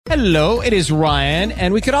Hello, it is Ryan,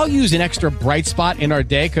 and we could all use an extra bright spot in our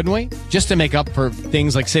day, couldn't we? Just to make up for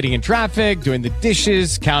things like sitting in traffic, doing the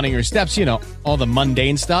dishes, counting your steps, you know, all the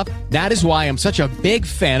mundane stuff. That is why I'm such a big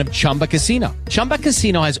fan of Chumba Casino. Chumba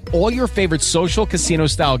Casino has all your favorite social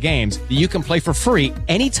casino-style games that you can play for free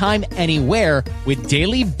anytime, anywhere with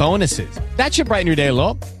daily bonuses. That should brighten your day a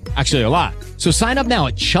little. Actually, a lot. So sign up now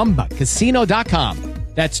at ChumbaCasino.com.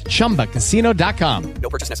 That's ChumbaCasino.com. No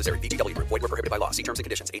purchase necessary. VGW Group. Void where prohibited by law. See terms and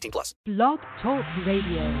conditions. 18 plus. Blog Talk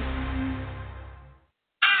Radio.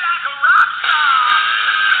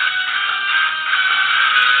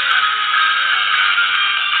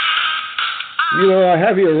 You know, I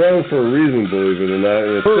have you around for a reason, believe it or not,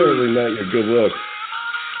 and it's certainly not your good look.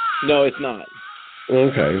 No, it's not.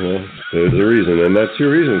 Okay, well, there's a reason, and that's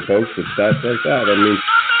your reason, folks. It's stats like that. I mean,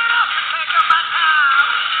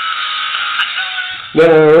 no,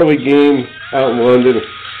 early game out in London.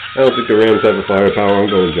 I don't think the Rams have the firepower. I'm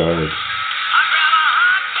going Giants.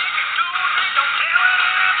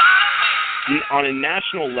 On a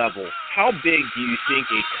national level, how big do you think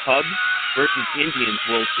a Cubs versus Indians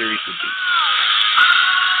World Series would be?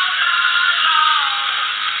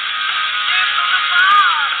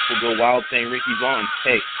 We'll go wild saying Ricky Vaughn,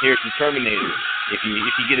 hey, here's the Terminator. If you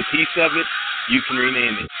get a piece of it, you can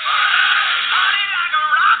rename it.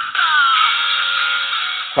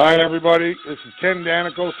 Hi, everybody. This is Ken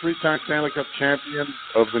Danico, three-time Stanley Cup champion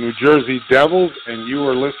of the New Jersey Devils, and you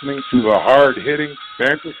are listening to the hard-hitting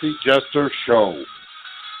Fantasy Jester Show.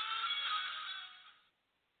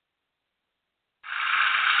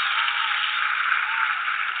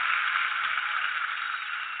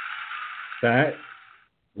 That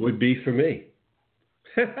would be for me.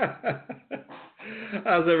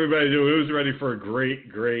 How's everybody doing? Who's ready for a great,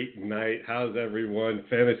 great night? How's everyone?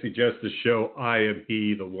 Fantasy Jester Show. I am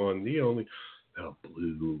he, the one, the only, the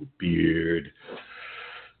blue beard.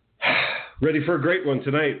 Ready for a great one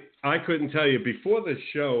tonight. I couldn't tell you. Before the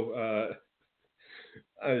show,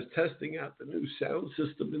 I was testing out the new sound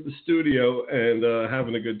system in the studio and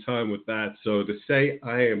having a good time with that. So to say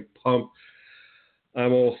I am pumped,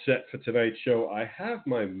 I'm all set for tonight's show. I have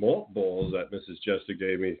my malt balls that Mrs. Jester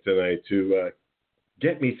gave me tonight to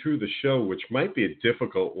get me through the show, which might be a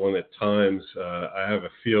difficult one at times. I have a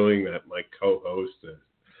feeling that my co-host,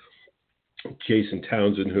 Jason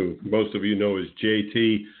Townsend, who most of you know as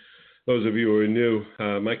JT, those of you who are new,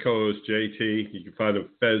 my co-host JT, you can find him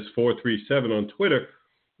Fez437 on Twitter,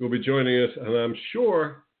 will be joining us, and I'm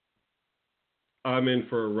sure I'm in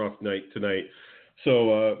for a rough night tonight.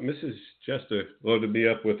 So Mrs. Jester loaded me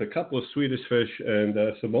up with a couple of Swedish fish and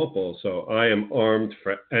some malt balls, so I am armed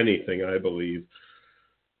for anything, I believe.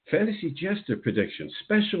 Fantasy Jester Prediction,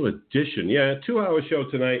 special edition. Yeah, 2-hour show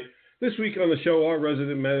tonight. This week on the show, our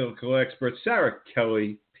resident medical expert, Sarah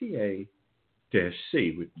Kelly,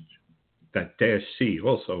 PA-C, which that -C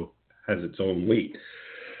also has its own weight,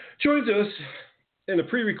 joins us in a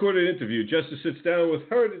pre-recorded interview. Jester sits down with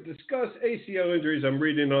her to discuss ACL injuries. I'm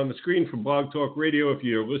reading on the screen from Blog Talk Radio. If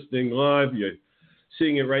you're listening live, you're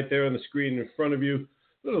seeing it right there on the screen in front of you.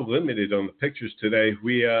 A little limited on the pictures today.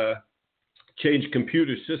 We changed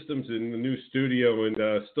computer systems in the new studio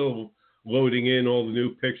and still loading in all the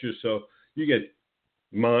new pictures. So you get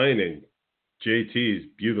mine and JT's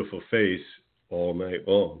beautiful face all night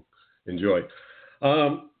long. Enjoy.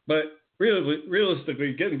 But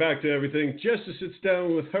realistically, getting back to everything, Jester sits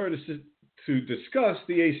down with her to discuss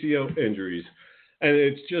the ACL injuries. And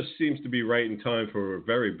it just seems to be right in time for a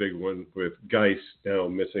very big one with Geis now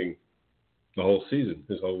missing the whole season,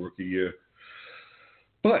 his whole rookie year.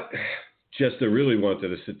 But Jester really wanted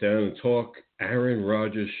to sit down and talk Aaron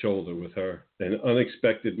Rodgers' shoulder with her, an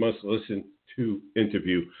unexpected must-listen-to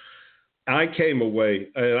interview. I came away,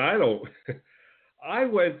 and I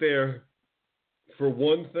went there for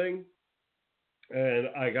one thing, and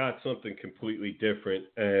I got something completely different.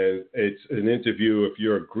 And it's an interview. If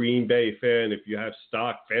you're a Green Bay fan, if you have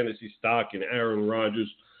fantasy stock in Aaron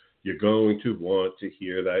Rodgers, you're going to want to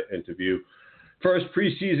hear that interview. First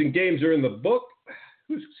preseason games are in the book.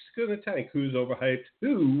 Who's going to tank? Who's overhyped?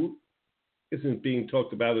 Who isn't being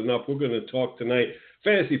talked about enough? We're going to talk tonight.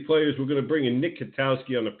 Fantasy players, we're going to bring in Nick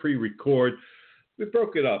Katowski on a pre-record. We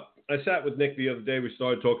broke it up. I sat with Nick the other day. We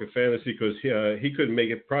started talking fantasy because he couldn't make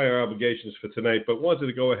it, prior obligations for tonight, but wanted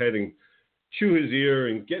to go ahead and chew his ear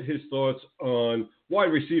and get his thoughts on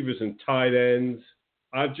wide receivers and tight ends.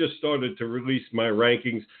 I've just started to release my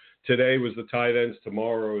rankings. Today was the tight ends.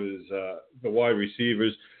 Tomorrow is the wide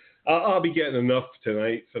receivers. I'll be getting enough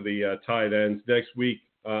tonight for the tight ends. Next week,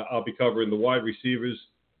 I'll be covering the wide receivers,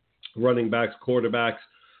 running backs, quarterbacks.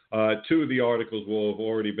 Two of the articles will have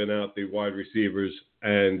already been out, the wide receivers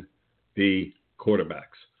and the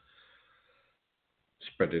quarterbacks.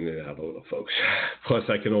 spreading it out a little, folks. Plus,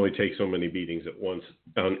 I can only take so many beatings at once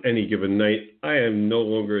on any given night. I am no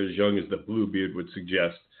longer as young as the Bluebeard would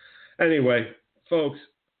suggest. Anyway, folks,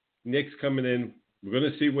 Nick's coming in. We're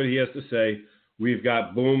going to see what he has to say. We've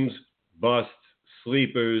got booms, busts,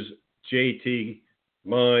 sleepers, JT,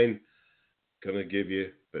 mine. Going to give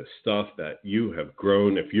you the stuff that you have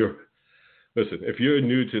grown. If you're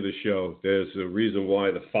new to the show, there's a reason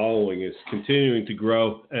why the following is continuing to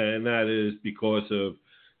grow, and that is because of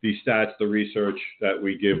the stats, the research that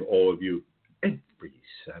we give all of you every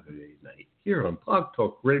Saturday night here on Blog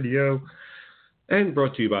Talk Radio, and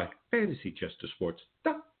brought to you by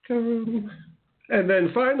FantasyJesterSports.com. And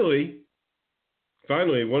then finally,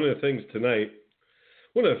 one of the things tonight,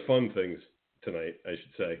 one of the fun things tonight, I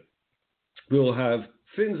should say, we'll have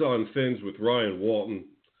Fins on Fins with Ryan Walton.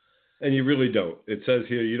 And you really don't. It says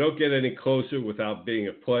here, you don't get any closer without being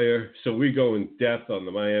a player. So we go in depth on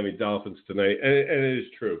the Miami Dolphins tonight. And it is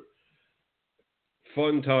true.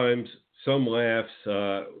 Fun times, some laughs.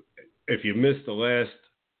 If you missed the last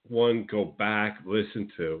one, go back, listen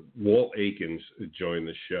to Walt Aikens join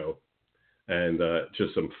the show. And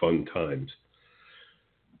just some fun times.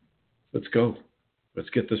 Let's go. Let's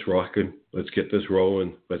get this rocking. Let's get this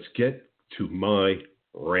rolling. Let's get to my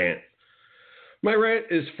rant. My rant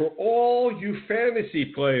is for all you fantasy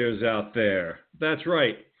players out there. That's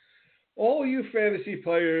right. All you fantasy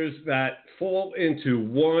players that fall into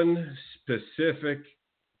one specific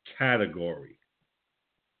category.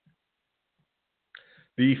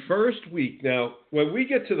 The first week, now, when we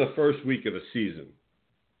get to the first week of the season,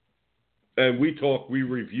 and we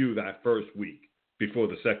review that first week before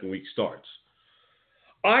the second week starts,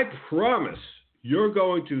 I promise you're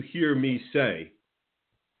going to hear me say,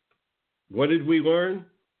 what did we learn?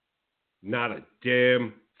 Not a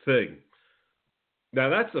damn thing. Now,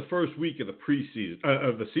 that's the first week of the preseason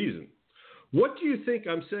of the season. What do you think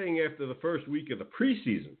I'm saying after the first week of the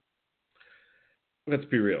preseason? Let's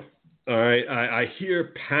be real. All right, I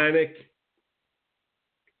hear panic.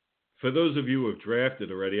 For those of you who have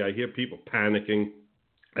drafted already, I hear people panicking.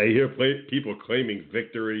 I hear people claiming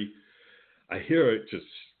victory. I hear just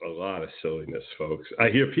a lot of silliness, folks. I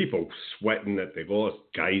hear people sweating that they lost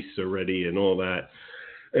Geis already and all that.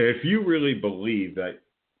 If you really believe that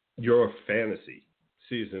your fantasy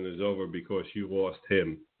season is over because you lost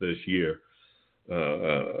him this year,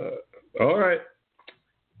 all right.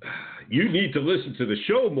 You need to listen to the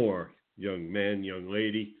show more, young man, young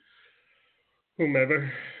lady,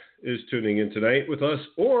 whomever is tuning in tonight with us,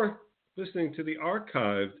 or listening to the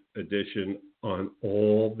archived edition on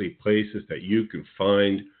all the places that you can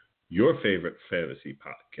find your favorite fantasy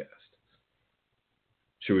podcast.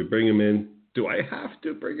 Should we bring him in? Do I have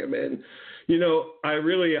to bring him in? You know,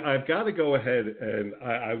 I've got to go ahead, and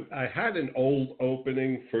I had an old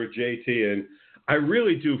opening for JT, and I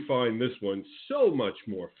really do find this one so much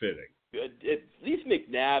more fitting. At least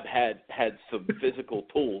McNabb had some physical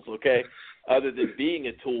tools, okay? Other than being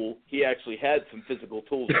a tool, he actually had some physical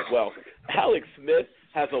tools as well. Alex Smith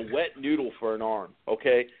has a wet noodle for an arm,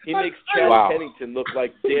 okay? He makes Chad Pennington look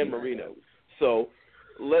like Dan Marino. So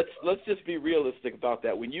let's just be realistic about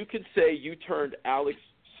that. When you can say you turned Alex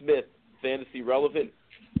Smith fantasy relevant,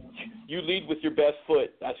 you lead with your best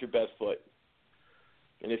foot. That's your best foot.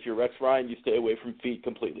 And if you're Rex Ryan, you stay away from feet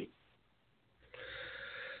completely.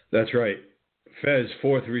 That's right.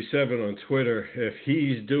 Fez437 on Twitter. If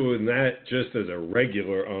he's doing that just as a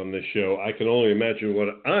regular on the show, I can only imagine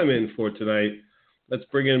what I'm in for tonight. Let's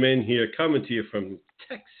bring him in here, coming to you from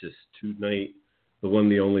Texas tonight, the one,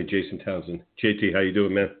 the only Jason Townsend. JT, how you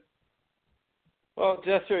doing, man? Well,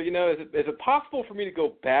 Jester, you know, is it possible for me to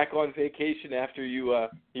go back on vacation after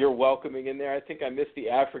you're welcoming in there? I think I missed the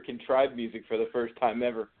African tribe music for the first time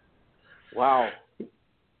ever. Wow.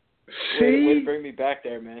 Way to bring me back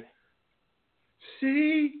there, man.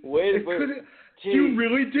 See? You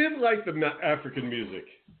really did like the African music.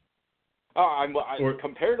 Oh,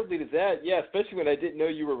 comparatively to that, yeah, especially when I didn't know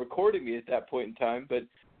you were recording me at that point in time. But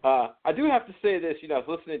I do have to say this, you know, I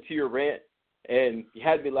was listening to your rant, and you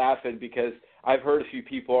had me laughing because I've heard a few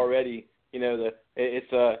people already, you know,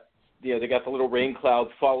 they got the little rain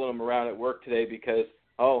clouds following them around at work today because,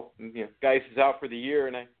 Geis is out for the year,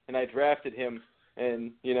 and I drafted him,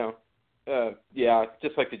 and, you know,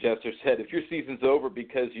 just like the Jester said, if your season's over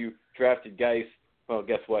because you drafted Geis, well,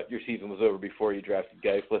 guess what? Your season was over before you drafted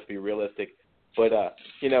Geis. Let's be realistic. But,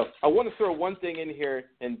 you know, I want to throw one thing in here,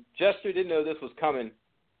 and Jester didn't know this was coming,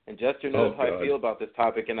 and Jester knows how I feel about this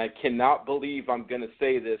topic, and I cannot believe I'm going to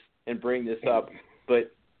say this and bring this up,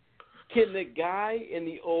 but can the guy in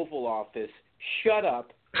the Oval Office shut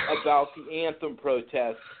up about the anthem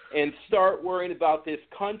protest and start worrying about this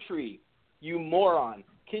country, you moron?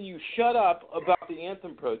 can you shut up about the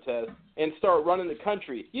anthem protest and start running the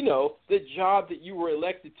country? You know, the job that you were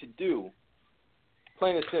elected to do.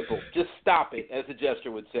 Plain and simple. Just stop it, as the Jester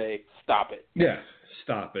would say. Stop it. Yeah,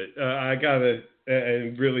 stop it. I got to,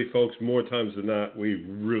 and really, folks, more times than not, we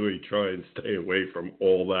really try and stay away from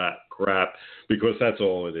all that crap because that's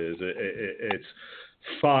all it is. It's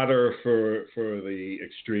fodder for the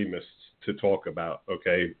extremists to talk about,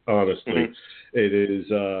 okay? Honestly, it is.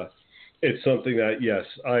 It's something that, yes,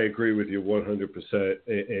 I agree with you 100%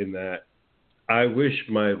 in that I wish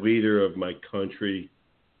my leader of my country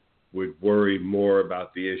would worry more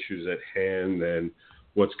about the issues at hand than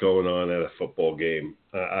what's going on at a football game.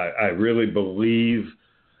 I really believe,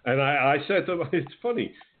 and I said to them, it's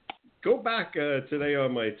funny, go back today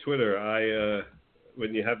on my Twitter.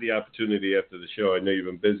 When you have the opportunity after the show, I know you've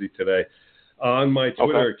been busy today, on my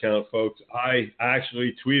Twitter account, folks, I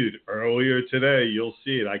actually tweeted earlier today. You'll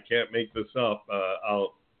see it. I can't make this up.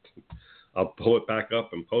 I'll pull it back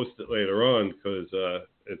up and post it later on because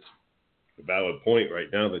it's a valid point right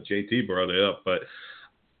now that JT brought it up. But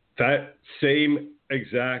that same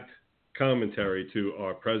exact commentary to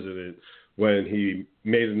our president when he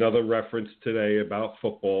made another reference today about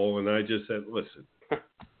football, and I just said, listen,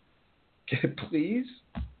 please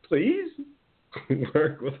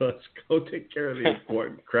work with us. Go take care of the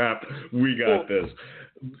important crap. We got this.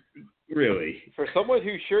 Really. For someone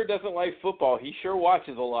who sure doesn't like football, he sure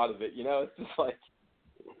watches a lot of it. You know, it's just like,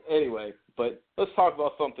 anyway. But let's talk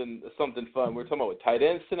about something fun. We're talking about tight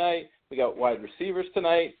ends tonight. We got wide receivers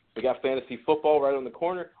tonight. We got fantasy football right on the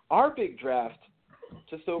corner. Our big draft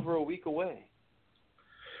just over a week away.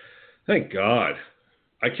 Thank God.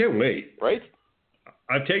 I can't wait. Right?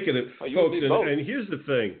 I've taken it, folks, and here's the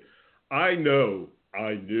thing. I know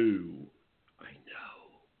it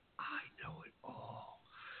all.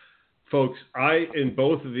 Folks, in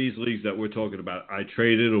both of these leagues that we're talking about, I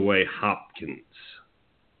traded away Hopkins.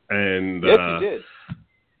 And yes, you did.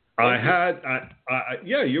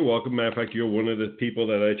 Yeah, you're welcome. Matter of fact, you're one of the people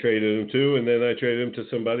that I traded him to, and then I traded him to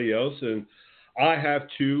somebody else. And I have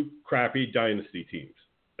two crappy dynasty teams.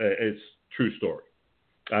 It's true story.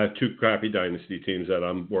 I have two crappy dynasty teams that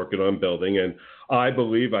I'm working on building, and I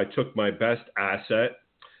believe I took my best asset,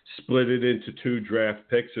 split it into 2 draft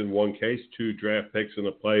picks in one case, 2 draft picks and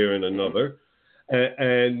a player in another,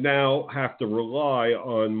 and now have to rely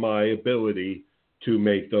on my ability to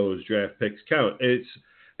make those draft picks count.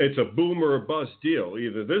 It's a boom or a bust deal.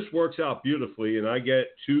 Either this works out beautifully and I get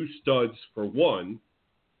 2 studs for 1,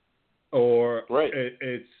 or right.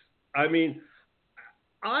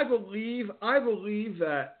 I believe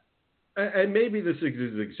that, and maybe this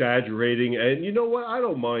is exaggerating, and you know what? I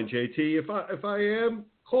don't mind, JT. If I am,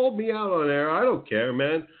 call me out on air. I don't care,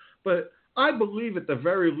 man. But I believe at the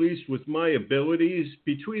very least with my abilities,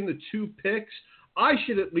 between the 2 picks, I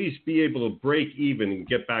should at least be able to break even and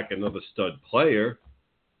get back another stud player.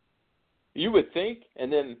 You would think,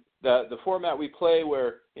 and then the format we play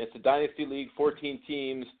where it's a dynasty league, 14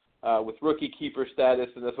 teams, with rookie keeper status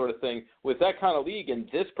and that sort of thing. With that kind of league in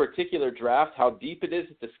this particular draft, how deep it is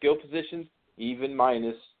at the skill positions, even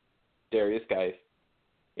minus Darius Guice,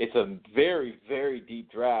 it's a very, very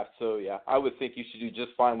deep draft. So, yeah, I would think you should do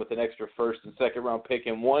just fine with an extra first and second round pick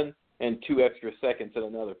in one and 2 extra seconds in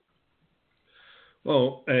another.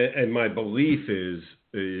 Well, and my belief is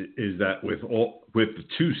that with the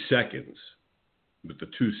 2 seconds,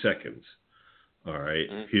 all right.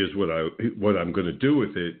 Mm-hmm. Here's what I'm going to do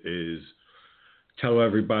with it is tell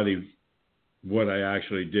everybody what I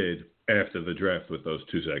actually did after the draft with those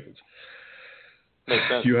 2 seconds. Makes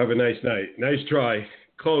sense. You have a nice night. Nice try.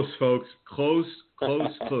 Close, folks. Close.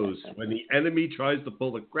 When the enemy tries to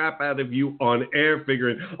pull the crap out of you on air,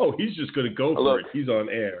 figuring, oh, he's just going to go for it. He's on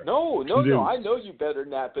air. No. I know you better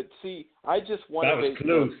than that. But see, I just want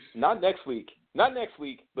to. Not next week. Not next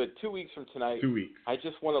week, but 2 weeks from tonight. 2 weeks. I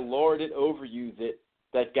just want to lord it over you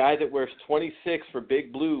that guy that wears 26 for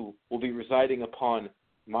Big Blue will be residing upon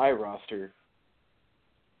my roster.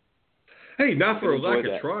 Hey, not for a lack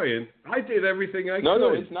of trying. I did everything I could.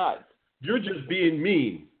 No, it's not. You're just being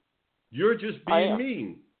mean.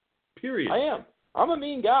 Mean. Period. I am. I'm a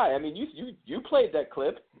mean guy. I mean, you played that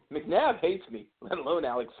clip. McNabb hates me, let alone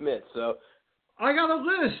Alex Smith. So I got a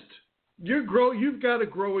list. You've got a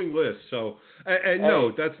growing list. So, and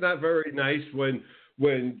no, that's not very nice when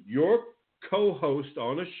your co-host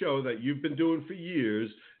on a show that you've been doing for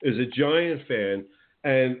years is a Giant fan,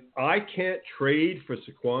 and I can't trade for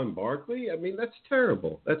Saquon Barkley. I mean, that's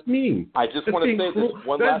terrible. That's mean. I just want to say this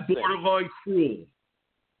one last thing. That's borderline cruel.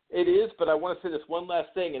 It is, but I want to say this one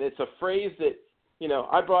last thing, and it's a phrase that,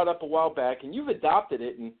 I brought up a while back, and you've adopted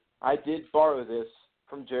it, and I did borrow this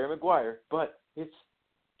from Jerry Maguire, but it's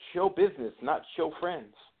show business, not show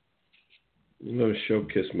friends. No, show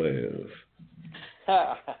kiss my ass.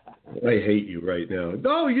 I hate you right now.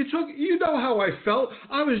 No, you know how I felt.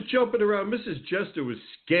 I was jumping around. Mrs. Jester was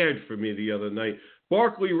scared for me the other night.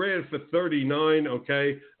 Barkley ran for 39,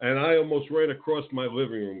 okay, and I almost ran across my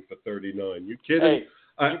living room for 39. You kidding?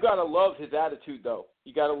 Hey, you got to love his attitude, though.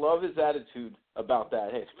 You got to love his attitude about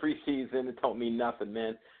that. Hey, it's preseason. It don't mean nothing,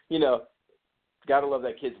 man. You know, got to love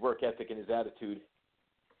that kid's work ethic and his attitude.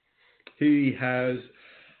 He has,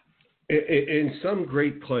 in some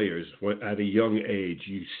great players at a young age,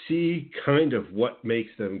 you see kind of what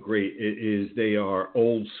makes them great. It is they are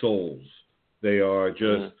old souls. They are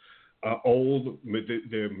just old.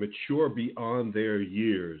 They're mature beyond their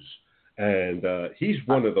years. And he's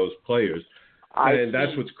one of those players.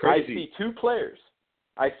 That's what's crazy. I see two players.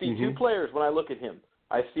 Two players when I look at him.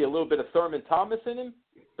 I see a little bit of Thurman Thomas in him,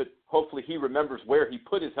 but hopefully he remembers where he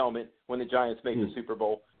put his helmet when the Giants make the Super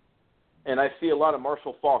Bowl. And I see a lot of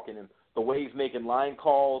Marshall Faulk in him, the way he's making line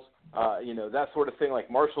calls, that sort of thing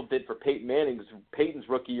like Marshall did for Peyton Manning, Peyton's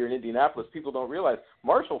rookie year in Indianapolis. People don't realize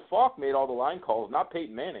Marshall Faulk made all the line calls, not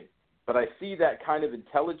Peyton Manning. But I see that kind of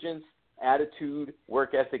intelligence, attitude,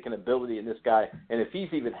 work ethic, and ability in this guy. And if he's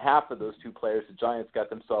even half of those two players, the Giants got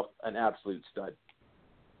themselves an absolute stud.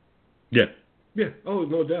 Yeah. Oh,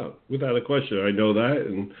 no doubt. Without a question. I know that,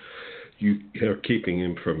 and you are keeping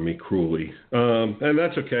him from me cruelly. And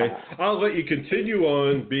that's okay. I'll let you continue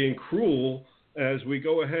on being cruel as we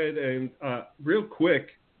go ahead and real quick,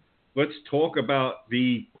 let's talk about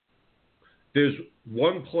there's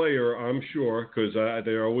one player, I'm sure, because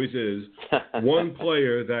there always is, one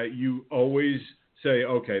player that you always say,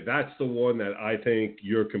 okay, that's the one that I think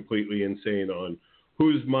you're completely insane on.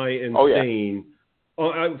 Who's my insane?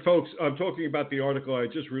 Folks, I'm talking about the article I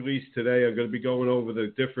just released today. I'm going to be going over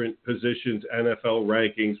the different positions, NFL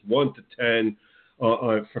rankings, 1 to 10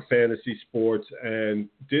 for fantasy sports, and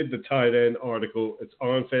did the tight end article. It's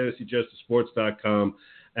on fantasyjestersports.com.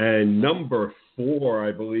 And number 4,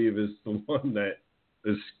 I believe, is the one that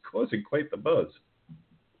is causing quite the buzz.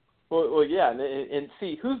 Well, yeah, and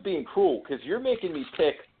see, who's being cruel? Because you're making me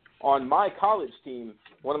pick on my college team,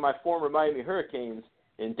 one of my former Miami Hurricanes,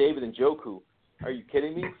 and David Njoku. Are you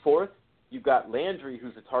kidding me? 4th, you've got Landry,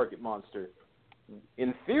 who's a target monster.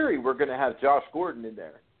 In theory, we're going to have Josh Gordon in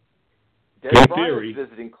there. Des Bryant's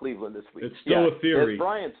visiting Cleveland this week. It's still a theory. Des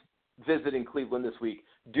Bryant's visiting Cleveland this week.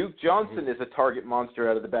 Duke Johnson is a target monster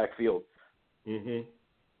out of the backfield.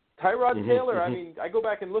 Tyrod Taylor, I mean, I go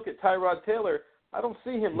back and look at Tyrod Taylor. I don't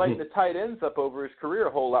see him lighting the tight ends up over his career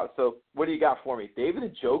a whole lot. So what do you got for me? David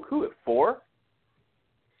Njoku at 4?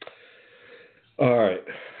 All right.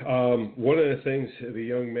 One of the things the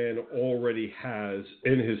young man already has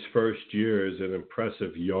in his first year is an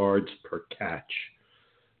impressive yards per catch.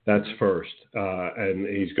 That's first. And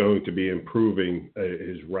he's going to be improving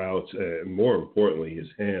his routes and, more importantly, his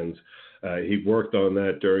hands. He worked on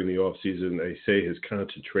that during the offseason. They say his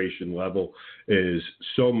concentration level is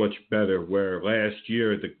so much better, where last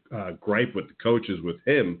year the gripe with the coaches with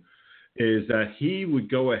him is that he would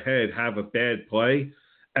go ahead, have a bad play,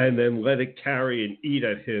 and then let it carry and eat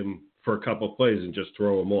at him for a couple of plays and just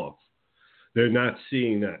throw him off. They're not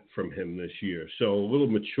seeing that from him this year. So a little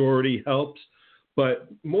maturity helps. But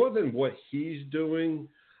more than what he's doing,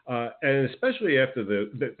 and especially after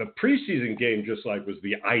the preseason game just like was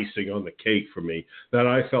the icing on the cake for me, that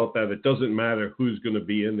I felt that it doesn't matter who's going to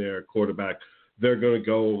be in there at quarterback. They're going to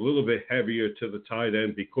go a little bit heavier to the tight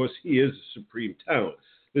end because he is a supreme talent.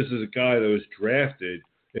 This is a guy that was drafted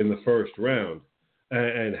in the first round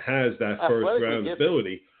and has that first-round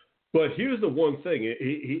ability. But here's the one thing.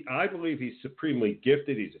 I believe he's supremely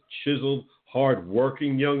gifted. He's a chiseled,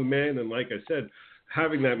 hard-working young man. And like I said,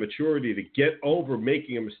 having that maturity to get over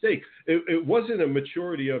making a mistake. It wasn't a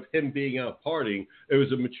maturity of him being out partying. It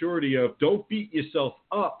was a maturity of don't beat yourself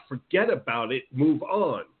up. Forget about it. Move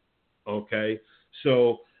on. Okay?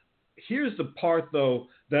 So here's the part, though,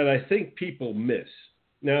 that I think people miss.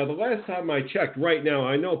 Now, the last time I checked, right now,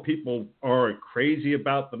 I know people aren't crazy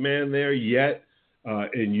about the man there yet.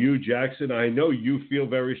 And you, Jackson, I know you feel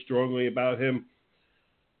very strongly about him.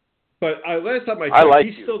 But last time I checked,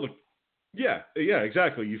 he's still the – yeah,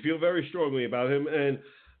 exactly. You feel very strongly about him. And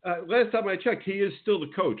last time I checked, he is still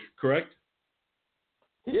the coach, correct?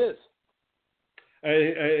 He is.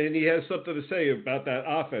 And he has something to say about that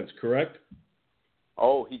offense, correct?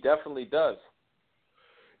 Oh, he definitely does.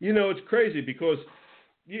 You know, it's crazy because –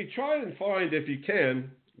 you try and find, if you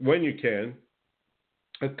can, when you can,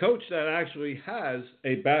 a coach that actually has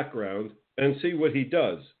a background and see what he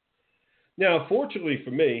does. Now, fortunately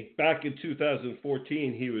for me, back in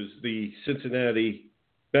 2014, he was the Cincinnati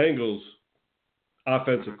Bengals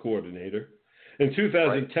offensive coordinator. In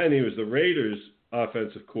 2010, he was the Raiders'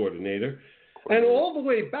 offensive coordinator. And all the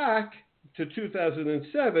way back to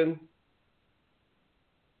 2007,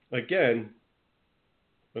 again,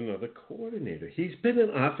 another coordinator. He's been an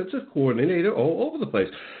offensive coordinator all over the place.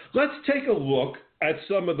 Let's take a look at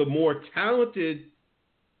some of the more talented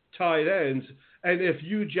tight ends and if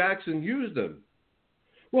Hugh Jackson used them.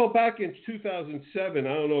 Well, back in 2007,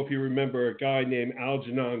 I don't know if you remember a guy named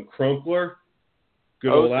Algernon Crumpler.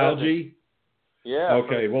 Good old Algie. Yeah.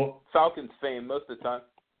 Okay, well, Falcons fame most of the time.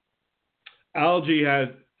 Algie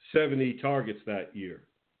had 70 targets that year.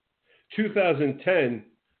 2010,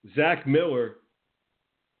 Zach Miller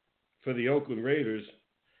for the Oakland Raiders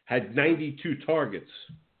had 92 targets.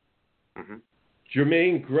 Mm-hmm.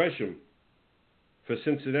 Jermaine Gresham for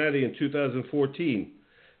Cincinnati in 2014,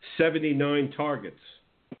 79 targets.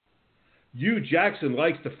 Hugh Jackson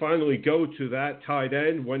likes to finally go to that tight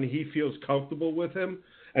end when he feels comfortable with him.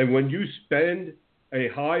 And when you spend a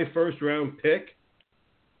high first-round pick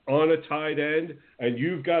on a tight end and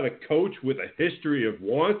you've got a coach with a history of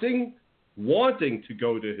wanting to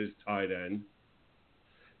go to his tight end,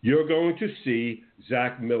 you're going to see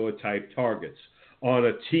Zach Miller-type targets on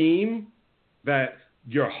a team that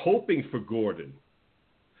you're hoping for Gordon.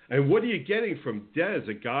 And what are you getting from Dez,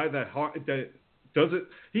 a guy that doesn't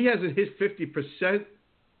 – he hasn't hit 50%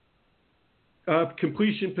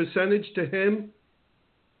 completion percentage to him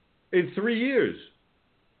in 3 years.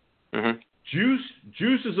 Mm-hmm.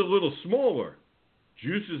 Juice is a little smaller.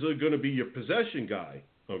 Juice is going to be your possession guy.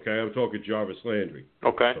 Okay, I'm talking Jarvis Landry.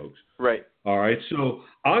 Okay, folks. Right. All right, so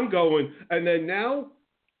I'm going – and then now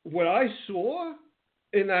what I saw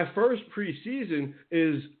in that first preseason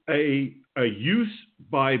is a use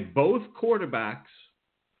by both quarterbacks,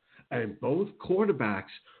 and both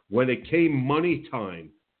quarterbacks, when it came money time,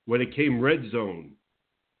 when it came red zone,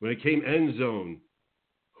 when it came end zone,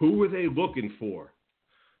 who were they looking for?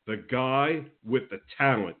 The guy with the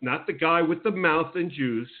talent, not the guy with the mouth and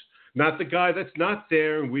juice, not the guy that's not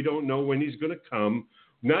there and we don't know when he's going to come,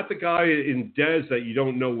 not the guy in Dez that you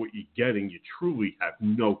don't know what you're getting. You truly have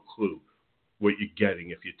no clue what you're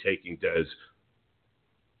getting if you're taking Dez.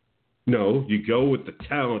 No, you go with the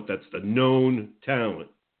talent that's the known talent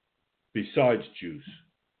besides Juice.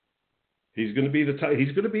 He's going to be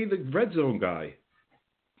the red zone guy.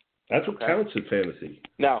 That's what counts in fantasy.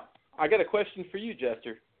 Now, I got a question for you,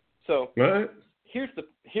 Jester. So here's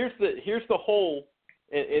the hole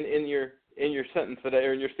in your sentence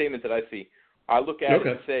or in your statement that I see. I look at it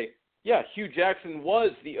and say, yeah, Hugh Jackson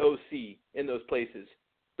was the OC in those places.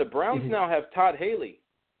 The Browns now have Todd Haley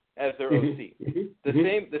as their OC.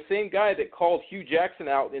 The same guy that called Hugh Jackson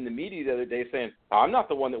out in the media the other day saying, I'm not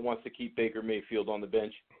the one that wants to keep Baker Mayfield on the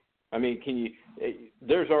bench. I mean,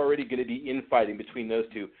 there's already going to be infighting between those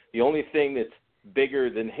two. The only thing that's bigger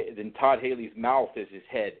than Todd Haley's mouth is his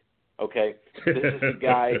head, okay? This is a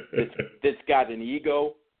guy that's got an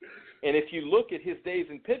ego. And if you look at his days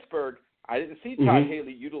in Pittsburgh, I didn't see Todd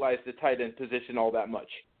Haley utilize the tight end position all that much.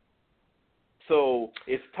 So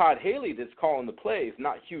it's Todd Haley that's calling the plays,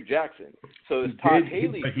 not Hugh Jackson. So it's Todd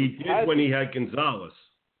Haley. But he did when he had Gonzalez.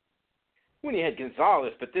 When he had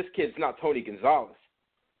Gonzalez, but this kid's not Tony Gonzalez.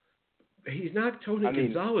 He's not Tony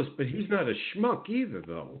Gonzalez, but he's not a schmuck either,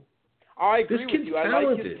 though. I agree with you.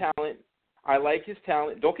 Talented. I like his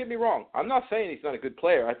talent. Don't get me wrong. I'm not saying he's not a good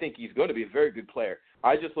player. I think he's going to be a very good player.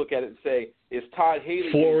 I just look at it and say, is Todd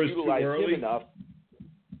Haley going to utilize him enough?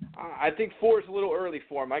 I think 4 is a little early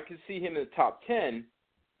for him. I could see him in the top 10,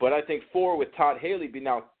 but I think 4 with Todd Haley.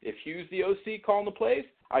 Now, if Hugh's the OC calling the plays,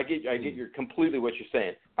 I get completely what you're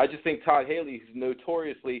saying. I just think Todd Haley is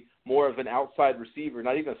notoriously more of an outside receiver,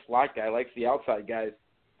 not even a slot guy. Likes the outside guys.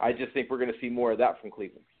 I just think we're going to see more of that from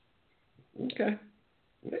Cleveland. Okay.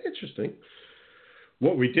 Interesting.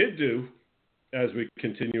 What we did do as we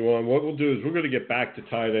continue on, what we'll do is we're going to get back to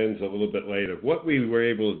tight ends a little bit later. What we were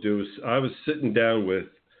able to do is I was sitting down with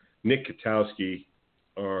Nick Katowski,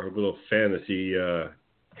 our little fantasy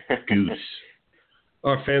goose,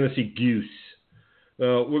 our fantasy goose.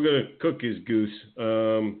 We're going to cook his goose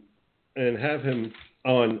and have him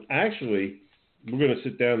on. Actually, we're going to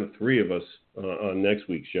sit down, the three of us, on next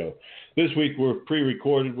week's show. This week we're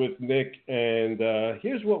pre-recorded with Nick, and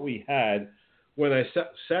here's what we had when I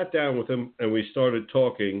sat down with him and we started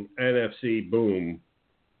talking NFC boom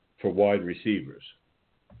for wide receivers.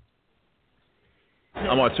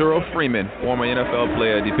 I'm Arturo Freeman, former NFL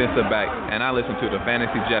player, defensive back, and I listen to the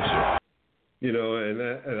Fantasy Jester. You know, and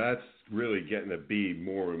that's really getting to be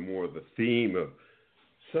more and more the theme of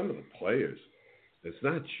some of the players. It's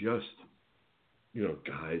not just, you know,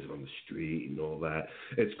 guys on the street and all that.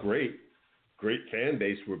 It's great great fan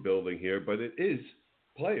base we're building here, but it is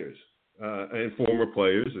players and former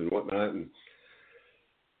players and whatnot. And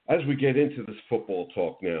as we get into this football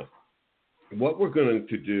talk now, what we're going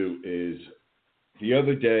to do is, the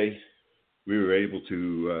other day we were able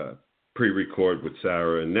to pre-record with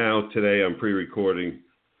Sarah, and now today I'm pre-recording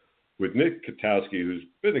with Nick Katowski, who's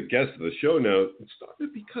been a guest of the show now. It's starting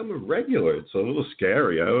to become a regular. It's a little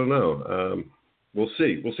scary. I don't know. We'll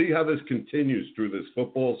see. We'll see how this continues through this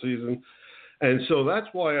football season. And so that's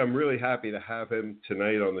why I'm really happy to have him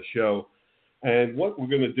tonight on the show. And what we're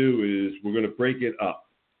going to do is we're going to break it up,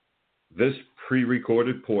 this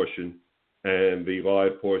pre-recorded portion and the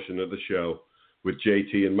live portion of the show with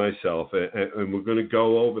JT and myself. And we're going to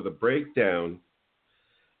go over the breakdown,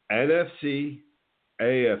 NFC,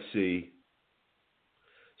 AFC,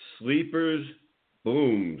 sleepers,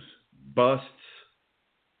 booms, busts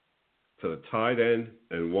for the tight end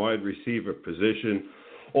and wide receiver position,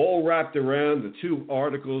 all wrapped around the two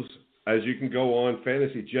articles, as you can go on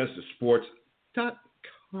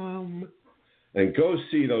fantasyjestersports.com and go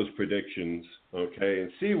see those predictions, okay, and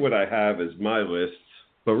see what I have as my lists.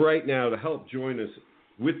 But right now, to help join us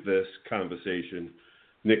with this conversation,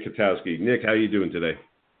 Nick Katowski. Nick, how you doing today?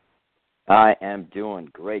 I am doing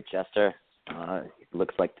great, Jester. It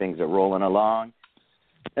looks like things are rolling along.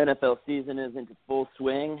 NFL season is into full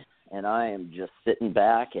swing, and I am just sitting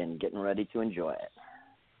back and getting ready to enjoy it.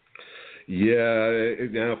 Yeah,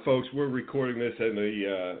 now, folks, we're recording this, and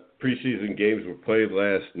the preseason games were played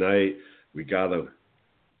last night. We got the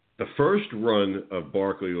first run of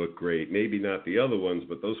Barkley looked great. Maybe not the other ones,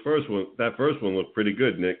 but that first one looked pretty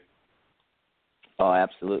good, Nick. Oh,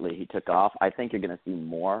 absolutely. He took off. I think you're going to see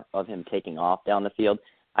more of him taking off down the field.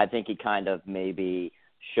 I think he kind of maybe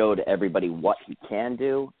showed everybody what he can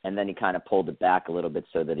do, and then he kind of pulled it back a little bit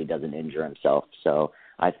so that he doesn't injure himself. So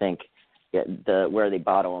I think where they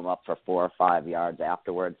bottle him up for 4 or 5 yards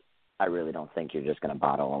afterwards, I really don't think you're just going to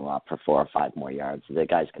bottle him up for 4 or 5 more yards. The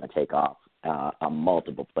guy's going to take off on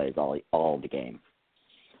multiple plays all the game.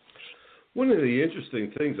 One of the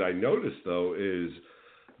interesting things I noticed, though, is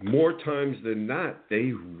more times than not,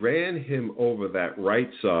 they ran him over that right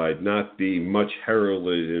side, not the much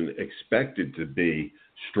heralded and expected to be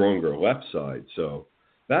stronger left side. So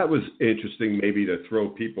that was interesting, maybe to throw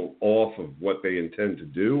people off of what they intend to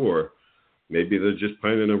do, or maybe they're just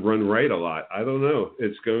planning to run right a lot. I don't know.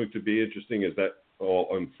 It's going to be interesting as that all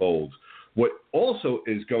unfolds. What also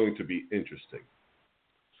is going to be interesting,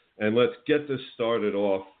 and let's get this started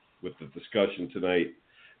off with the discussion tonight,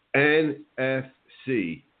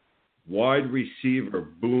 NFC wide receiver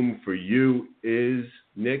boom for you is,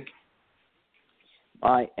 Nick?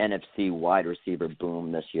 My NFC wide receiver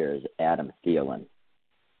boom this year is Adam Thielen.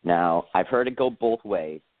 Now, I've heard it go both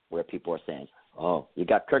ways, where people are saying, oh, you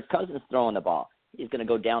got Kirk Cousins throwing the ball. He's going to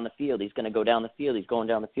go down the field. He's going to go down the field. He's going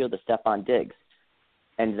down the field to Stephon Diggs.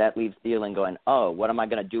 And that leaves Thielen going, oh, what am I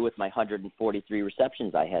going to do with my 143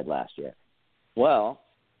 receptions I had last year? Well,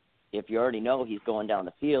 if you already know he's going down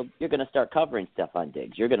the field, you're going to start covering Stephon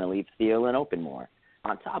Diggs. You're going to leave Thielen open more.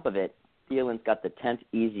 On top of it, Thielen's got the 10th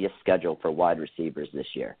easiest schedule for wide receivers this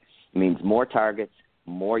year. It means more targets,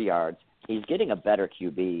 more yards. He's getting a better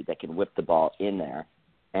QB that can whip the ball in there.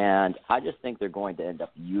 And I just think they're going to end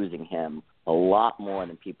up using him a lot more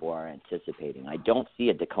than people are anticipating. I don't see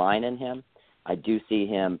a decline in him. I do see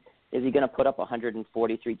him. Is he going to put up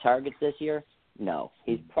 143 targets this year? No.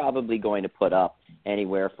 He's probably going to put up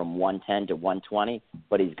anywhere from 110 to 120,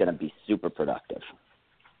 but he's going to be super productive.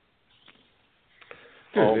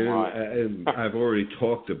 Oh, my. And I've already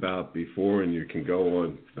talked about before, and you can go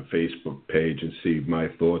on the Facebook page and see my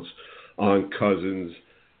thoughts on Cousins,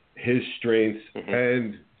 his strengths,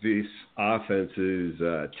 and this offense's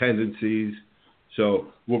tendencies.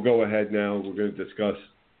 So we'll go ahead now. We're going to discuss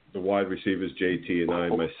the wide receivers, JT and I,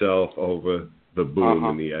 myself, over the boom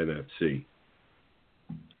in the NFC.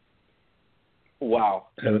 Wow.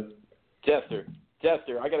 Jester,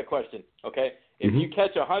 I got a question, okay? If you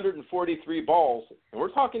catch 143 balls, and we're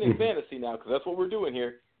talking in fantasy now because that's what we're doing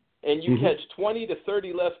here, and you catch 20 to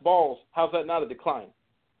 30 less balls, how's that not a decline?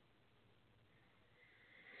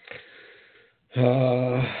 I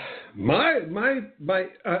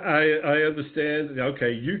understand.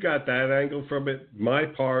 Okay, you got that angle from it. My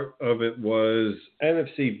part of it was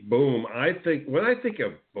NFC boom. When I think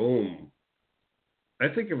of boom, I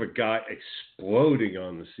think of a guy exploding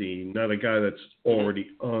on the scene, not a guy that's already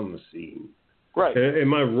on the scene. Right.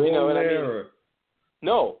 Am I wrong there? I mean?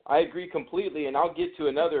 No, I agree completely, and I'll get to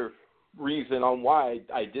another reason on why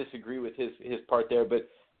I disagree with his part there. But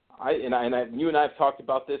you and I have talked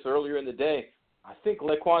about this earlier in the day. I think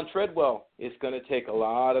Laquan Treadwell is going to take a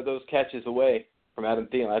lot of those catches away from Adam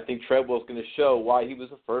Thielen. I think Treadwell's going to show why he was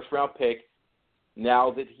a first-round pick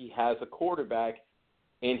now that he has a quarterback,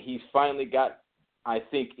 and he's finally got, I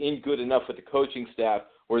think, in good enough with the coaching staff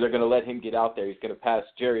where they're going to let him get out there. He's going to pass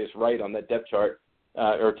Jarius Wright on that depth chart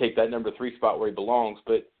or take that number 3 spot where he belongs.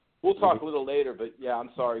 But we'll talk a little later. But, yeah,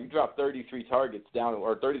 I'm sorry. You dropped 33 targets down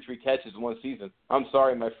or 33 catches in one season. I'm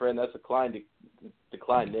sorry, my friend. That's a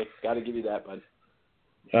decline, Nick. Got to give you that, bud.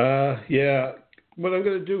 Yeah. What I'm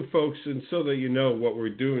going to do, folks, and so that you know what we're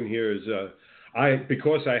doing here is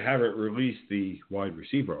because I haven't released the wide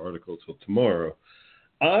receiver article till tomorrow,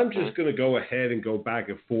 I'm just going to go ahead and go back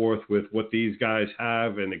and forth with what these guys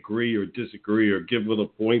have and agree or disagree or give little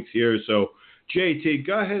points here. So, JT,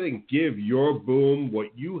 go ahead and give your boom,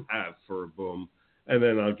 what you have for a boom, and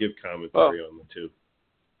then I'll give commentary on the two.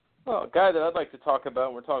 Well, a guy that I'd like to talk about,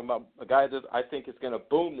 and we're talking about a guy that I think is going to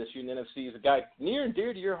boom this year in the NFC, is a guy near and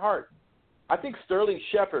dear to your heart. I think Sterling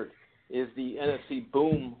Shepard is the NFC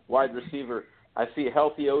boom wide receiver. I see a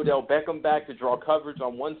healthy Odell Beckham back to draw coverage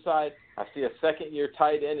on one side. I see a second-year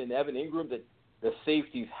tight end in Evan Ingram that the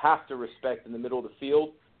safeties have to respect in the middle of the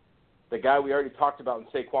field. The guy we already talked about in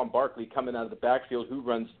Saquon Barkley coming out of the backfield who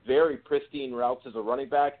runs very pristine routes as a running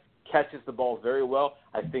back, catches the ball very well.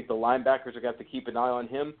 I think the linebackers are going to have to keep an eye on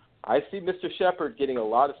him. I see Mr. Shepard getting a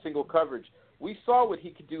lot of single coverage. We saw what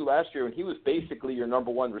he could do last year when he was basically your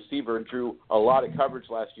number one receiver and drew a lot of coverage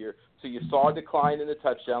last year. So you saw a decline in the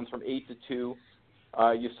touchdowns from 8 to 2.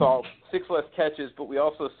 You saw 6 less catches, but we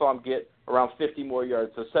also saw him get around 50 more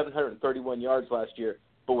yards, so 731 yards last year.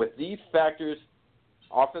 But with these factors,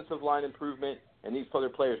 offensive line improvement, and these other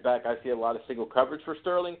players back, I see a lot of single coverage for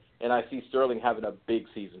Sterling, and I see Sterling having a big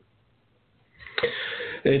season.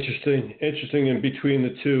 Interesting. And between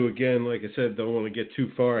the two, again, like I said, don't want to get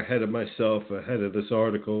too far ahead of myself, ahead of this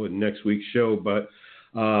article and next week's show, but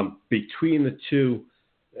between the two,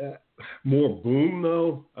 more boom,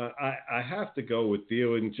 though, I have to go with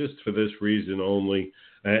Thielen just for this reason only.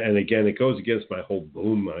 And again, it goes against my whole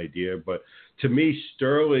boom idea. But to me,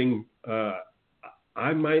 Sterling,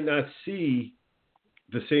 I might not see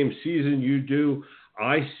the same season you do.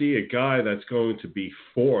 I see a guy that's going to be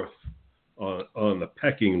fourth on the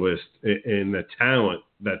pecking list in the talent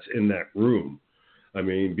that's in that room. I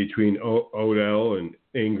mean, between Odell and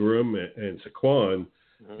Ingram and Saquon,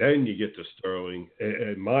 then you get to Sterling,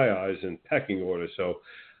 in my eyes, in pecking order. So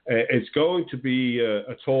it's going to be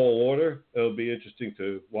a tall order. It'll be interesting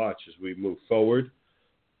to watch as we move forward.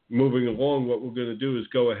 Moving along, what we're going to do is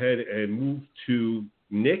go ahead and move to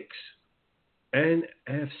Nick's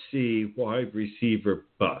NFC wide receiver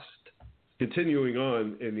bust. Continuing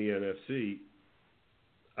on in the NFC,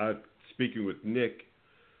 speaking with Nick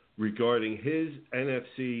regarding his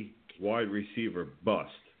NFC wide receiver bust,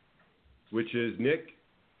 which is, Nick?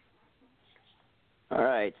 All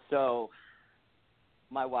right, so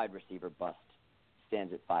my wide receiver bust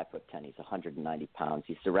stands at 5'10". He's 190 pounds.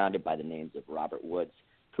 He's surrounded by the names of Robert Woods,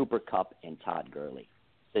 Cooper Kupp, and Todd Gurley.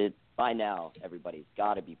 So by now, everybody's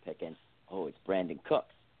got to be picking, it's Brandon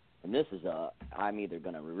Cooks. And this is I'm either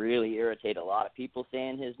going to really irritate a lot of people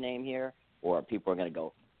saying his name here, or people are going to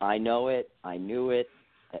go, I know it, I knew it,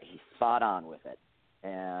 that he's spot on with it.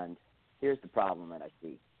 And here's the problem that I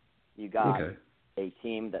see. You got a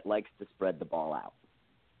team that likes to spread the ball out.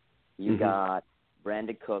 You got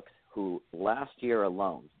Brandon Cooks, who last year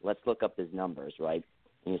alone, let's look up his numbers, right?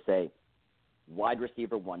 And you say, wide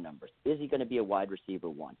receiver 1 numbers. Is he going to be a wide receiver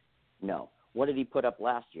 1? No. What did he put up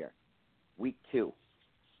last year? Week 2,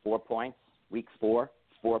 4 points. Week 4,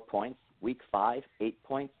 4 points. Week 5, 8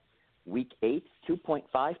 points. Week 8,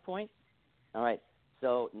 2.5 points. All right,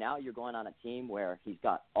 so now you're going on a team where he's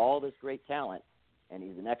got all this great talent, and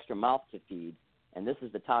he's an extra mouth to feed, and this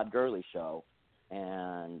is the Todd Gurley show,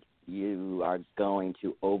 and you are going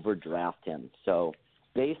to overdraft him. So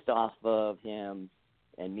based off of him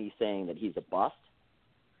and me saying that he's a bust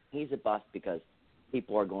because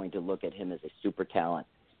people are going to look at him as a super talent,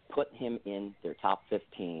 put him in their top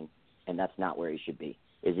 15, and that's not where he should be.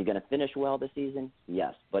 Is he going to finish well this season?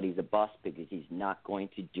 Yes, but he's a bust because he's not going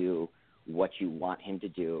to do what you want him to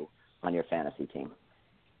do on your fantasy team.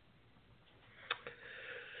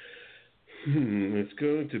 It's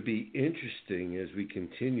going to be interesting as we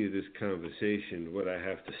continue this conversation what I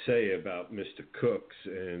have to say about Mr. Cooks.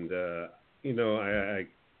 And,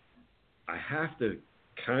 I have to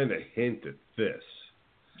kind of hint at this.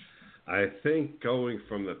 I think going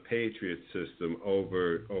from the Patriot system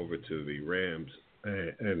over to the Rams,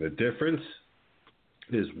 and the difference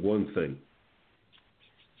is one thing.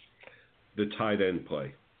 The tight end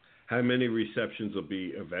play. How many receptions will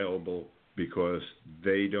be available because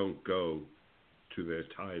they don't go to their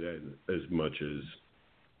tight end as much as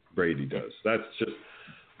Brady does. That's just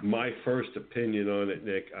my first opinion on it,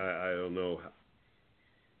 Nick. I don't know.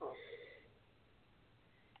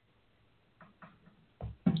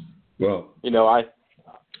 Well,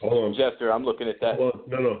 hold on. Jester, I'm looking at that. Hold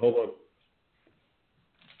on. Hold on.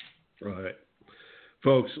 All right.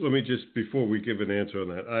 Folks, let me just, before we give an answer on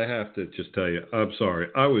that, I have to just tell you, I'm sorry.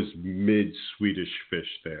 I was mid-Swedish Fish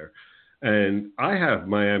there. And I have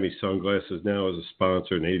Miami Sunglasses now as a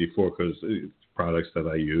sponsor in 84 because it's products that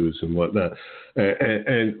I use and whatnot.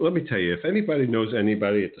 And let me tell you, if anybody knows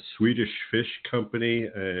anybody at the Swedish Fish Company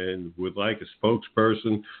and would like a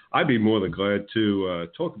spokesperson, I'd be more than glad to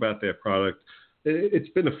talk about their product. It's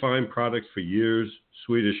been a fine product for years,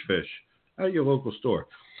 Swedish Fish, at your local store.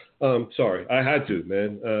 Sorry, I had to,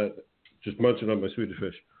 man. Just munching on my Swedish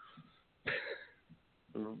Fish.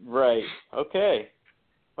 Right. Okay.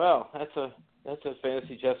 Well, that's a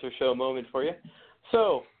Fantasy Jester Show moment for you.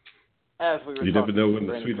 So, as we were you talking, never know when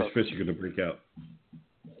the Brandon Swedish Fish are going to break out.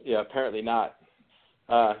 Yeah, apparently not.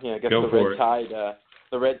 I guess Go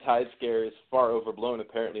the red tide scare is far overblown.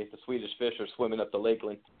 Apparently, if the Swedish Fish are swimming up the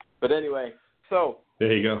Lakeland. But anyway, so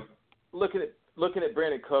there you go. Looking at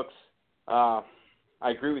Brandon Cooks. I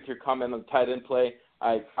agree with your comment on the tight end play.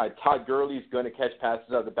 Todd Gurley's going to catch passes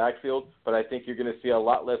out of the backfield, but I think you're going to see a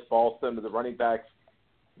lot less balls thrown to the running backs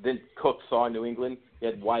than Cook saw in New England. You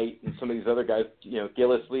had White and some of these other guys,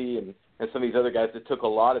 Gillislee and some of these other guys that took a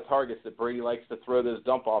lot of targets that Brady likes to throw those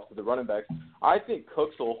dump offs to the running backs. I think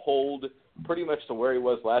Cooks will hold pretty much to where he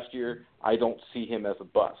was last year. I don't see him as a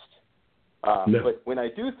bust. No. But when I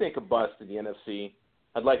do think a bust in the NFC,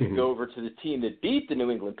 I'd like to go over to the team that beat the New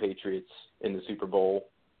England Patriots in the Super Bowl,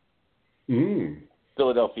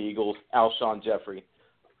 Philadelphia Eagles, Alshon Jeffrey.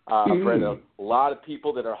 Brett, a lot of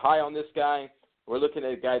people that are high on this guy. We're looking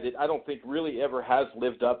at a guy that I don't think really ever has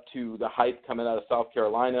lived up to the hype coming out of South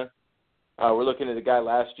Carolina. We're looking at a guy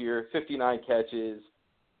last year, 57 catches,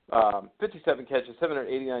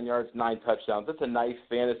 789 yards, 9 touchdowns. That's a nice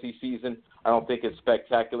fantasy season. I don't think it's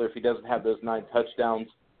spectacular if he doesn't have those 9 touchdowns.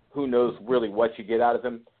 Who knows really what you get out of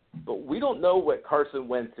him. But we don't know what Carson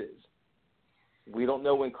Wentz is. We don't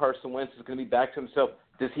know when Carson Wentz is going to be back to himself.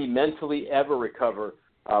 Does he mentally ever recover?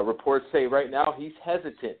 Reports say right now he's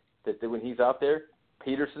hesitant, that when he's out there,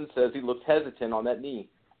 Peterson says he looks hesitant on that knee.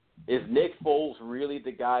 Is Nick Foles really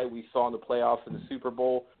the guy we saw in the playoffs in the Super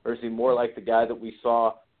Bowl, or is he more like the guy that we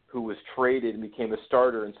saw who was traded and became a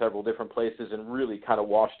starter in several different places and really kind of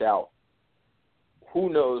washed out? Who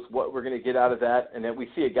knows what we're going to get out of that? And then we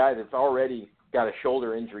see a guy that's already got a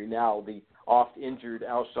shoulder injury now, the oft-injured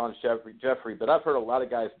Alshon Jeffrey. But I've heard a lot of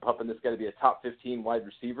guys pumping this guy to be a top 15 wide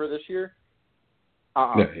receiver this year.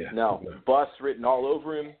 No. Bust written all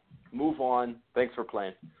over him. Move on. Thanks for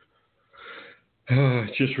playing.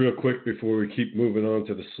 Just real quick before we keep moving on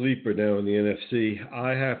to the sleeper now in the NFC,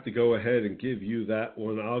 I have to go ahead and give you that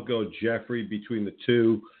one. I'll go Jeffrey between the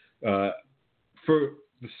two for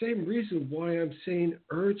the same reason why I'm saying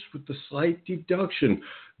Ertz with the slight deduction.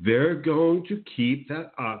 They're going to keep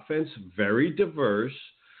that offense very diverse,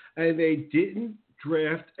 and they didn't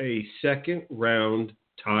draft a second-round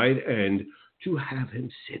tight end to have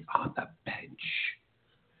him sit on the bench.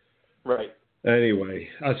 Right. Anyway,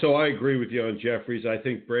 so I agree with you on Jeffries. I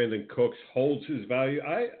think Brandon Cooks holds his value.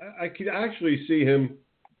 I could actually see him,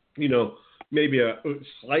 maybe a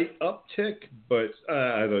slight uptick, but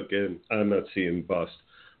again, I'm not seeing bust.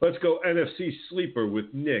 Let's go NFC sleeper with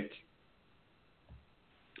Nick.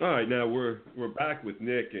 All right, now we're back with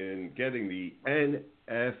Nick and getting the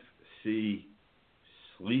NFC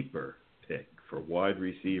sleeper pick for wide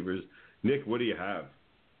receivers. Nick, what do you have?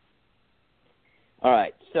 All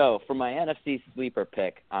right, so for my NFC sleeper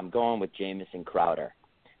pick, I'm going with Jamison Crowder.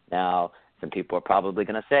 Now, some people are probably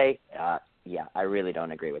going to say, yeah, I really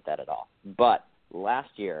don't agree with that at all. But last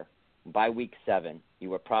year, by week 7,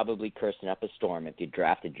 you were probably cursing up a storm if you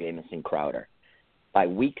drafted Jamison Crowder. By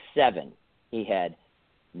week 7, he had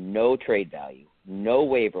no trade value, no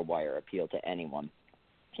waiver wire appeal to anyone.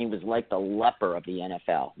 He was like the leper of the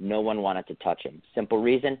NFL. No one wanted to touch him. Simple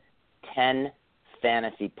reason, 10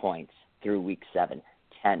 fantasy points through week 7.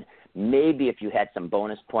 10. Maybe if you had some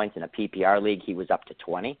bonus points in a PPR league, he was up to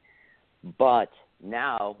 20. But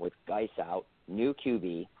now with Geis out, new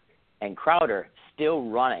QB, and Crowder still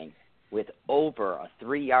running with over a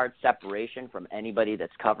 3-yard separation from anybody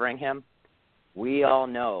that's covering him, we all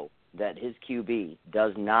know that his QB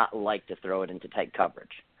does not like to throw it into tight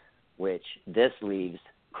coverage, which this leaves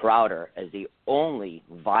Crowder as the only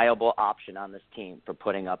viable option on this team for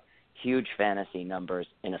putting up huge fantasy numbers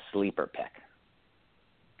in a sleeper pick.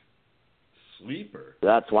 Sleeper?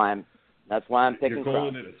 That's why I'm picking You're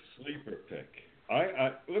calling Crowder. it a sleeper pick.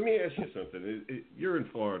 Let me ask you something. You're in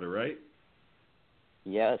Florida, right?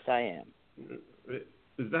 Yes, I am.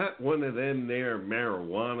 Is that one of them there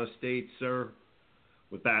marijuana states, sir?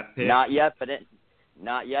 With that pick? Not yet, but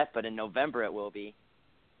in November it will be.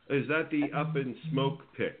 Is that the up and smoke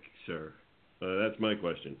pick, sir? That's my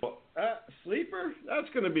question. Sleeper? That's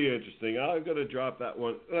going to be interesting. I'm going to drop that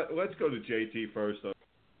one. Let's go to JT first.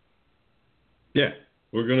 Yeah,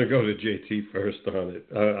 we're going to go to JT first on it.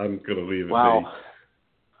 I'm going to leave it. Wow.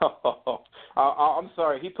 I'm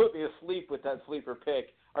sorry. He put me asleep with that sleeper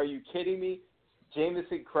pick. Are you kidding me?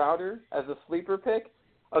 Jamison Crowder as a sleeper pick?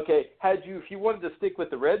 Okay, if you wanted to stick with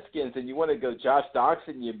the Redskins and you want to go Josh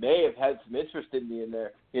Doxson, you may have had some interest in me in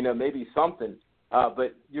there, maybe something.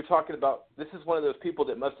 But you're talking about, this is one of those people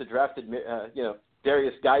that must have drafted,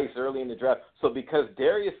 Darius Geis early in the draft. So because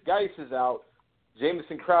Darius Geis is out,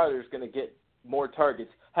 Jamison Crowder is going to get more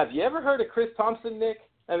targets. Have you ever heard of Chris Thompson, Nick?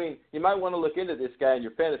 I mean, you might want to look into this guy in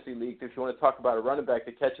your fantasy league if you want to talk about a running back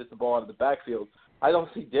that catches the ball out of the backfield. I don't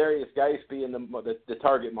see Darius Geis being the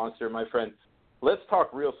target monster, my friend. Let's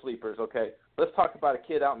talk real sleepers, okay? Let's talk about a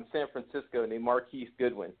kid out in San Francisco named Marquise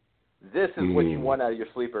Goodwin. This is what you want out of your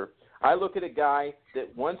sleeper. I look at a guy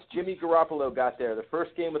that once Jimmy Garoppolo got there, the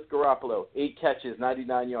first game with Garoppolo, 8 catches,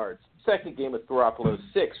 99 yards. Second game with Garoppolo,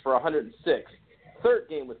 6 for 106. Third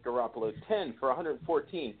game with Garoppolo, 10 for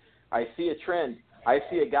 114. I see a trend. I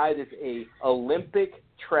see a guy that's a Olympic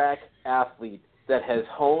track athlete that has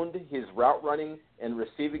honed his route running and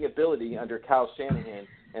receiving ability under Kyle Shanahan,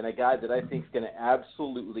 and a guy that I think is going to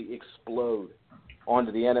absolutely explode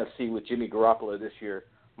onto the NFC with Jimmy Garoppolo this year.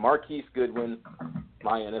 Marquise Goodwin,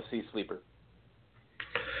 my NFC sleeper.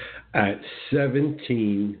 At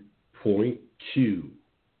 17.2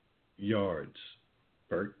 yards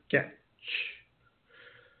per catch,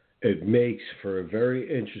 it makes for a very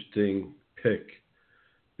interesting pick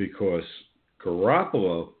because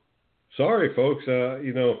Garoppolo, sorry folks,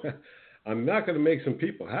 I'm not going to make some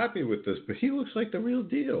people happy with this, but he looks like the real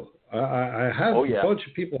deal. I have a bunch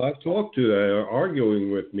of people I've talked to that are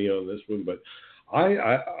arguing with me on this one, but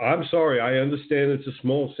I'm sorry. I understand it's a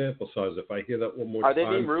small sample size. If I hear that one more time. Are they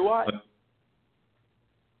named Ruat?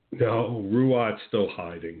 No, Ruat's still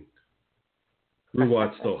hiding.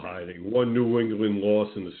 One New England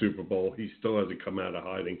loss in the Super Bowl. He still hasn't come out of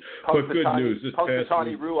hiding. But good news. This past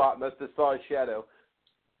week, Ruat must have saw his shadow.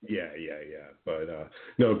 Yeah. But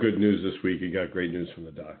no, good news this week. He got great news from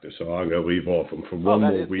the doctor. So I'm going to leave off him for one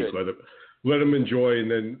more week. Good. Let him enjoy, and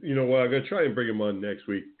then, you know what, I'm going to try and bring him on next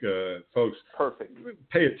week. Folks, perfect.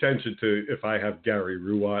 Pay attention to if I have Gary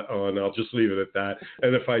Ruat on. I'll just leave it at that.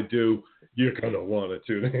 And if I do, you're going to want to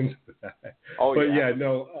tune into that.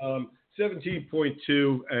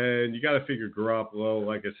 17.2, and you got to figure Garoppolo.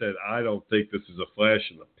 Like I said, I don't think this is a flash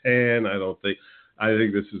in the pan. I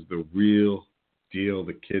think this is the real deal.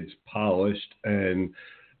 The kid's polished, and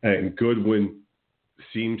Goodwin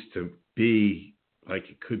seems to be like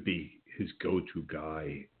it could be his go-to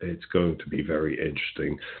guy. It's going to be very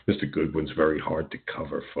interesting. Mr. Goodwin's very hard to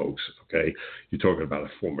cover, folks, okay? You're talking about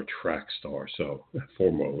a former track star, so a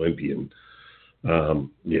former Olympian.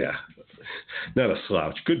 Yeah, not a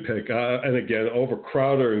slouch. Good pick. And again, over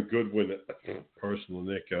Crowder and Goodwin, personal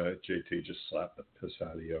Nick, JT just slapped the piss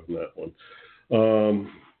out of you on that one.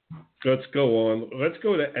 Let's go on. Let's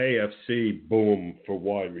go to AFC, boom, for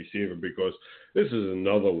wide receiver, because this is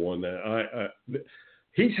another one that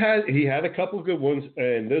he had a couple good ones,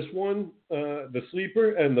 and this one, the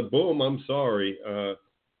sleeper and the boom, I'm sorry.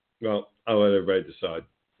 Well, I'll let everybody decide.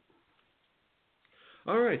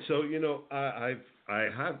 All right, so, I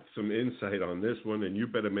have some insight on this one, and you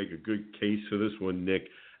better make a good case for this one, Nick.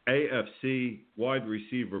 AFC wide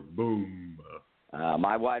receiver boom.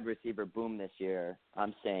 My wide receiver boom this year,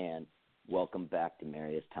 I'm saying welcome back to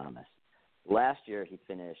Marius Thomas. Last year, he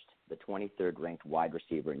finished the 23rd ranked wide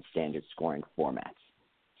receiver in standard scoring formats.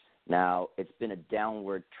 Now, it's been a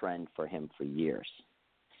downward trend for him for years.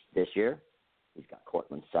 This year, he's got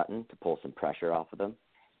Cortland Sutton to pull some pressure off of him.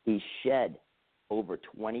 He shed over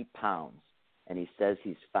 20 pounds, and he says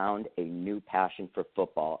he's found a new passion for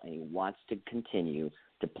football, and he wants to continue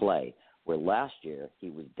to play, where last year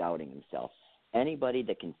he was doubting himself. Anybody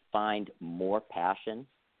that can find more passion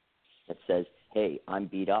that says, hey, I'm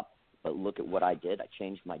beat up, but look at what I did. I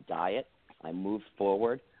changed my diet. I moved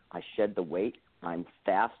forward. I shed the weight. I'm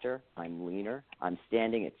faster. I'm leaner. I'm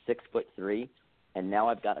standing at 6'3", and now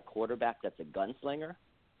I've got a quarterback that's a gunslinger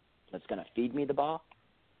that's going to feed me the ball.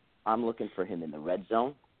 I'm looking for him in the red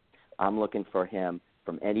zone. I'm looking for him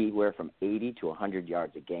from anywhere from 80 to 100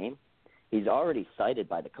 yards a game. He's already cited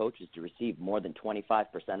by the coaches to receive more than 25%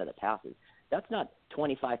 of the passes. That's not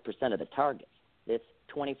 25% of the targets. It's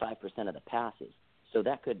 25% of the passes. So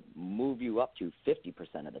that could move you up to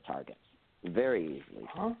 50% of the targets very easily.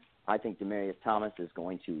 Huh? I think Demaryius Thomas is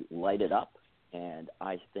going to light it up, and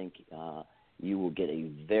I think you will get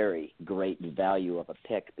a very great value of a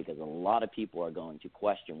pick because a lot of people are going to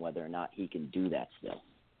question whether or not he can do that still.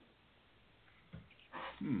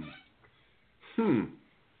 You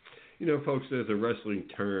know, folks, there's a wrestling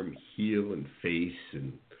term, heel and face,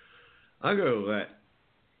 and I'm going to let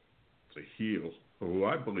the heel, who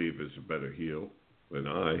I believe is a better heel than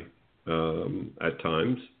I, at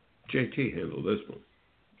times, JT handle this one.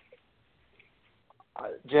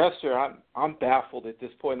 Jester, I'm baffled at this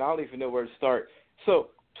point. I don't even know where to start. So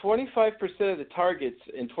 25% of the targets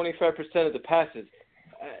and 25% of the passes.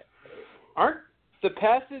 Aren't the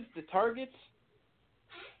passes the targets?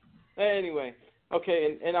 Anyway,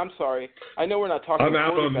 okay, and I'm sorry. I know we're not talking I'm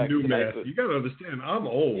out on the new tonight, math. You got to understand, I'm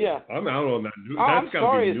old. Yeah. I'm out on that new. I'm That's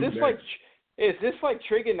sorry. Be new math. Is this like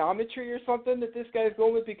trigonometry or something that this guy's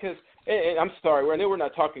going with? Because, and I'm sorry, I know we're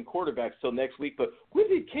not talking quarterbacks till next week, but when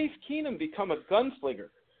did Case Keenum become a gunslinger?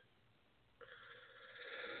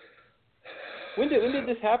 When did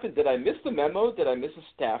this happen? Did I miss the memo? Did I miss a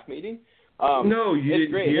staff meeting? No, you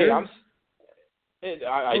didn't great. hear. Hey,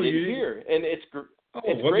 I didn't hear, and it's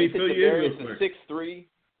great that Demaryius is 6'3".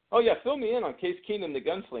 Oh yeah, fill me in on Case Keenum, the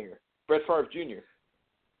gunslinger, Brett Favre Jr.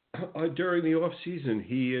 During the off season,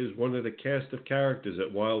 he is one of the cast of characters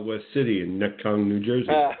at Wild West City in Netcong, New Jersey.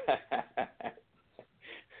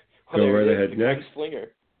 Go right ahead. Next. Gunslinger.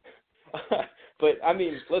 But I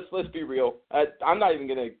mean, let's be real. I'm not even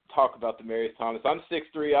going to talk about Demaryius Thomas. I'm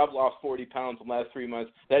 6'3". I've lost 40 pounds in the last 3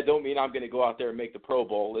 months. That don't mean I'm going to go out there and make the Pro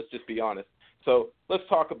Bowl. Let's just be honest. So let's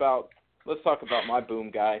talk about my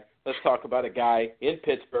boom guy. Let's talk about a guy in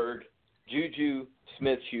Pittsburgh, Juju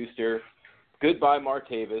Smith-Schuster. Goodbye,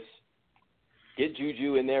 Martavis. Get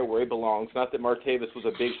Juju in there where he belongs. Not that Martavis was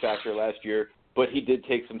a big factor last year, but he did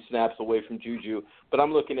take some snaps away from Juju. But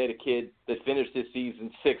I'm looking at a kid that finished this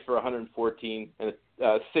season 6 for 114, and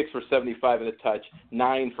 6 for 75 and a touch,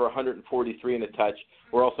 9 for 143 and a touch.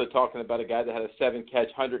 We're also talking about a guy that had a 7-catch,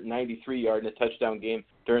 193-yard and a touchdown game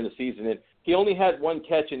during the season. And he only had 1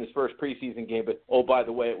 catch in his first preseason game, but, oh, by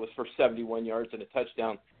the way, it was for 71 yards and a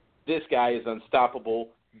touchdown. This guy is unstoppable.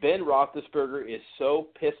 Ben Roethlisberger is so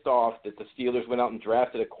pissed off that the Steelers went out and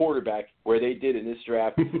drafted a quarterback where they did in this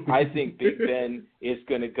draft. I think Big Ben is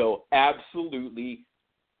going to go absolutely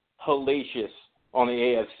hellacious on the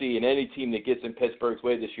AFC and any team that gets in Pittsburgh's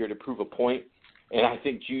way this year to prove a point. And I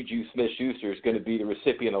think Juju Smith-Schuster is going to be the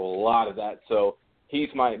recipient of a lot of that. So he's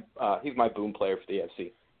my boom player for the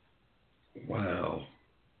AFC. Wow.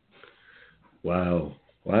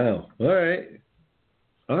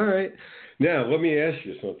 All right. Now, let me ask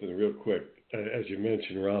you something real quick. As you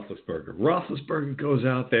mentioned, Roethlisberger. Roethlisberger goes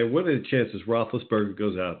out there. What are the chances Roethlisberger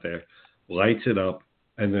goes out there, lights it up,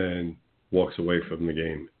 and then walks away from the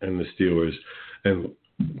game and the Steelers and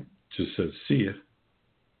just says, see ya?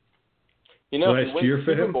 You know, last if he wins year the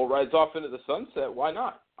for Super him? Bowl, rides off into the sunset, why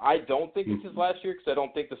not? I don't think it's his last year because I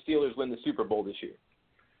don't think the Steelers win the Super Bowl this year.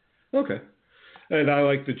 Okay. And I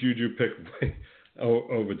like the Juju pick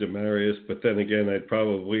over Demaryius, but then again, I'd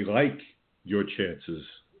probably like your chances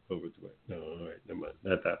over Demaryius. No, all right, never mind.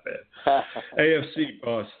 Not that bad. AFC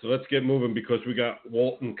bust. Let's get moving because we got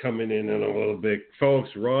Walton coming in a little bit. Folks,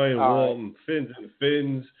 Ryan Walton,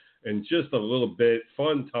 Fins, and just a little bit.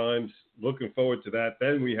 Fun times. Looking forward to that.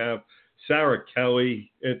 Then we have Sarah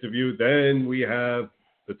Kelly interview. Then we have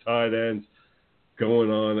the tight ends going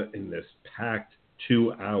on in this packed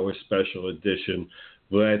 2-hour special edition.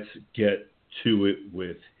 Let's get to it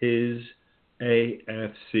with his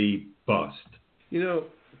AFC bust. You know,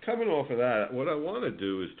 coming off of that, what I want to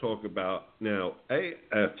do is talk about now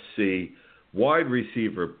AFC wide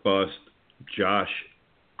receiver bust Josh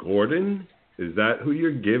Gordon. Is that who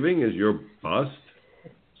you're giving as your bust?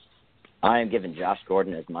 I am giving Josh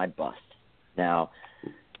Gordon as my bust. Now,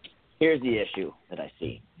 here's the issue that I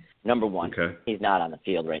see. Number one, he's not on the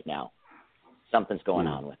field right now. Something's going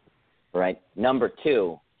on with him, right? Number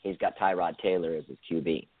two, he's got Tyrod Taylor as his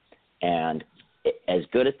QB. And as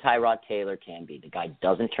good as Tyrod Taylor can be, the guy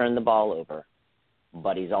doesn't turn the ball over,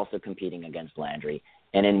 but he's also competing against Landry.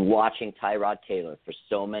 And in watching Tyrod Taylor for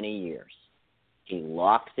so many years, he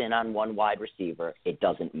locks in on one wide receiver. It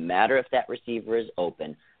doesn't matter if that receiver is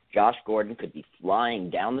open. Josh Gordon could be flying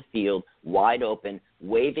down the field, wide open,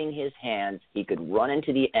 waving his hands. He could run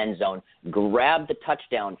into the end zone, grab the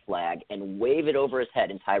touchdown flag, and wave it over his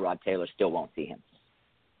head, and Tyrod Taylor still won't see him.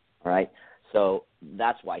 All right? So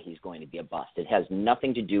that's why he's going to be a bust. It has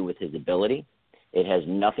nothing to do with his ability. It has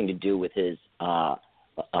nothing to do with his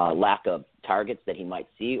lack of targets that he might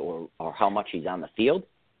see or how much he's on the field.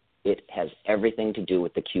 it has everything to do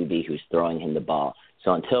with the QB who's throwing him the ball.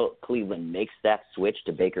 So until Cleveland makes that switch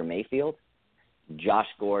to Baker Mayfield, Josh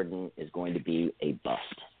Gordon is going to be a bust.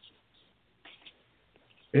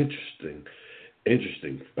 Interesting.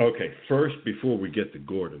 Okay, first, before we get to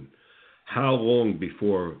Gordon, how long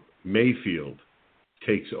before Mayfield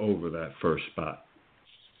takes over that first spot?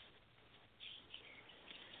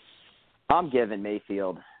 I'm giving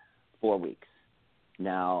Mayfield 4 weeks.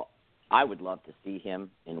 Now, I would love to see him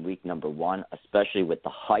in week number 1, especially with the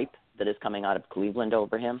hype that is coming out of Cleveland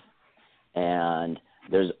over him. And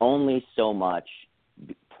there's only so much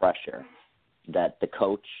pressure that the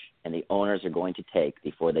coach and the owners are going to take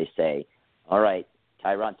before they say, all right,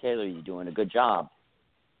 Tyrod Taylor, you're doing a good job,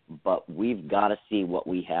 but we've got to see what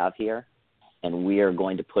we have here, and we are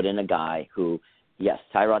going to put in a guy who, yes,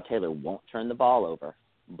 Tyrod Taylor won't turn the ball over,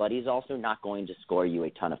 but he's also not going to score you a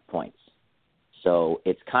ton of points. So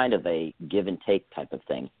it's kind of a give and take type of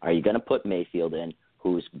thing. Are you going to put Mayfield in,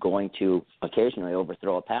 who's going to occasionally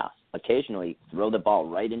overthrow a pass, occasionally throw the ball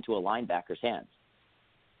right into a linebacker's hands?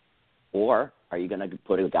 Or are you going to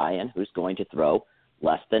put a guy in who's going to throw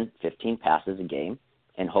less than 15 passes a game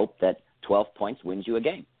and hope that 12 points wins you a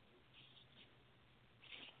game?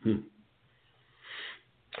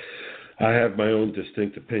 I have my own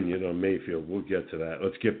distinct opinion on Mayfield. We'll get to that.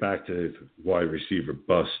 Let's get back to wide receiver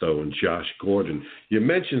bust, though, and Josh Gordon. You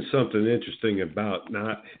mentioned something interesting about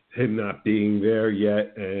him not being there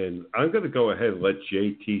yet, and I'm going to go ahead and let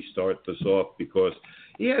JT start this off because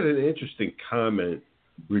he had an interesting comment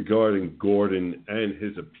regarding Gordon and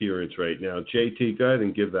his appearance right now. JT, go ahead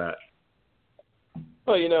and give that.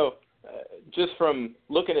 Well, just from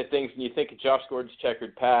looking at things, and you think of Josh Gordon's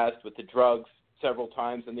checkered past with the drugs several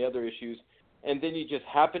times and the other issues, and then you just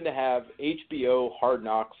happen to have HBO Hard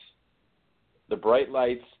Knocks, the bright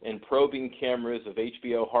lights and probing cameras of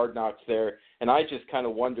HBO Hard Knocks there, and I just kind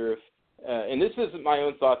of wonder if, and this isn't my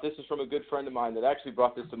own thought, this is from a good friend of mine that actually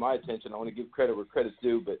brought this to my attention. I want to give credit where credit's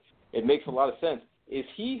due, but it makes a lot of sense. Is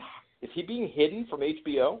he being hidden from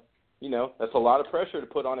HBO? That's a lot of pressure to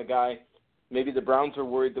put on a guy. Maybe the Browns are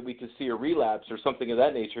worried that we could see a relapse or something of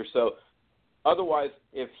that nature. So otherwise,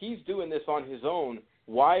 if he's doing this on his own,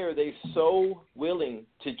 why are they so willing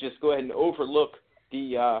to just go ahead and overlook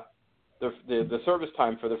the service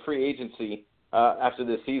time for the free agency after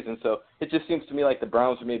this season? So it just seems to me like the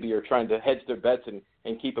Browns maybe are trying to hedge their bets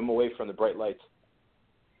and keep him away from the bright lights.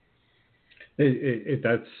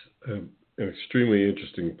 That's an extremely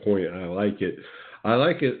interesting point. I like it. I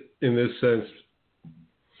like it in this sense.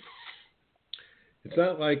 It's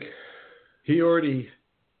not like he already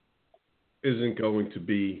isn't going to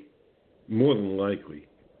be, more than likely,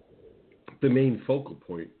 the main focal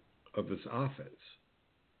point of this offense.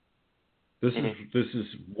 This is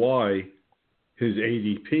why his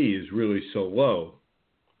ADP is really so low.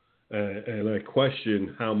 And I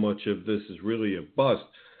question how much of this is really a bust.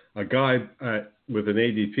 A guy with an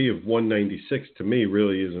ADP of 196 to me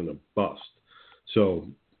really isn't a bust. So,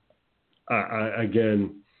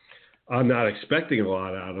 I'm not expecting a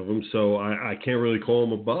lot out of him, so I can't really call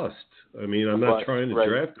him a bust. I mean, I'm not trying to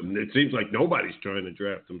draft him. It seems like nobody's trying to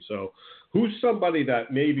draft him. So who's somebody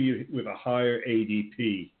that maybe with a higher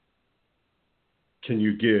ADP can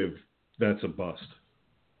you give that's a bust?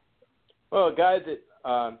 Well, a guy that,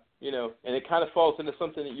 and it kind of falls into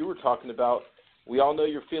something that you were talking about. We all know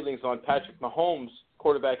your feelings on Patrick Mahomes,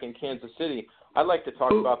 quarterback in Kansas City. I'd like to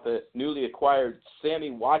talk about the newly acquired Sammy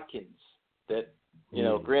Watkins that,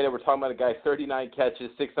 granted, we're talking about a guy, 39 catches,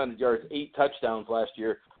 600 yards, 8 touchdowns last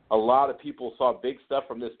year. A lot of people saw big stuff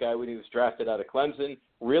from this guy when he was drafted out of Clemson.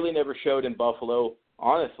 Really never showed in Buffalo.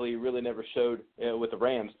 Honestly, really never showed with the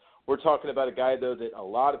Rams. We're talking about a guy, though, that a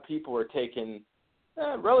lot of people are taking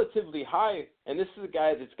relatively high, and this is a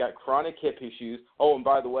guy that's got chronic hip issues. Oh, and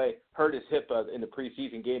by the way, hurt his hip in the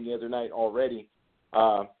preseason game the other night already.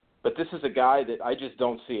 But this is a guy that I just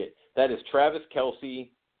don't see it. That is Travis Kelce,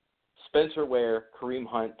 Spencer Ware, Kareem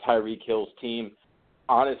Hunt, Tyreek Hill's team.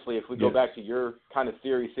 Honestly, if we go back to your kind of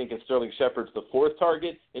theory, thinking Sterling Shepard's the fourth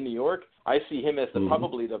target in New York, I see him as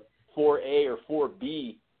probably the 4A or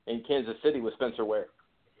 4B in Kansas City with Spencer Ware.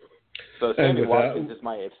 So Sammy Watkins is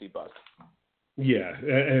my AFC bust. Yeah,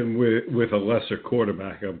 and with a lesser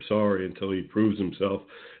quarterback, I'm sorry, until he proves himself.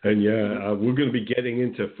 And we're going to be getting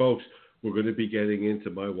into, folks, we're going to be getting into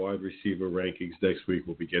my wide receiver rankings next week.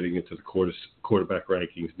 We'll be getting into the quarterback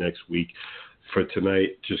rankings next week. For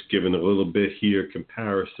tonight, just giving a little bit here,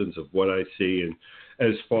 comparisons of what I see. And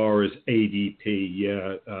as far as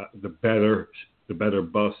ADP, the better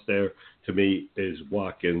bust there to me is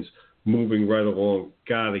Watkins. Moving right along,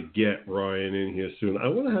 got to get Ryan in here soon. I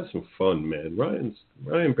want to have some fun, man.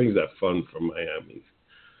 Ryan brings that fun from Miami.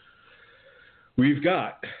 we've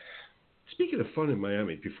got, speaking of fun in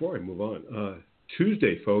Miami, before I move on,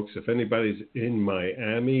 Tuesday, folks, if anybody's in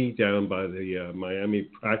Miami, down by the Miami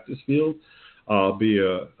practice field, I'll be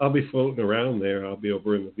floating around there. I'll be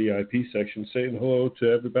over in the VIP section saying hello to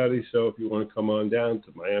everybody. So if you want to come on down to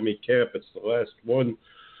Miami camp, it's the last one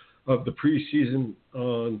of the preseason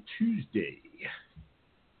on Tuesday.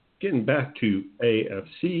 Getting back to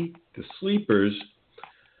AFC, the sleepers,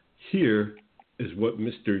 here is what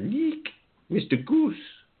Mr. Goose,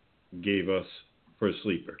 gave us for a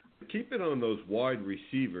sleeper. Keep it on those wide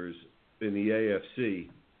receivers in the AFC.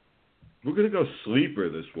 We're going to go sleeper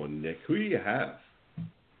this one, Nick. Who do you have?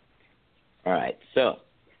 All right, so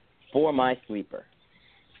for my sleeper,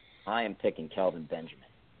 I am picking Kelvin Benjamin,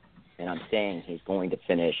 and I'm saying he's going to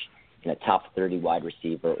finish in a top 30 wide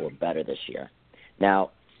receiver or better this year.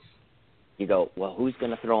 Now, you go, well, who's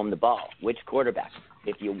going to throw him the ball? Which quarterback?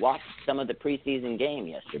 If you watched some of the preseason game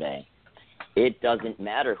yesterday, it doesn't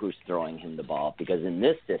matter who's throwing him the ball because in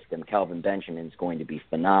this system, Kelvin Benjamin is going to be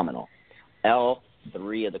phenomenal. All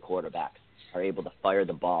three of the quarterbacks are able to fire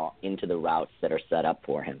the ball into the routes that are set up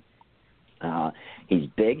for him. He's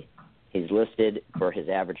big. He's listed for his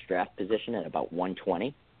average draft position at about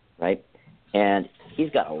 120, right? And he's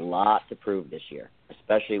got a lot to prove this year,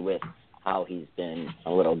 especially with how he's been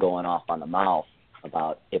a little going off on the mouth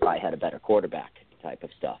about if I had a better quarterback type of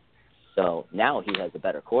stuff. So now he has a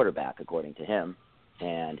better quarterback, according to him,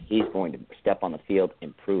 and he's going to step on the field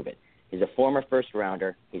and prove it. He's a former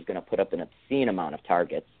first-rounder. He's going to put up an obscene amount of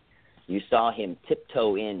targets. You saw him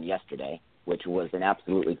tiptoe in yesterday, which was an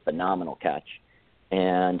absolutely phenomenal catch.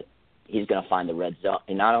 And he's going to find the red zone,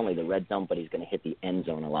 and not only the red zone, but he's going to hit the end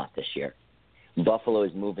zone a lot this year. Buffalo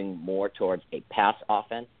is moving more towards a pass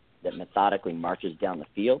offense that methodically marches down the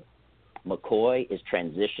field. McCoy is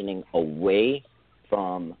transitioning away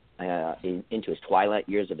from into his twilight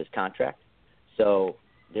years of his contract. So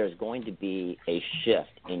there's going to be a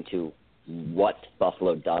shift into what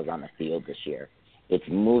Buffalo does on the field this year. It's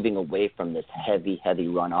moving away from this heavy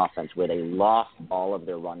run offense where they lost all of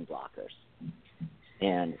their run blockers.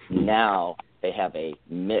 And now they have a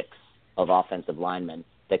mix of offensive linemen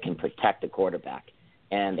that can protect the quarterback.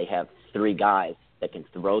 And they have three guys that can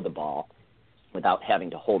throw the ball without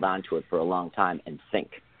having to hold on to it for a long time and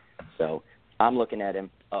think. So I'm looking at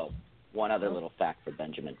him. Oh, one other little fact for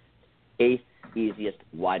Benjamin. 8th easiest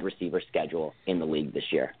wide receiver schedule in the league this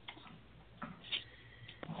year.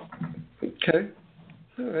 Okay.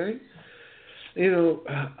 All right. You know,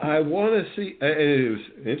 I want to see, and it was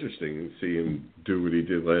interesting to see him do what he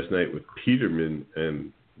did last night with Peterman,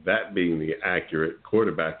 and that being the accurate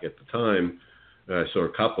quarterback at the time. I saw a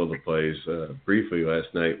couple of the plays briefly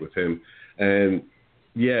last night with him. And,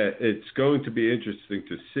 yeah, it's going to be interesting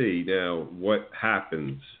to see now what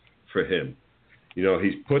happens for him. You know,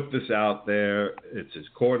 he's put this out there. It's his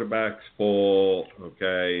quarterback's fault,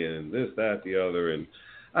 okay, and this, that, the other. And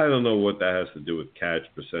I don't know what that has to do with catch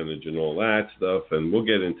percentage and all that stuff. And we'll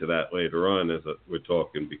get into that later on as we're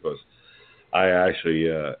talking because I actually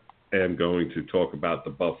am going to talk about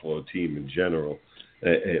the Buffalo team in general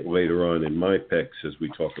later on in my picks as we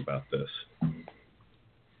talk about this.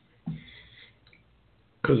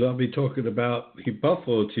 Because I'll be talking about the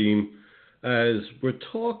Buffalo team as we're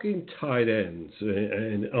talking tight ends.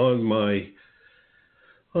 And on my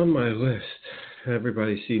list,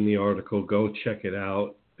 everybody's seen the article. Go check it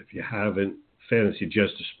out. If you haven't,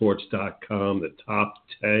 FantasyJesterSports.com, the top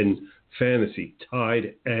 10 fantasy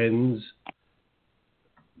tight ends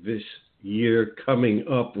this year coming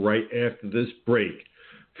up right after this break.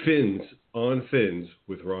 Fins on Fins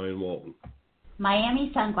with Ryan Walton.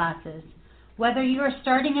 Miami Sunglasses. Whether you are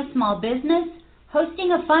starting a small business,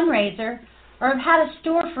 hosting a fundraiser, or have had a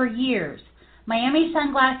store for years, Miami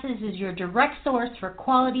Sunglasses is your direct source for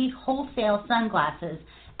quality wholesale sunglasses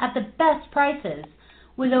at the best prices.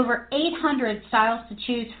 With over 800 styles to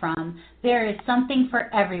choose from, there is something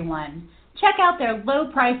for everyone. Check out their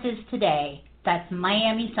low prices today. That's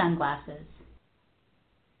Miami Sunglasses.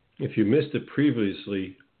 If you missed it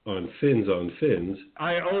previously on Fins,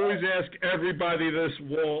 I always ask everybody this,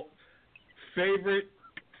 Walt, favorite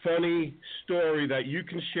funny story that you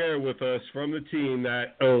can share with us from the team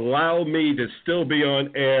that allow me to still be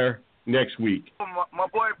on air next week. My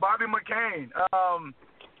boy Bobby McCain,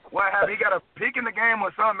 he got a peek in the game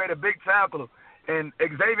or something, made a big tackle, and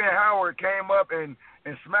Xavier Howard came up and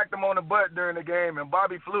smacked him on the butt during the game, and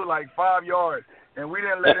Bobby flew like 5 yards, and we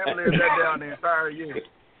didn't let him live that down the entire year.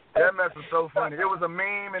 That mess was so funny. It was a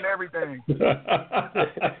meme and everything.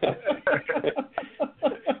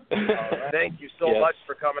 Thank you so much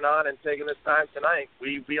for coming on and taking this time tonight.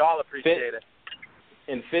 We all appreciate it.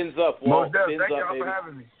 And Fins up, Walt. Most definitely. Thank y'all for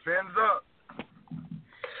having me. Fins up.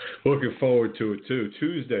 Looking forward to it, too.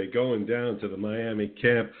 Tuesday, going down to the Miami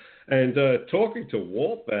camp. And talking to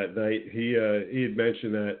Walt that night, he had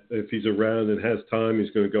mentioned that if he's around and has time,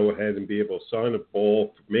 he's going to go ahead and be able to sign a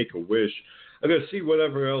ball for Make-A-Wish. I'm going to see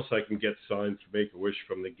whatever else I can get signed for Make-A-Wish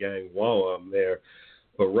from the gang while I'm there.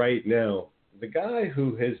 But right now, the guy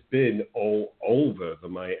who has been all over the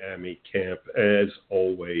Miami camp, as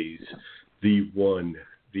always, the one,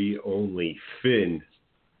 the only Finn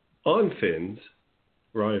on Fins,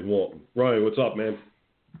 Ryan Walton. Ryan, what's up, man?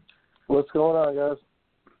 What's going on, guys?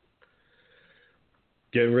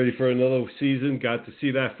 Getting ready for another season. Got to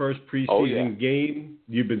see that first preseason game.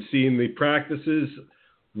 You've been seeing the practices.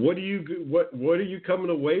 What are you coming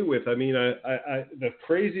away with? I mean, I the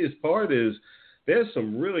craziest part is there's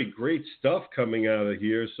some really great stuff coming out of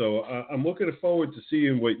here. So I'm looking forward to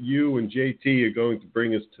seeing what you and JT are going to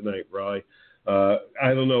bring us tonight, Rye.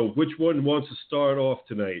 I don't know which one wants to start off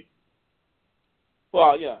tonight.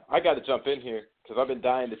 Well, yeah, I got to jump in here because I've been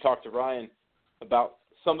dying to talk to Ryan about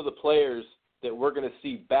some of the players that we're going to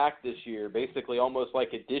see back this year, basically almost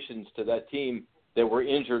like additions to that team that were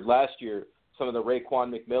injured last year, some of the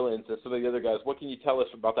Raekwon McMillans and some of the other guys. What can you tell us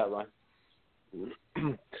about that, Ryan?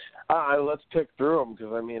 Let's pick through them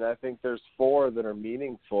because, I mean, I think there's 4 that are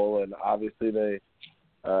meaningful, and obviously they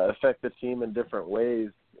affect the team in different ways.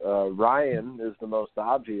 Ryan is the most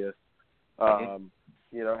obvious.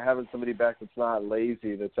 Having somebody back that's not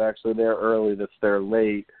lazy, that's actually there early, that's there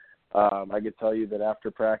late. I could tell you that after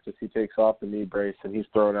practice he takes off the knee brace and he's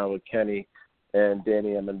throwing out with Kenny and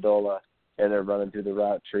Danny Amendola, and they're running through the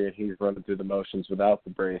route tree and he's running through the motions without the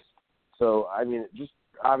brace. So, I mean, just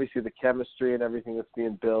obviously the chemistry and everything that's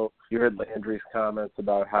being built. You heard Landry's comments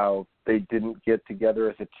about how they didn't get together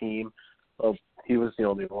as a team. Well, he was the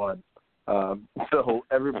only one. So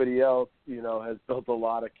everybody else, has built a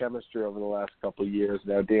lot of chemistry over the last couple of years.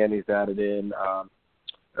 Now Danny's added in.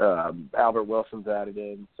 Albert Wilson's added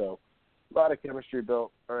in, so a lot of chemistry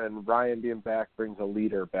built. And Ryan being back brings a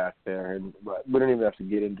leader back there, and we don't even have to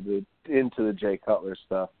get into the Jay Cutler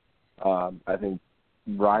stuff. I think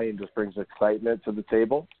Ryan just brings excitement to the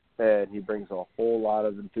table, and he brings a whole lot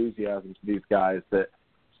of enthusiasm to these guys that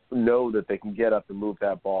know that they can get up and move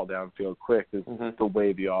that ball downfield quick. Is the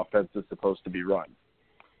way the offense is supposed to be run.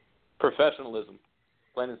 Professionalism,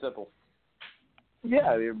 plain and simple.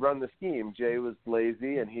 Yeah, they run the scheme. Jay was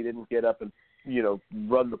lazy, and he didn't get up and,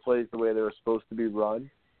 run the plays the way they were supposed to be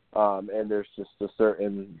run. And there's just a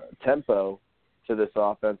certain tempo to this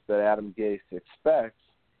offense that Adam Gase expects,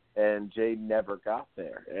 and Jay never got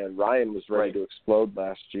there. And Ryan was ready to explode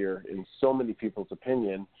last year in so many people's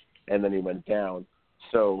opinion, and then he went down.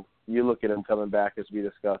 So you look at him coming back, as we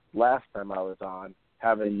discussed last time I was on,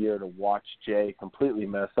 having a year to watch Jay completely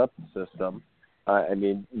mess up the system.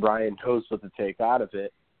 Ryan knows what to take out of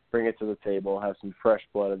it, bring it to the table, have some fresh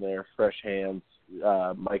blood in there, fresh hands,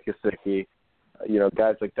 Mike Gesicki,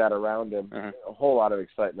 guys like that around him. A whole lot of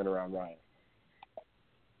excitement around Ryan.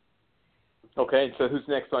 Okay, so who's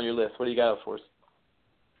next on your list? What do you got for us?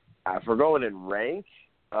 If we're going in rank,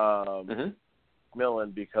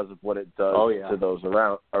 Millen, because of what it does to those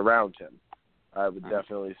around him. I would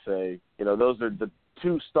definitely say, those are the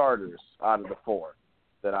 2 starters out of the 4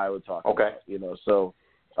 that I would talk about. So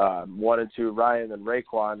 1 and 2, Ryan and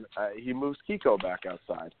Raekwon, he moves Kiko back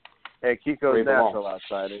outside. And Kiko's natural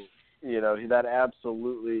outside. And, that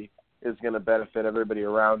absolutely is going to benefit everybody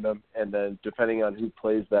around him. And then depending on who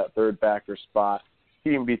plays that third backer spot,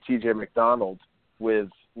 he can be TJ McDonald with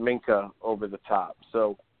Minka over the top.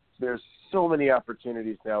 So there's so many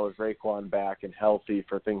opportunities now with Raekwon back and healthy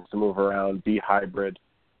for things to move around, be hybrid,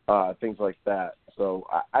 things like that. So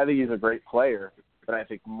I think he's a great player, but I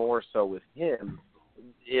think more so with him,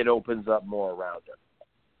 it opens up more around him.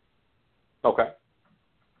 Okay.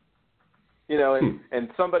 And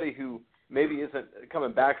somebody who maybe isn't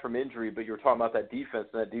coming back from injury, but you were talking about that defense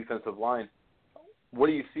and that defensive line. What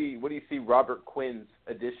do you see Robert Quinn's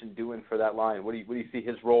addition doing for that line? What do you see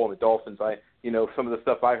his role in the Dolphins? Some of the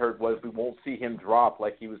stuff I heard was we won't see him drop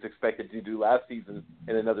like he was expected to do last season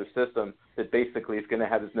in another system that basically is going to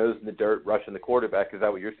have his nose in the dirt rushing the quarterback. Is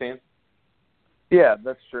that what you're saying? Yeah,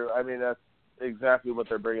 that's true. I mean, that's exactly what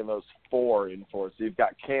they're bringing those 4 in for. So you've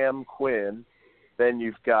got Cam, Quinn, then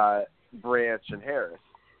you've got Branch and Harris.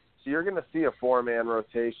 So you're going to see a 4-man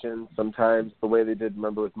rotation. Sometimes the way they did,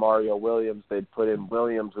 remember with Mario Williams, they'd put in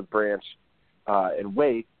Williams with Branch and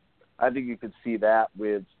Waite. I think you could see that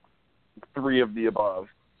with 3 of the above.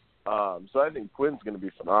 So I think Quinn's going to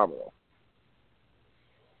be phenomenal.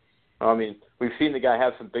 I mean, we've seen the guy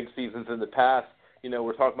have some big seasons in the past.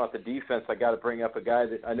 We're talking about the defense. I got to bring up a guy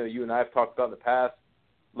that I know you and I have talked about in the past,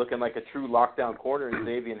 looking like a true lockdown corner in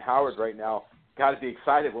Xavier Howard right now. got to be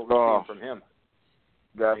excited what we're seeing from him.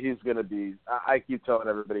 Yeah, he's going to be – I keep telling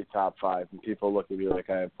everybody top 5, and people look at me like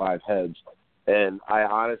I have 5 heads. And I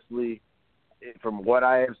honestly, from what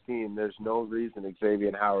I have seen, there's no reason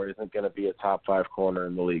Xavier Howard isn't going to be a top 5 corner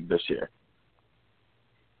in the league this year.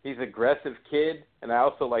 He's an aggressive kid, and I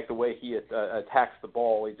also like the way he attacks the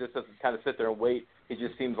ball. He just doesn't kind of sit there and wait. He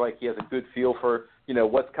just seems like he has a good feel for,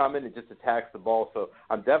 what's coming and just attacks the ball. So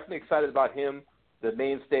I'm definitely excited about him. The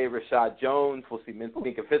mainstay, Rashad Jones. We'll see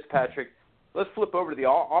Minka Fitzpatrick. Let's flip over to the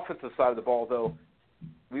offensive side of the ball, though.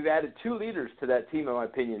 We've added 2 leaders to that team, in my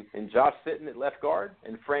opinion, in Josh Sitton at left guard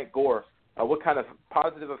and Frank Gore. What kind of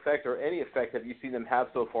positive effect or any effect have you seen them have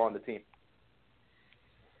so far on the team?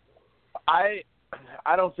 I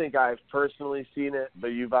don't think I've personally seen it, but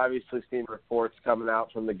you've obviously seen reports coming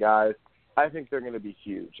out from the guys. I think they're going to be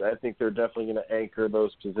huge. I think they're definitely going to anchor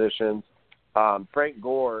those positions. Frank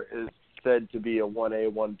Gore is said to be a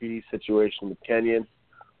 1A, 1B situation with Kenyon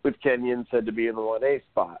said to be in the 1A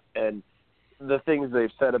spot. And the things they've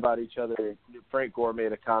said about each other, Frank Gore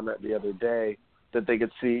made a comment the other day that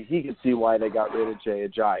he could see why they got rid of Jay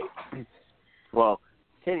Ajayi. Well,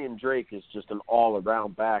 Kenyon Drake is just an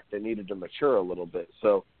all-around back that needed to mature a little bit.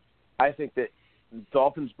 So I think that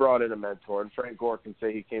Dolphins brought in a mentor, and Frank Gore can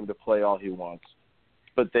say he came to play all he wants.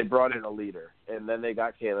 But they brought in a leader, and then they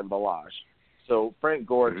got Kalen Ballage. So Frank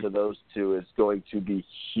Gore to those 2 is going to be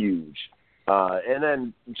huge. And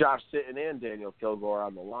then Josh Sitton and Daniel Kilgore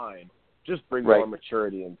on the line just bring more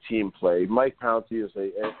maturity and team play. Mike Pouncey is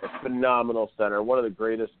a phenomenal center, one of the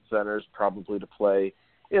greatest centers probably to play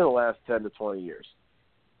in the last 10 to 20 years.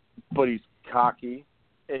 But he's cocky,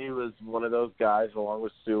 and he was one of those guys, along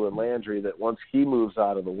with Sue and Landry, that once he moves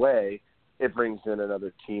out of the way, it brings in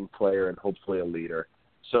another team player and hopefully a leader.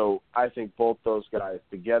 So I think both those guys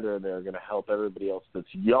together, they're going to help everybody else that's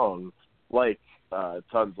young, like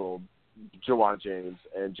Tunzel, Jawan James,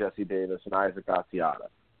 and Jesse Davis, and Isaac Asiata.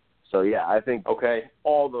 So, yeah, I think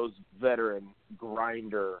all those veteran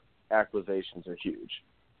grinder acquisitions are huge.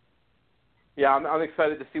 Yeah, I'm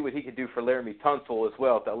excited to see what he can do for Laramie Tunsil as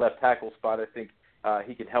well at that left tackle spot. I think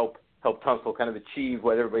he can help Tunsil kind of achieve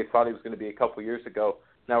what everybody thought he was going to be a couple years ago.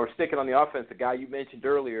 Now we're sticking on the offense, the guy you mentioned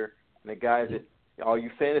earlier, and the guy that all you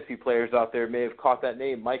fantasy players out there may have caught that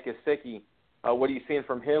name, Mike Gesicki. What are you seeing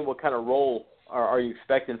from him? What kind of role are you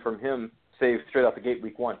expecting from him, say, straight out the gate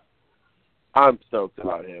week 1? I'm stoked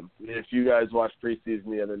about him. If you guys watched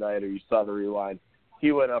preseason the other night or you saw the rewind,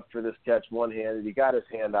 he went up for this catch one-handed. He got his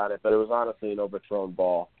hand on it, but it was honestly an overthrown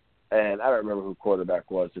ball. And I don't remember who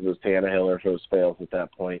quarterback was. If it was Tannehill or if it was Fales at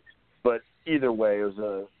that point. But either way,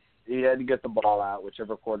 he had to get the ball out,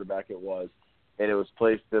 whichever quarterback it was, and it was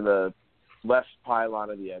placed in the left pylon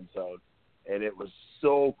of the end zone. And it was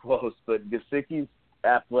so close. But Gesicki's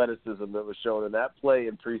athleticism that was shown in that play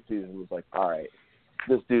in preseason was like, all right,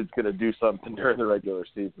 this dude's going to do something during the regular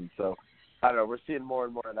season. So, I don't know, we're seeing more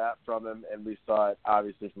and more of that from him, and we saw it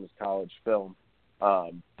obviously from his college film.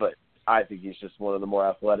 But I think he's just one of the more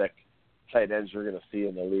athletic tight ends you're going to see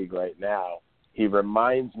in the league right now. He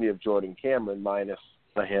reminds me of Jordan Cameron minus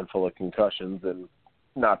a handful of concussions and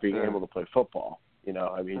not being able to play football.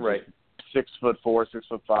 6'4",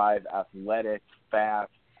 6'5", athletic, fast.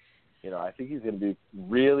 I think he's going to be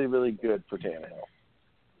really, really good for Tannehill.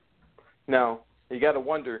 Now, you got to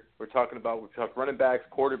wonder, we talk running backs,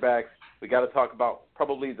 quarterbacks. We got to talk about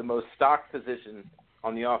probably the most stocked position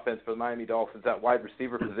on the offense for the Miami Dolphins, that wide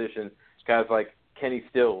receiver position. Guys like Kenny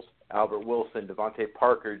Stills, Albert Wilson, Devontae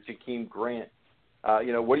Parker, Jakeem Grant.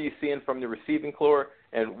 What are you seeing from the receiving core,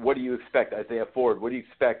 and what do you expect, Isaiah Ford? What do you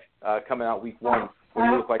expect coming out week 1? What do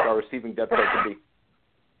you look like our receiving depth chart could be?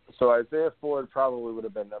 So Isaiah Ford probably would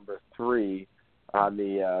have been number 3 on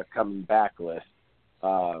the coming back list.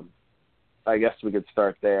 I guess we could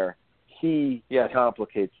start there. He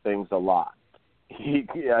complicates things a lot.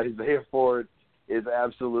 Isaiah Ford is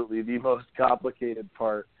absolutely the most complicated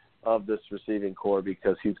part of this receiving core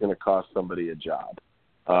because he's going to cost somebody a job.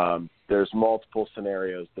 There's multiple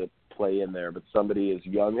scenarios that play in there, but somebody as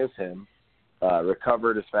young as him,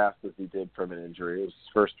 recovered as fast as he did from an injury. It was his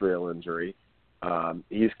first real injury.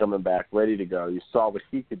 He's coming back ready to go. You saw what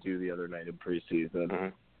he could do the other night in preseason. Mm-hmm.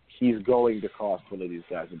 He's going to cost one of these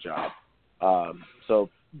guys a job. So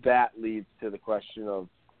that leads to the question of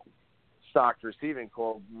stocked receiving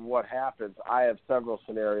core. What happens? I have several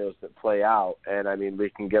scenarios that play out, and, we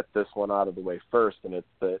can get this one out of the way first, and it's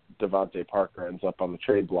that Devontae Parker ends up on the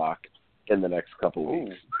trade block in the next couple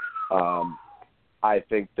weeks. I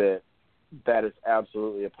think that is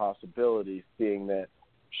absolutely a possibility, seeing that,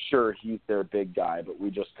 sure, he's their big guy, but we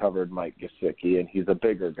just covered Mike Gesicki, and he's a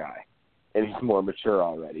bigger guy, and he's more mature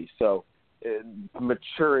already. So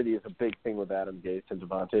maturity is a big thing with Adam Gase, and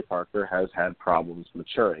Devontae Parker has had problems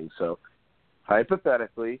maturing. So,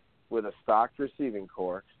 hypothetically, with a stocked receiving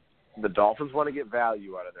core, the Dolphins want to get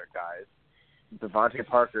value out of their guys. Devontae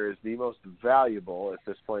Parker is the most valuable at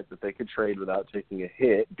this point that they could trade without taking a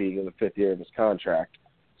hit, being in the 5th year of his contract.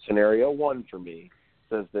 Scenario 1 for me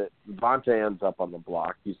says that Devontae ends up on the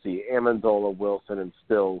block. You see Amendola, Wilson, and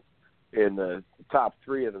Stills in the top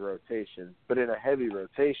 3 of the rotation, but in a heavy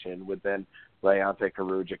rotation with then Leonte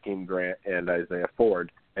Carew, Jakeem Grant, and Isaiah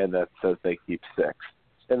Ford, and that says they keep 6.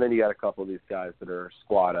 And then you got a couple of these guys that are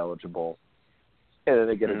squad eligible, and then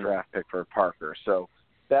they get a draft pick for Parker. So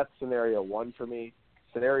that's scenario 1 for me.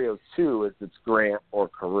 Scenario 2 is it's Grant or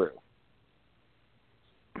Carew.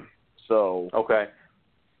 So okay.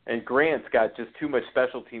 And Grant's got just too much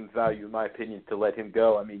special teams value, in my opinion, to let him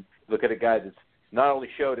go. I mean, look at a guy that's not only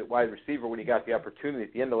showed at wide receiver when he got the opportunity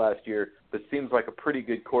at the end of last year, but seems like a pretty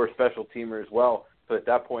good core special teamer as well. So at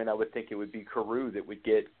that point, I would think it would be Carew that would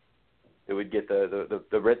get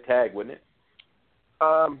the red tag, wouldn't it?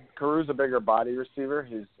 Carew's a bigger body receiver.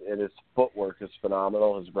 His footwork is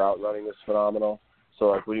phenomenal. His route running is phenomenal. So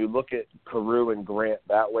like when you look at Carew and Grant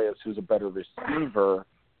that way as who's a better receiver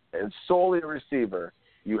and solely a receiver,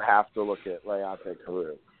 you have to look at Leonte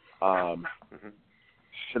Carew.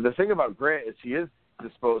 So the thing about Grant is he is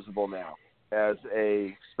disposable now as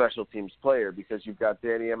a special teams player because you've got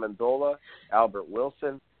Danny Amendola, Albert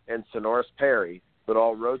Wilson, and Sonoris Perry that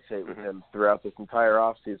all rotate with him throughout this entire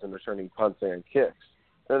offseason returning punts and kicks.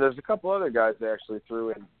 And there's a couple other guys they actually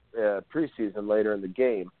threw in preseason later in the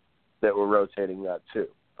game that were rotating that too.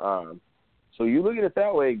 So you look at it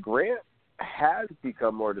that way, Grant has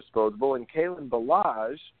become more disposable, and Kalen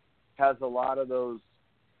Ballage has a lot of those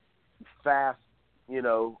fast,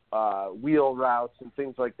 wheel routes and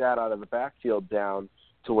things like that out of the backfield down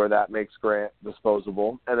to where that makes Grant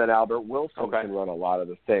disposable. And then Albert Wilson can run a lot of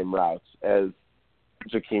the same routes as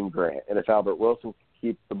Jakeem Grant. And if Albert Wilson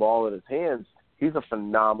keeps the ball in his hands, he's a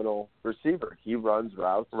phenomenal receiver. He runs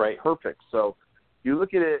routes perfect. So you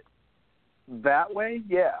look at it that way,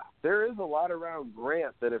 yeah, there is a lot around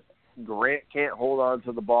Grant that if Grant can't hold on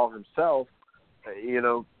to the ball himself,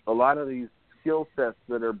 a lot of these skill sets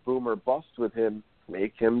that are boom or bust with him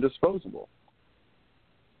make him disposable.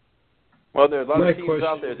 Well, there's a lot of teams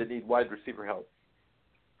out there that need wide receiver help.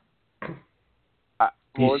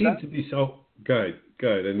 You seem to be so good,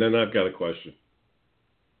 and then I've got a question.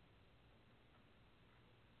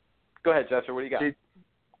 Go ahead, Jester. What do you got?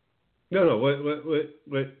 No.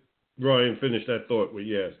 Let Ryan finish that thought. What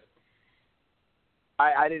you asked.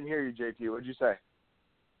 I didn't hear you, JT. What did you say?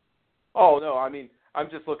 Oh no, I mean I'm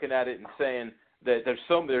just looking at it and saying that there's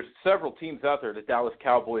several teams out there, the Dallas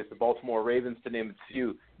Cowboys, the Baltimore Ravens, to name a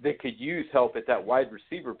few, that could use help at that wide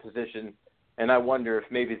receiver position. And I wonder if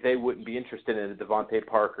maybe they wouldn't be interested in a Devontae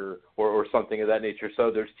Parker or something of that nature. So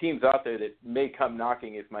there's teams out there that may come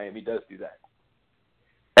knocking if Miami does do that.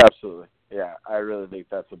 Absolutely. Yeah, I really think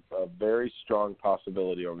that's a very strong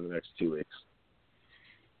possibility over the next 2 weeks.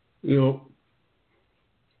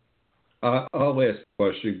 I'll ask the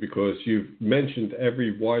question because you've mentioned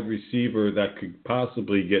every wide receiver that could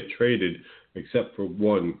possibly get traded except for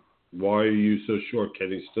one. Why are you so sure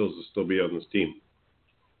Kenny Stills will still be on this team?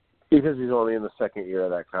 Because he's only in the 2nd year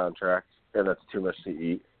of that contract, and that's too much to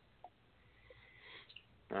eat.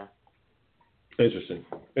 Interesting.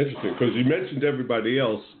 Because you mentioned everybody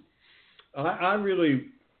else. I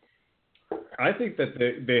think that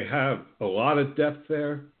they have a lot of depth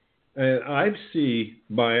there. And I see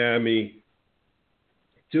Miami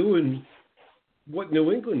doing what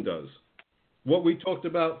New England does, what we talked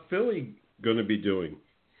about Philly going to be doing,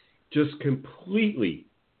 just completely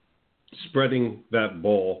spreading that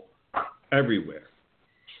ball everywhere.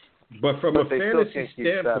 But from a fantasy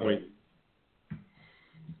standpoint,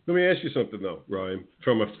 let me ask you something, though, Ryan.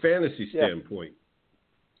 From a fantasy standpoint,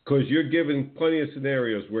 because you're given plenty of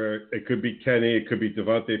scenarios where it could be Kenny, it could be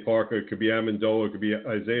Devontae Parker, it could be Amendola, it could be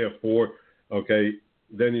Isaiah Ford. Okay,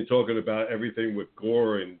 then you're talking about everything with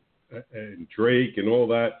Gore and Drake and all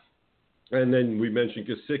that. And then we mentioned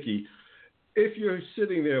Gesicki. If you're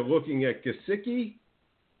sitting there looking at Gesicki,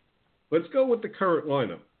 let's go with the current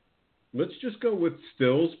lineup. Let's just go with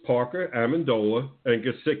Stills, Parker, Amendola, and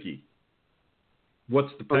Gesicki.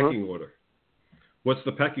 What's the pecking order? What's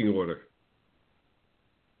the pecking order?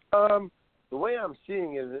 The way I'm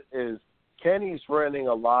seeing it is Kenny's running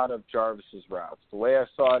a lot of Jarvis's routes. The way I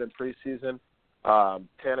saw it in preseason,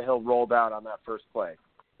 Tannehill rolled out on that first play.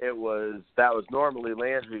 That was normally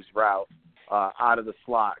Landry's route out of the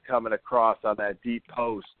slot coming across on that deep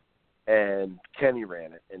post, and Kenny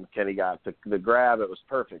ran it, and Kenny got the grab. It was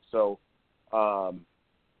perfect. So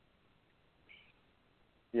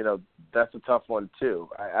that's a tough one too.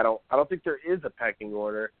 I don't think there is a pecking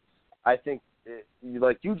order. I think,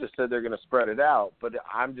 like you just said, they're going to spread it out, but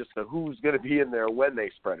I'm just who's going to be in there when they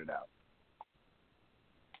spread it out.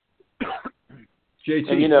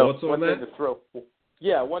 JT, thoughts on that?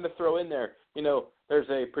 One to throw in there. There's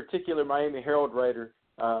a particular Miami Herald writer,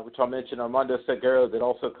 which I'll mention, Armando Seguero, that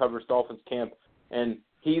also covers Dolphins camp, and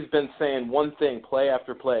he's been saying one thing play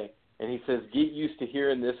after play, and he says, get used to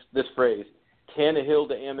hearing this phrase, Tannehill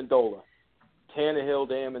to Amendola. Tannehill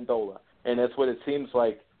to Amendola. And that's what it seems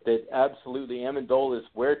like, that absolutely Amendola is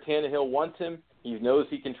where Tannehill wants him. He knows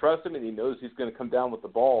he can trust him, and he knows he's going to come down with the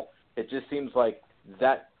ball. It just seems like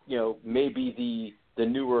that, may be the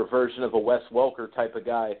newer version of a Wes Welker type of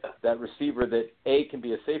guy, that receiver that, A, can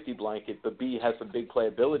be a safety blanket, but B, has some big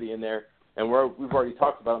playability in there. And we've already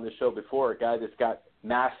talked about on this show before, a guy that's got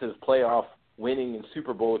massive playoff winning and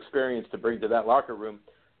Super Bowl experience to bring to that locker room.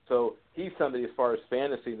 So he's somebody, as far as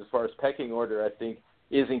fantasy and as far as pecking order, I think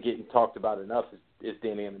isn't getting talked about enough is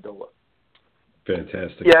Danny Amendola.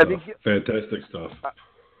 Fantastic stuff. Fantastic stuff.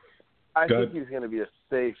 I think he's going to be a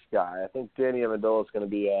safe guy. I think Danny Amendola is going to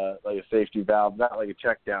be like a safety valve, not like a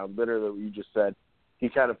check down. Literally what you just said, he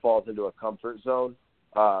kind of falls into a comfort zone.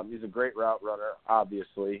 He's a great route runner,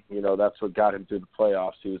 obviously. That's what got him through the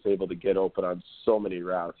playoffs. He was able to get open on so many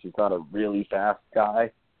routes. He's not a really fast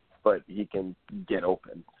guy, but he can get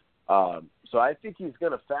open. So I think he's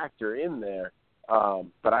going to factor in there,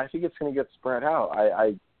 but I think it's going to get spread out.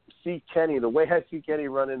 I see Kenny, the way I see Kenny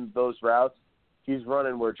running those routes, he's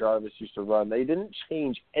running where Jarvis used to run. They didn't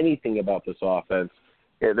change anything about this offense.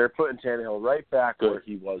 They're putting Tannehill right back where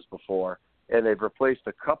he was before, and they've replaced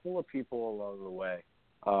a couple of people along the way.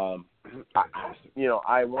 I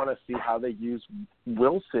want to see how they use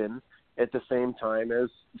Wilson at the same time as,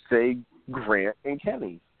 say, Grant and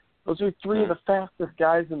Kenny. Those are three of the fastest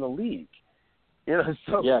guys in the league.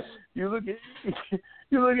 So yes. you look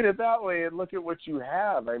at it that way and look at what you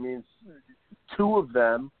have. I mean, two of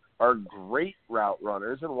them are great route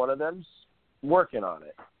runners, and one of them's working on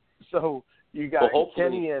it. So you got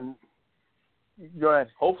Kenny and – go ahead.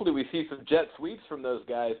 Hopefully we see some jet sweeps from those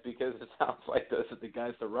guys, because it sounds like those are the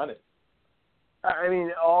guys to run it. I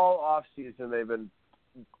mean, all offseason they've been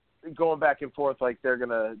going back and forth like they're going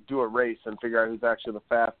to do a race and figure out who's actually the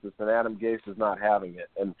fastest, and Adam Gase is not having it.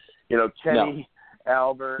 And, Kenny,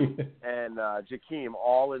 Albert, and Jakeem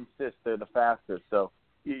all insist they're the fastest. So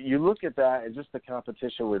you look at that and just the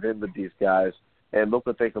competition within these guys, and look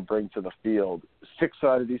what they can bring to the field. 6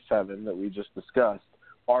 out of these 7 that we just discussed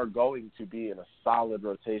are going to be in a solid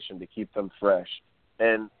rotation to keep them fresh.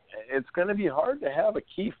 And it's going to be hard to have a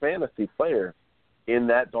key fantasy player in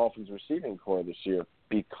that Dolphins receiving core this year,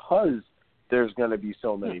 because there's going to be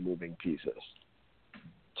so many moving pieces.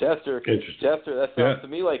 Chester, that sounds to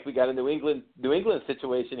me like we got a New England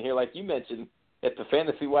situation here, like you mentioned, at the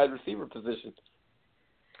fantasy wide receiver position.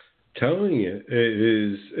 Telling you,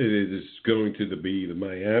 it is going to be the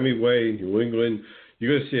Miami way, New England.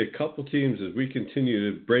 You're going to see a couple teams as we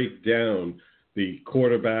continue to break down the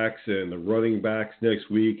quarterbacks and the running backs next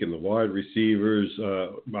week and the wide receivers,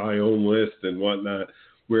 my own list and whatnot,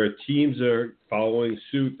 where teams are following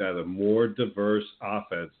suit at a more diverse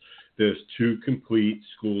offense. There's 2 complete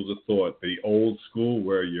schools of thought. The old school,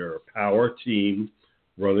 where you're a power team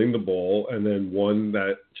running the ball, and then one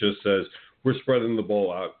that just says, we're spreading the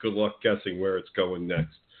ball out. Good luck guessing where it's going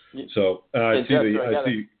next. So I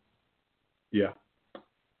see. Yeah.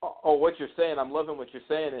 Oh, what you're saying, I'm loving what you're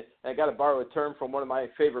saying. And I got to borrow a term from one of my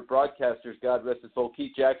favorite broadcasters, God rest his soul,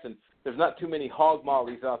 Keith Jackson. There's not too many hog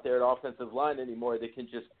mollies out there at offensive line anymore that can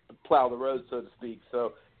just plow the road, so to speak.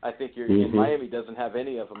 So I think Miami doesn't have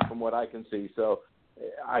any of them from what I can see. So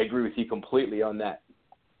I agree with you completely on that.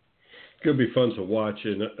 Going to be fun to watch,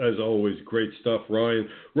 and as always, great stuff, Ryan.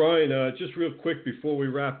 Ryan, just real quick before we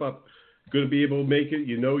wrap up, going to be able to make it,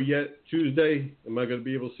 yet Tuesday? Am I going to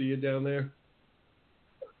be able to see you down there?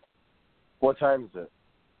 What time is it?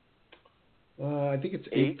 I think it's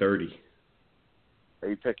 8:30. Are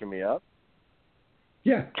you picking me up?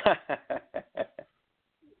 Yeah.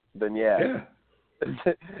 Then yeah.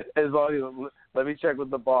 As long as, let me check with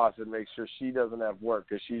the boss and make sure she doesn't have work,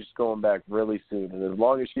 because she's going back really soon. And as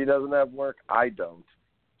long as she doesn't have work, I don't.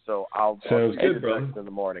 So I'll Sounds good, brother. In the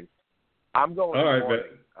morning. I'm going in the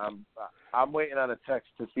morning. I'm waiting on a text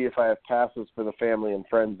to see if I have passes for the family and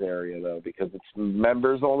friends area, though, because it's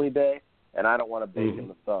members only day, and I don't want to bake in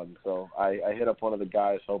the sun. So I hit up one of the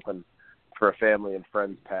guys hoping for a family and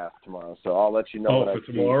friends pass tomorrow. So I'll let you know what I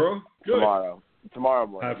see. Tomorrow? Good. Tomorrow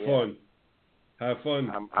morning. Have fun. Have fun.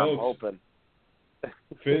 I'm Folks, hoping.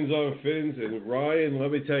 Fins on fins. And Ryan, let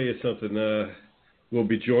me tell you something. will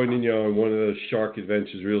be joining you on one of those shark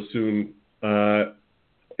adventures real soon.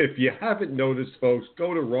 If you haven't noticed, folks,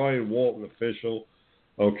 go to Ryan Walton Official,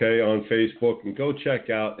 okay, on Facebook, and go check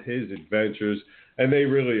out his adventures. And they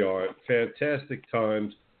really are fantastic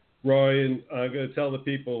times. Ryan, I'm going to tell the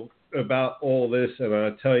people about all this, and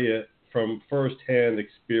I'll tell you from firsthand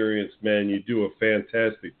experience, man, you do a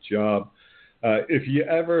fantastic job. If you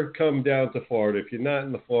ever come down to Florida, if you're not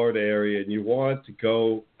in the Florida area and you want to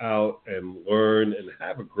go out and learn and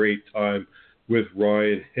have a great time with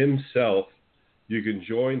Ryan himself, you can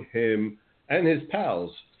join him and his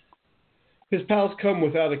pals. His pals come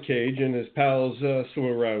without a cage, and his pals swim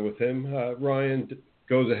around with him. Ryan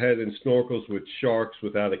goes ahead and snorkels with sharks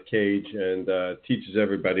without a cage and teaches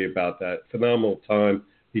everybody about that. Phenomenal time.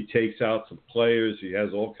 He takes out some players. He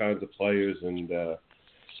has all kinds of players and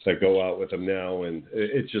that go out with him now, and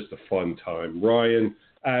it's just a fun time. Ryan,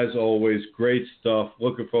 as always, great stuff.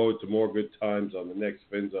 Looking forward to more good times on the next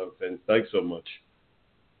Fins on Fins. Thanks so much.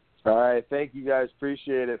 All right. Thank you, guys.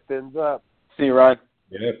 Appreciate it. Fins up. See you, Ryan.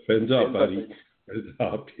 Yeah, fins up, buddy. Fins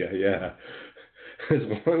up. Yeah. As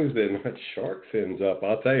long as they're not shark fins up,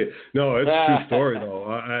 I'll tell you. No, it's a true story, though.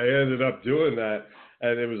 I ended up doing that,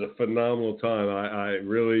 and it was a phenomenal time.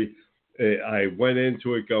 I went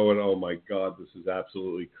into it going, oh, my God, this is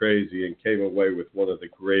absolutely crazy, and came away with one of the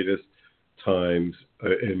greatest times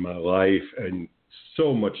in my life and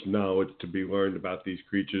so much knowledge to be learned about these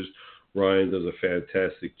creatures. Ryan does a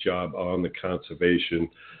fantastic job on the conservation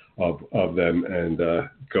of them, and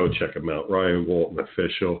go check him out. Ryan Walton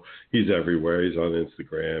Official. He's everywhere. He's on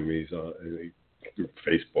Instagram. He's on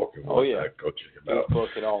Facebook and whatnot. Yeah. Go check him out. Facebook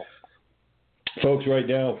and all. Folks, right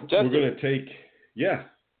now Jester, we're going to take. Yeah.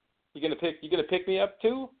 You gonna pick me up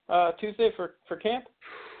too Tuesday for camp?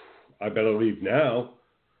 I better leave now.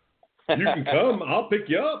 You can come. I'll pick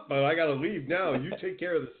you up, but I got to leave now. You take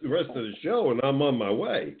care of the rest of the show, and I'm on my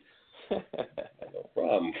way. No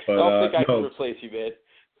problem. But, I don't think I can replace you, man.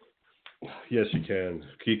 Yes, you can.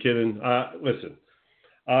 Are you kidding? Listen,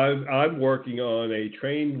 I'm working on a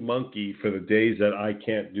trained monkey for the days that I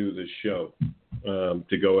can't do this show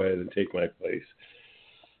to go ahead and take my place.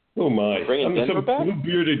 Oh, my. I'm some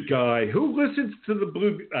blue-bearded guy. Who listens to the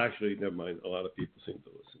blue... Actually, never mind. A lot of people seem to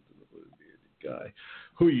listen to the blue-bearded guy.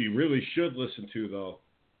 Who you really should listen to, though,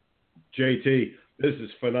 JT, this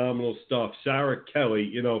is phenomenal stuff. Sarah Kelly,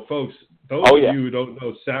 you know, folks, those of you who don't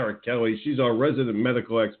know Sarah Kelly, she's our resident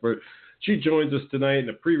medical expert. She joins us tonight in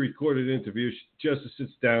a pre-recorded interview. She just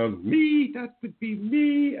sits down, that would be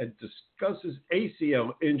me, and discusses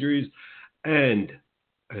ACL injuries and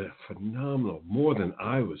a phenomenal, more than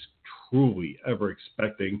I was truly ever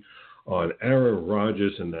expecting, on Aaron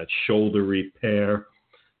Rodgers and that shoulder repair.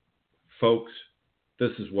 Folks,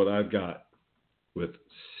 this is what I've got with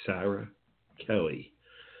Sarah Kelly,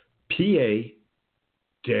 PA-C.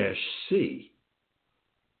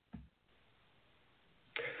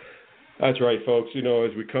 That's right, folks. You know,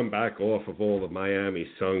 as we come back off of all the Miami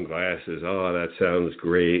sunglasses, oh, that sounds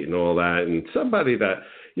great and all that. And somebody that,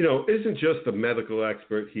 you know, isn't just a medical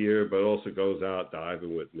expert here, but also goes out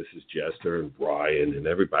diving with Mrs. Jester and Brian and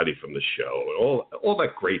everybody from the show and all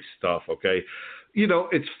that great stuff, okay? You know,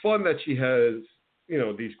 it's fun that she has, you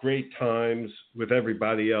know, these great times with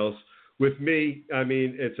everybody else. With me, I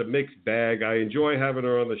mean, it's a mixed bag. I enjoy having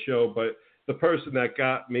her on the show, but the person that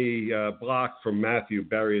got me blocked from Matthew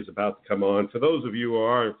Berry is about to come on. For those of you who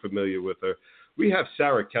aren't familiar with her, we have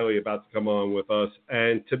Sarah Kelly about to come on with us.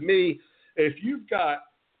 And to me, if you've got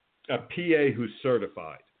a PA who's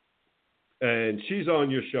certified, and she's on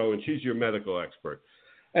your show and she's your medical expert,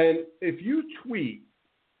 and if you tweet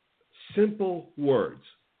simple words,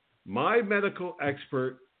 my medical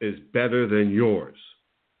expert is better than yours,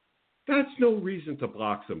 that's no reason to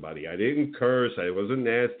block somebody. I didn't curse. I wasn't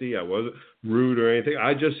nasty. I wasn't rude or anything.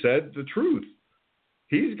 I just said the truth.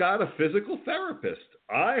 He's got a physical therapist.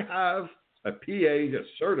 I have a PA, a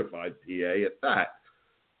certified PA at that.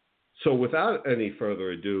 So without any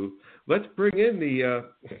further ado, let's bring in the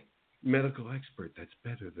medical expert that's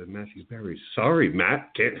better than Matthew Berry. Sorry, Matt.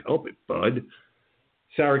 Can't help it, bud.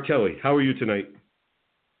 Sarah Kelly, how are you tonight?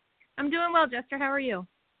 I'm doing well, Jester. How are you?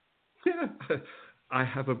 Yeah. I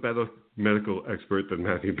have a better medical expert than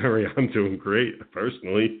Matthew Berry. I'm doing great,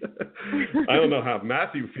 personally. I don't know how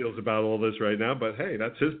Matthew feels about all this right now, but hey,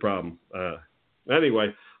 that's his problem.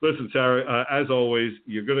 Anyway, listen, Sarah, as always,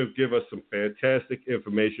 you're going to give us some fantastic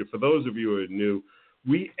information. For those of you who are new,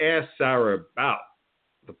 we asked Sarah about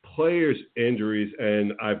the players' injuries,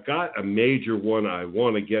 and I've got a major one I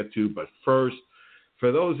want to get to. But first,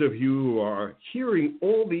 for those of you who are hearing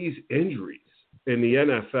all these injuries in the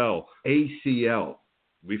NFL, ACL,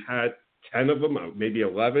 we've had 10 of them, maybe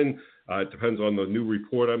 11. It depends on the new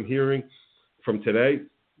report I'm hearing from today.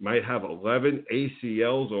 Might have 11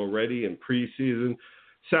 ACLs already in preseason.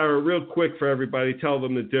 Sarah, real quick for everybody, tell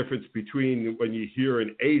them the difference between when you hear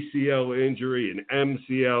an ACL injury, an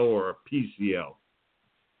MCL, or a PCL.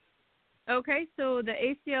 Okay, so the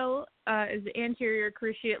ACL is the anterior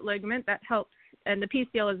cruciate ligament that helps, and the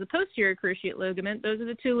PCL is the posterior cruciate ligament. Those are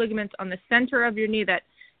the two ligaments on the center of your knee that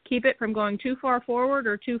keep it from going too far forward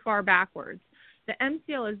or too far backwards. The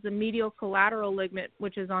MCL is the medial collateral ligament,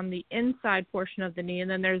 which is on the inside portion of the knee, and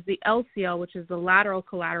then there's the LCL, which is the lateral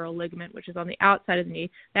collateral ligament, which is on the outside of the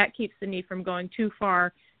knee. That keeps the knee from going too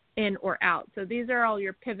far in or out. So these are all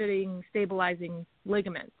your pivoting, stabilizing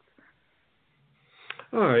ligaments.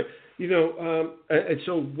 All right. And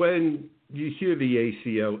so when you hear the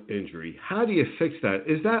ACL injury, how do you fix that?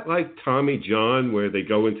 Is that like Tommy John, where they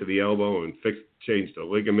go into the elbow and change the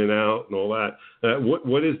ligament out and all that?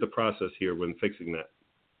 What is the process here when fixing that?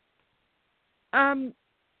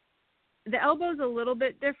 The elbow's a little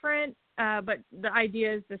bit different, but the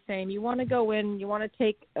idea is the same. You want to go in, you want to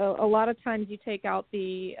take, a lot of times you take out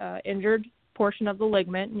the injured portion of the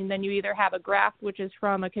ligament, and then you either have a graft, which is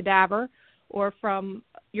from a cadaver, or from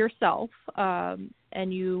yourself,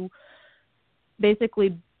 and you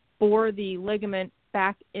basically bore the ligament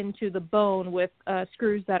back into the bone with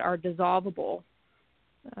screws that are dissolvable,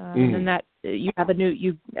 and then that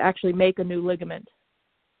you actually make a new ligament.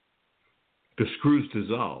 The screws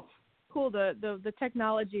dissolve. Cool. The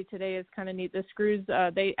technology today is kind of neat. The screws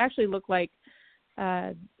they actually look like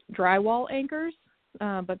drywall anchors,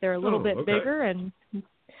 but they're a little bit bigger,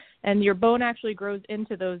 and your bone actually grows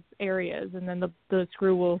into those areas, and then the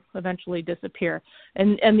screw will eventually disappear.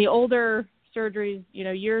 And the older surgeries,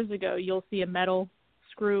 years ago, you'll see a metal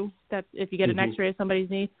screw that if you get an X-ray of somebody's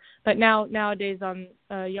knee. But nowadays on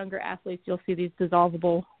younger athletes, you'll see these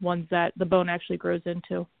dissolvable ones that the bone actually grows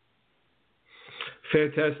into.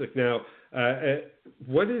 Fantastic. Now,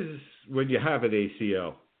 what is when you have an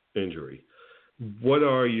ACL injury? What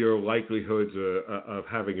are your likelihoods of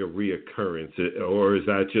having a reoccurrence, or is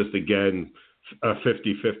that just again a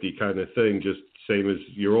 50-50 kind of thing, just same as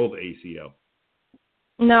your old ACL?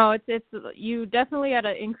 No, it's you definitely at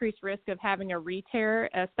an increased risk of having a re-tear,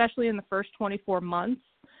 especially in the first 24 months.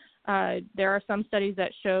 There are some studies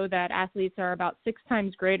that show that athletes are about 6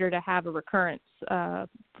 times greater to have a recurrence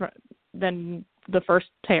than the first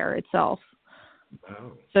tear itself.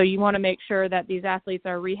 Wow. So you want to make sure that these athletes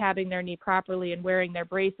are rehabbing their knee properly and wearing their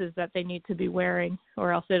braces that they need to be wearing,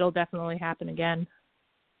 or else it'll definitely happen again.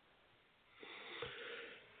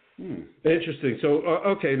 Interesting. So,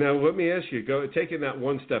 okay, now let me ask you, taking that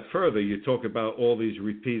one step further, you talk about all these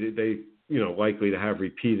likely to have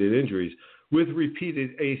repeated injuries. With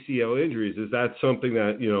repeated ACL injuries, is that something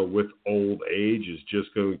that, with old age is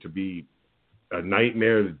just going to be a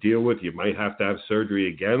nightmare to deal with? You might have to have surgery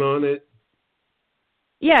again on it?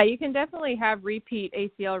 Yeah, you can definitely have repeat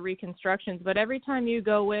ACL reconstructions, but every time you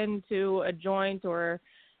go into a joint or,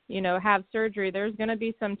 have surgery, there's going to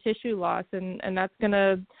be some tissue loss, and that's going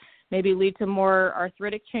to maybe lead to more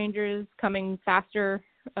arthritic changes coming faster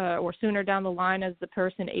or sooner down the line as the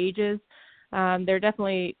person ages. They're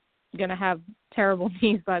definitely going to have terrible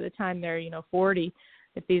knees by the time they're, 40,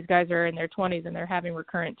 if these guys are in their 20s and they're having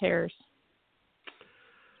recurrent tears.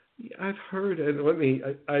 I've heard, and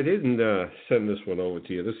I didn't send this one over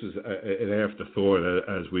to you. This is an afterthought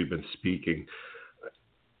as we've been speaking.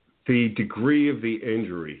 The degree of the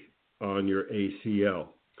injury on your ACL.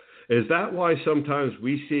 Is that why sometimes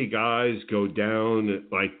we see guys go down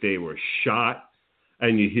like they were shot,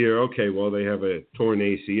 and you hear, okay, well, they have a torn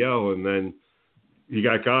ACL, and then you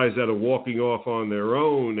got guys that are walking off on their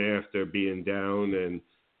own after being down, and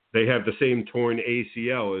they have the same torn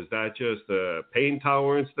ACL. Is that just a pain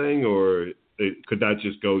tolerance thing, or could that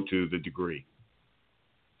just go to the degree?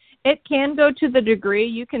 It can go to the degree.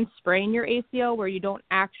 You can sprain your ACL where you don't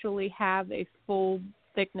actually have a full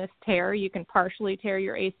thickness tear. You can partially tear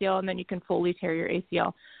your ACL, and then you can fully tear your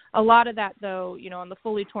ACL. A lot of that, though, on the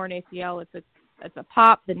fully torn ACL, it's a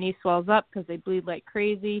pop. The knee swells up because they bleed like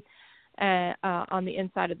crazy on the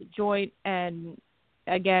inside of the joint, and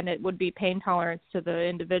again, it would be pain tolerance to the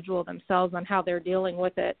individual themselves on how they're dealing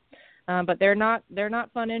with it. But they're not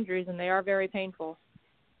fun injuries, and they are very painful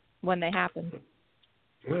when they happen.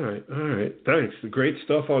 All right. Thanks. Great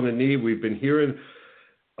stuff on the knee. We've been hearing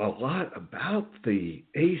a lot about the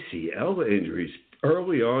ACL injuries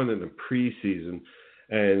early on in the preseason,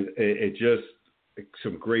 and it just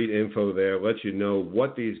some great info there. Let you know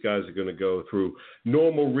what these guys are going to go through.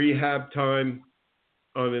 Normal rehab time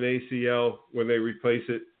on an ACL when they replace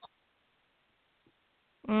it?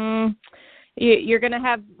 You're going to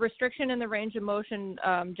have restriction in the range of motion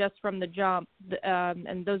just from the jump.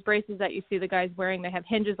 And those braces that you see the guys wearing, they have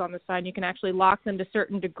hinges on the side. You can actually lock them to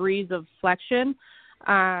certain degrees of flexion.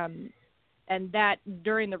 And that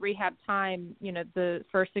during the rehab time, the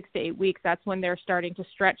first 6 to 8 weeks, that's when they're starting to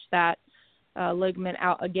stretch that ligament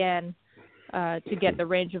out again to get the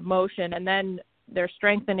range of motion. And then they're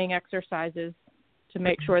strengthening exercises to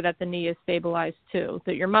make sure that the knee is stabilized too.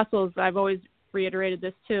 That your muscles, I've always reiterated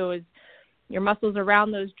this too, is your muscles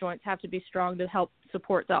around those joints have to be strong to help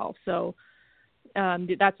support self. So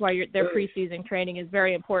that's why their preseason training is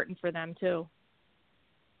very important for them too.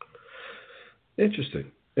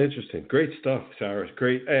 Interesting. Great stuff, Sarah.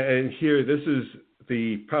 Great. And here, this is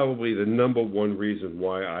probably the number one reason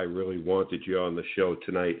why I really wanted you on the show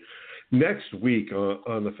tonight. Next week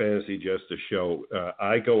on the Fantasy Jester show,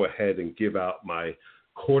 I go ahead and give out my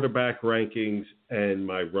quarterback rankings and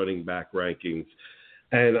my running back rankings.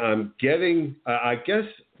 And I'm getting, I guess,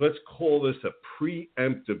 let's call this a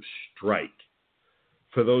preemptive strike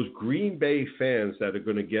for those Green Bay fans that are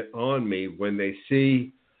going to get on me when they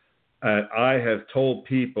see I have told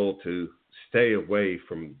people to stay away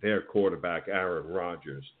from their quarterback, Aaron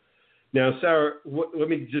Rodgers. Now, Sarah, let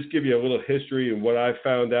me just give you a little history and what I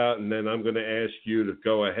found out, and then I'm going to ask you to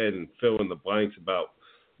go ahead and fill in the blanks about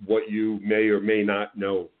what you may or may not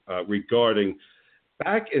know regarding.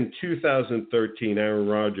 Back in 2013, Aaron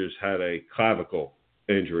Rodgers had a clavicle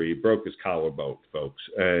injury. He broke his collarbone, folks.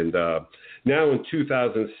 And now in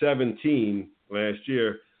 2017, last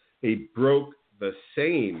year, he broke the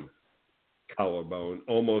same collarbone,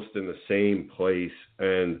 almost in the same place.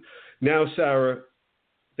 And now, Sarah,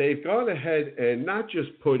 they've gone ahead and not just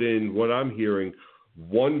put in what I'm hearing,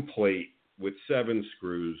 one plate with 7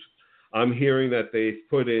 screws. I'm hearing that they've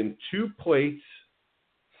put in 2 plates,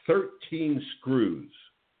 13 screws.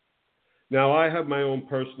 Now, I have my own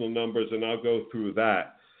personal numbers, and I'll go through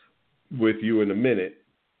that with you in a minute.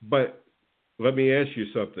 But let me ask you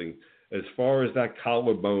something. As far as that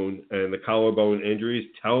collarbone and the collarbone injuries,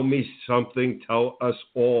 tell me something, tell us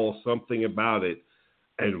all something about it,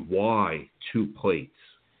 and why 2 plates?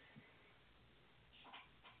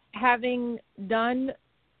 Having done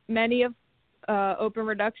many of open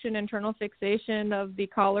reduction, internal fixation of the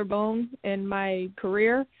collarbone in my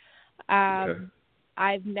career,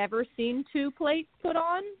 I've never seen 2 plates put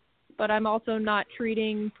on, but I'm also not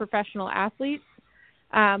treating professional athletes.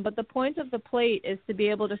 But the point of the plate is to be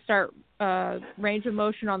able to start range of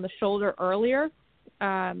motion on the shoulder earlier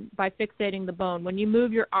by fixating the bone. When you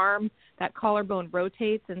move your arm, that collarbone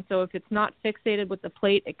rotates, and so if it's not fixated with the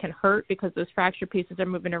plate, it can hurt because those fracture pieces are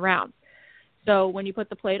moving around. So when you put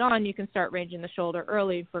the plate on, you can start ranging the shoulder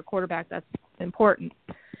early. For a quarterback, that's important.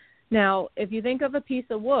 Now, if you think of a piece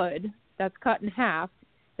of wood that's cut in half,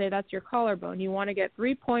 say that's your collarbone, you want to get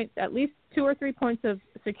 3 points, at least 2 or 3 points of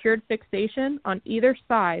secured fixation on either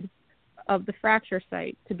side of the fracture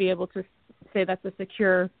site to be able to say that's a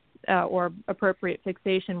secure or appropriate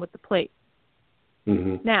fixation with the plate.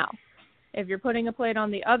 Mm-hmm. Now, if you're putting a plate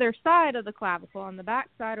on the other side of the clavicle, on the back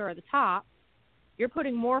side or the top, you're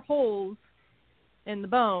putting more holes in the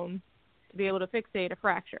bone to be able to fixate a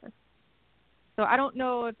fracture. So I don't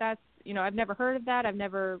know if that's, I've never heard of that. I've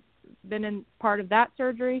never been in part of that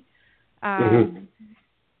surgery.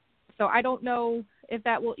 So I don't know if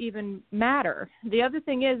that will even matter. The other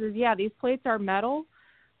thing is these plates are metal,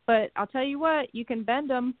 but I'll tell you what, you can bend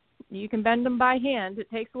them. You can bend them by hand. It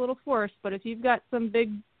takes a little force, but if you've got some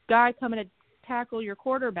big guy coming to tackle your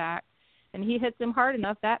quarterback and he hits him hard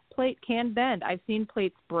enough, that plate can bend. I've seen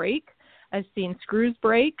plates break. I've seen screws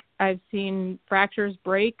break. I've seen fractures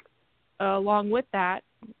break along with that.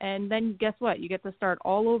 And then guess what? You get to start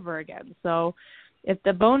all over again. So if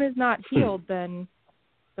the bone is not healed, then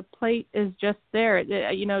the plate is just there.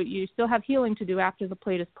 You still have healing to do after the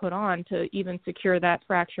plate is put on to even secure that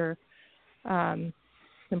fracture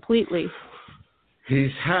completely.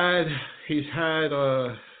 He's had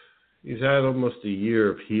almost a year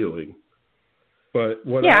of healing. But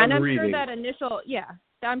what I'm reading,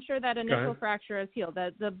 I'm sure that initial fracture has healed.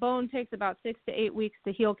 The bone takes about 6 to 8 weeks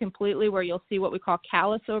to heal completely, where you'll see what we call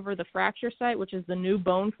callus over the fracture site, which is the new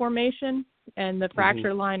bone formation, and the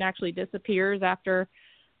fracture line actually disappears after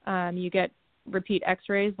you get repeat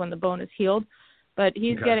x-rays when the bone is healed. But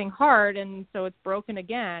he's getting hard, and so it's broken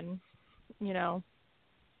again.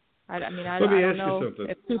 I don't know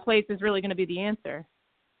if 2 plates is really going to be the answer.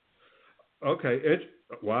 Okay.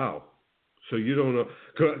 Wow. So you don't know.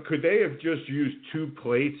 Could they have just used 2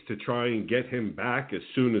 plates to try and get him back as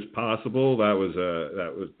soon as possible? That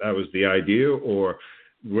was the idea, or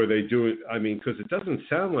were they doing? I mean, because it doesn't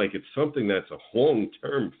sound like it's something that's a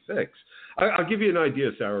long-term fix. I'll give you an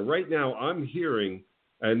idea, Sarah. Right now, I'm hearing,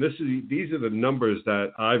 and these are the numbers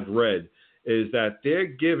that I've read, is that they're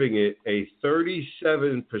giving it a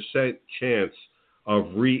 37% chance of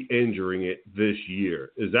re-injuring it this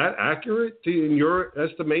year. Is that accurate in your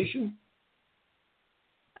estimation?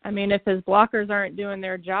 I mean, if his blockers aren't doing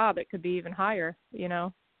their job, it could be even higher,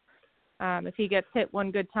 If he gets hit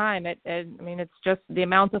one good time, it's just the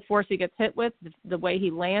amount of force he gets hit with, the way he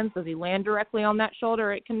lands. Does he land directly on that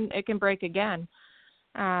shoulder? It can break again.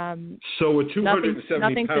 So a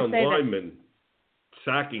 270-pound lineman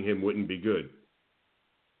sacking him wouldn't be good.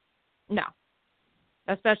 No,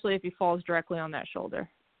 especially if he falls directly on that shoulder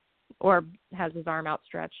or has his arm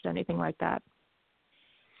outstretched, anything like that.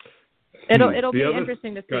 It'll be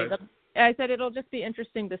interesting to see. I said it'll just be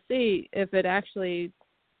interesting to see if it actually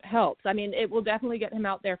helps. I mean, it will definitely get him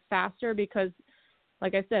out there faster because,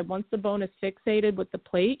 like I said, once the bone is fixated with the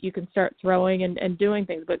plate, you can start throwing and doing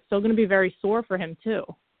things, but it's still going to be very sore for him too.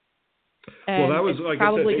 And that was it's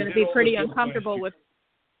probably going to be pretty uncomfortable with.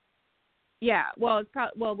 Yeah, well,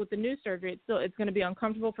 with the new surgery, it's going to be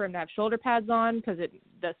uncomfortable for him to have shoulder pads on because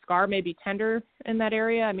the scar may be tender in that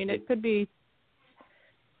area. I mean, it could be.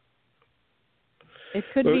 It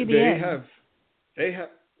could be the end. They have.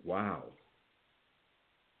 Wow.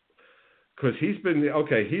 Because he's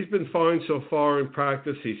been fine so far in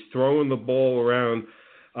practice. He's throwing the ball around.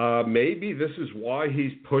 Maybe this is why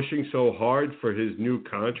he's pushing so hard for his new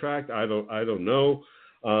contract. I don't know.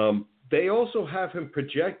 They also have him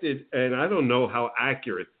projected, and I don't know how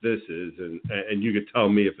accurate this is, and you could tell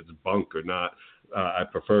me if it's bunk or not. I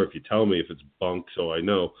prefer if you tell me if it's bunk so I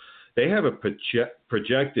know. They have it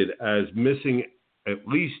projected as missing at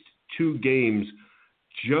least 2 games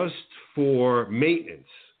just for maintenance.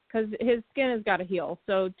 Because his skin has got to heal.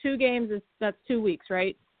 So 2 games, that's 2 weeks,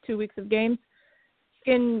 right? 2 weeks of games.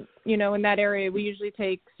 Skin, in that area, we usually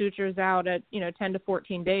take sutures out at, 10 to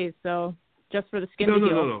 14 days. So just for the skin to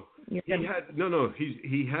heal. No.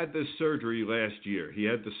 He had this surgery last year. He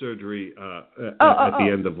had the surgery at the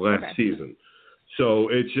end of last season. So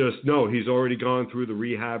it's just, he's already gone through the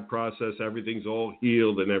rehab process. Everything's all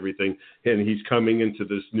healed and everything. And he's coming into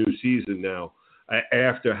this new season now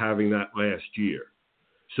after having that last year.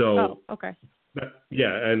 So, okay.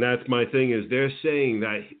 And that's my thing is they're saying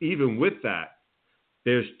that even with that,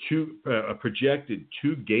 there's a projected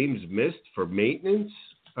 2 games missed for maintenance.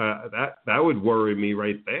 That would worry me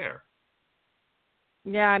right there.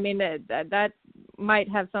 Yeah, I mean, that might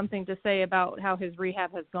have something to say about how his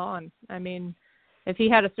rehab has gone. I mean, if he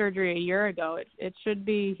had a surgery a year ago, it should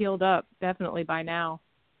be healed up definitely by now.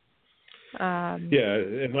 And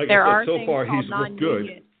like I said, so far he's looked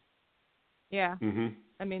good. Yeah. Mm-hmm.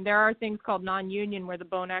 I mean, there are things called non-union where the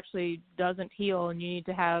bone actually doesn't heal, and you need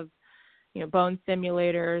to have, bone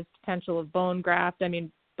stimulators, potential of bone graft. I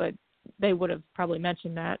mean, but they would have probably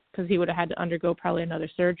mentioned that because he would have had to undergo probably another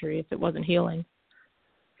surgery if it wasn't healing.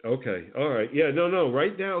 Okay. All right. Yeah, no.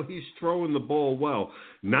 Right now he's throwing the ball well.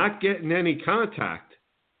 Not getting any contact.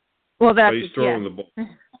 Well, that's but he's throwing the ball.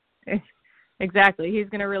 Exactly. He's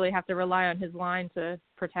going to really have to rely on his line to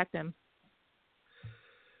protect him.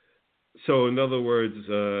 So, in other words,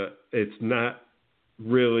 it's not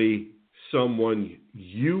really someone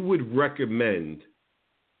you would recommend.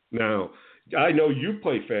 Now, I know you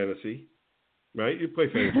play fantasy, right? You play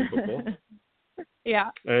fantasy football. Yeah.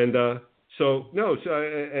 And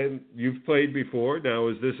and you've played before. Now,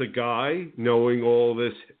 is this a guy knowing all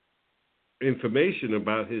this information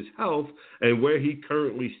about his health and where he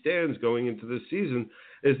currently stands going into this season?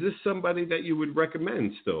 Is this somebody that you would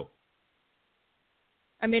recommend still?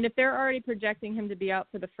 I mean, if they're already projecting him to be out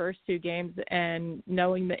for the first 2 games and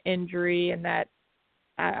knowing the injury and that,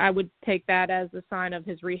 I would take that as a sign of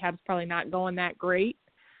his rehab's probably not going that great.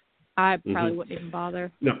 I probably wouldn't even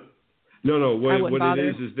bother. No. What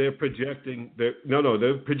it is they're projecting. They're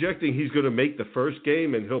projecting he's going to make the first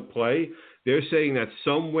game and he'll play. They're saying that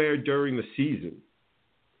somewhere during the season,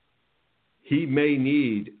 he may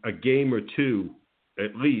need a game or 2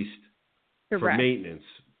 at least for maintenance.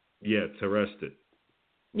 Yeah, to rest it.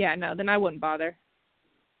 Yeah, no, then I wouldn't bother.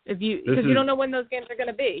 Because you don't know when those games are going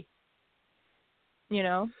to be. You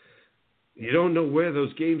don't know where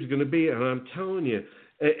those games are going to be, and I'm telling you,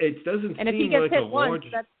 it doesn't and seem if he gets like hit a once,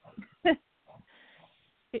 large...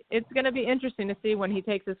 it's going to be interesting to see when he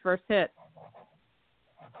takes his first hit.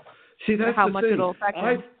 See, that's how the much thing. It'll affect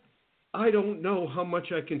him. I don't know how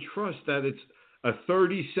much I can trust that it's a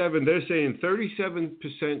 37. They're saying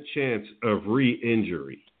 37% chance of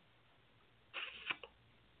re-injury.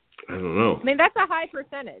 I don't know. I mean, that's a high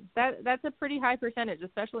percentage. That's a pretty high percentage,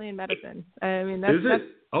 especially in medicine. I mean, that's, Is it?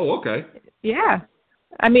 Oh, okay. Yeah.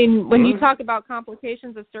 I mean, when you talk about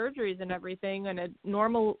complications of surgeries and everything, and a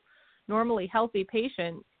normally healthy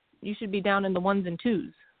patient, you should be down in the 1s and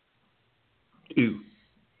 2s. Ew.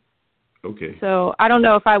 Okay. So I don't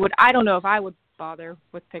know if I would bother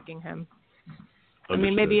with picking him. Understood. I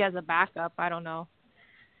mean, maybe as a backup. I don't know.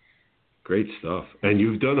 Great stuff. And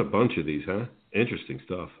you've done a bunch of these, huh? Interesting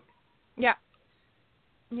stuff. Yeah.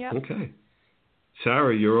 Yeah. Okay.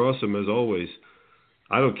 Sarah, you're awesome as always.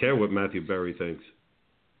 I don't care what Matthew Berry thinks.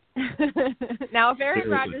 Now, if Aaron Seriously.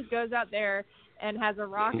 Rodgers goes out there and has a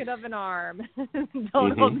rocket of an arm,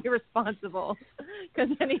 don't hold me responsible, because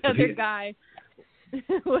any other guy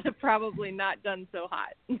would have probably not done so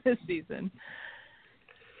hot this season.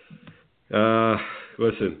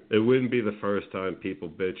 Listen, it wouldn't be the first time people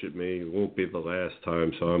bitch at me. It won't be the last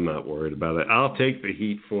time, so I'm not worried about it. I'll take the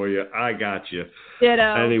heat for you. I got you.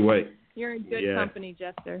 Ditto. Anyway. You're in good company,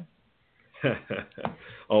 Jester.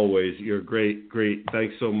 Always. You're great.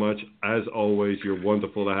 Thanks so much. As always, you're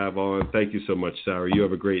wonderful to have on. Thank you so much, Sarah. You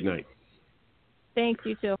have a great night. Thanks,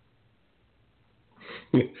 you too.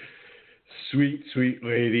 Sweet, sweet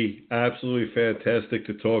lady. Absolutely fantastic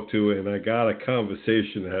to talk to. And I got a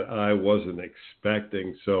conversation that I wasn't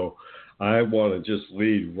expecting. So I want to just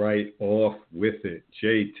lead right off with it.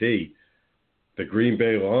 JT, the Green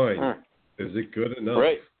Bay line. Is it good enough?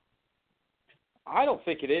 Right. I don't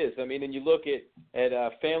think it is. I mean, and you look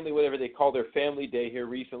at family, whatever they call their family day here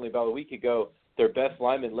recently, about a week ago, their best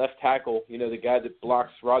lineman, left tackle, the guy that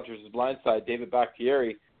blocks Rodgers' blindside, David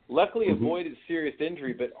Bakhtiari, luckily avoided serious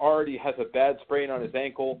injury, but already has a bad sprain on his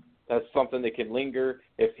ankle. That's something that can linger.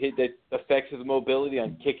 That affects his mobility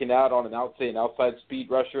on kicking out on an outside speed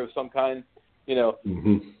rusher of some kind.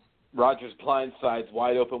 Rodgers' blindside's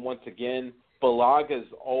wide open once again. Balaga's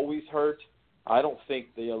always hurt. I don't think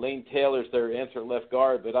Lane Taylor's their answer left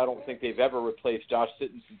guard, but I don't think they've ever replaced Josh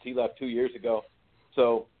Sitton since he left 2 years ago.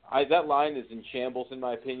 So that line is in shambles, in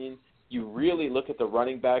my opinion. You really look at the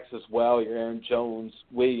running backs as well, your Aaron Jones,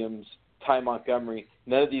 Williams, Ty Montgomery.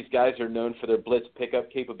 None of these guys are known for their blitz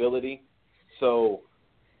pickup capability. So,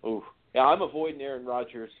 I'm avoiding Aaron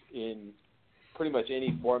Rodgers in pretty much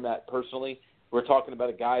any format personally. We're talking about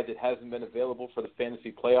a guy that hasn't been available for the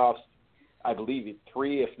fantasy playoffs, I believe, in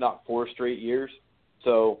 3, if not 4 straight years.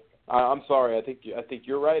 So I'm sorry. I think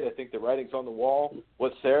you're right. I think the writing's on the wall.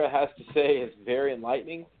 What Sarah has to say is very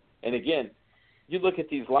enlightening. And again, you look at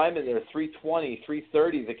these linemen that are 320,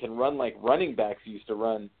 330 that can run like running backs used to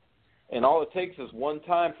run, and all it takes is one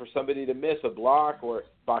time for somebody to miss a block or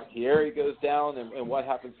Bakhtiari goes down, and what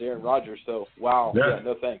happens to Aaron Rodgers? So, wow. Yeah,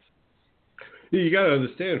 no thanks. You got to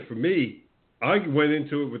understand, for me, I went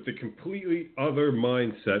into it with a completely other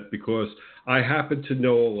mindset because I happen to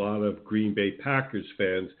know a lot of Green Bay Packers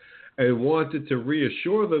fans and wanted to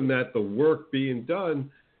reassure them that the work being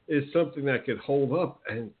done is something that could hold up.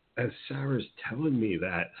 And as Sarah's telling me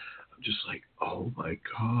that, I'm just like, oh, my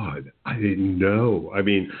God, I didn't know. I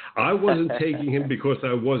mean, I wasn't taking him because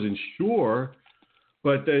I wasn't sure,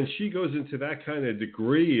 but then she goes into that kind of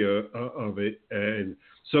degree of it, and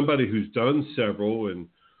somebody who's done several and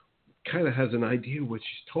kind of has an idea what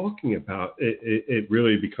she's talking about, it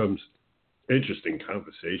really becomes interesting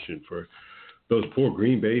conversation for those poor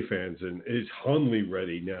Green Bay fans. And is Hundley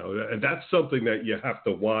ready now? And that's something that you have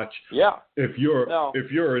to watch. Yeah. If you're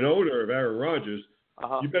an owner of Aaron Rodgers,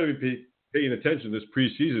 you better be paying attention this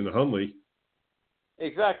preseason to Hundley.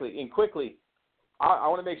 Exactly. And quickly, I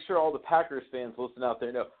want to make sure all the Packers fans listening out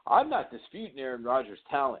there know I'm not disputing Aaron Rodgers'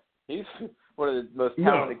 talent. He's one of the most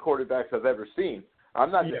talented quarterbacks I've ever seen. I'm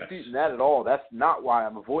not disputing that at all. That's not why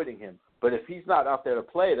I'm avoiding him. But if he's not out there to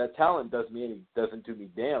play, that talent doesn't do me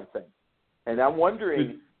damn thing. And I'm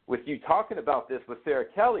wondering, with you talking about this with Sarah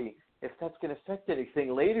Kelly, if that's going to affect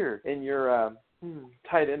anything later in your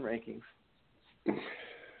tight end rankings.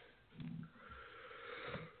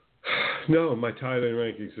 No, my tight end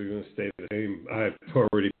rankings are going to stay the same. I've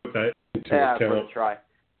already put that into account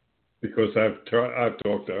because I've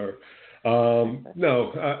talked to her.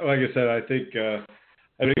 No, like I said, I think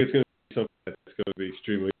it's going to be something that's going to be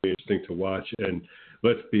extremely interesting to watch. And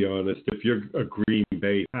let's be honest, if you're a Green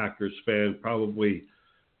Bay Packers fan, probably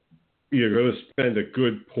you're going to spend a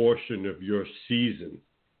good portion of your season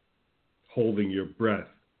holding your breath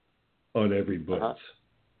on every blitz.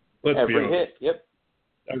 Let's be honest. Hit, yep.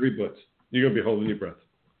 Every blitz. You're going to be holding your breath.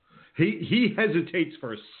 He hesitates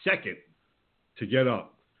for a second to get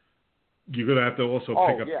up. You're going to have to also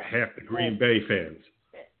pick up half the Green Bay fans.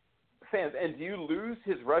 And do you lose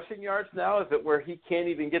his rushing yards now? Is it where he can't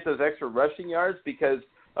even get those extra rushing yards because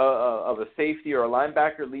a safety or a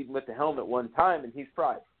linebacker leading with the helmet one time, and he's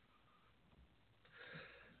fried.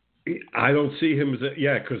 I don't see him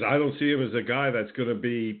because I don't see him as a guy that's going to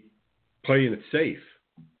be playing it safe.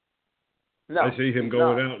 No, I see him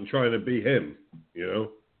going out and trying to be him,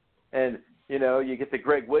 And, you get the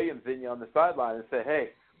Greg Williams in you on the sideline and say, hey,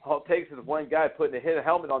 all it takes is one guy putting a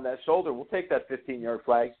helmet on that shoulder. We'll take that 15-yard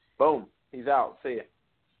flag. Boom. He's out. See ya.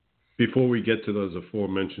 Before we get to those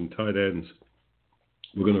aforementioned tight ends,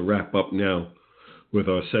 we're going to wrap up now with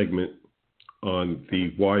our segment on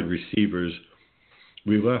the wide receivers.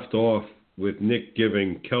 We left off with Nick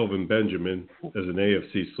giving Kelvin Benjamin as an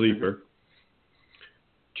AFC sleeper.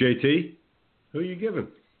 JT, who are you giving?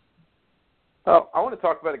 Oh, I want to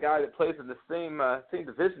talk about a guy that plays in the same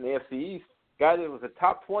division, the AFC East. A guy that was a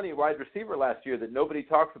top 20 wide receiver last year that nobody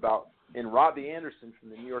talks about, in Robbie Anderson from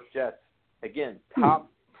the New York Jets. Again, top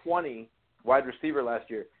 20 wide receiver last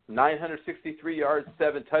year. 963 yards,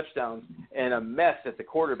 7 touchdowns, and a mess at the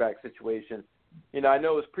quarterback situation. I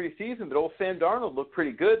know it was preseason, but old Sam Darnold looked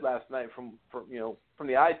pretty good last night from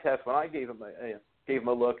the eye test when I gave him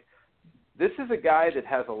a look. This is a guy that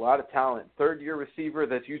has a lot of talent. Third-year receiver,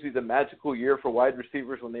 that's usually the magical year for wide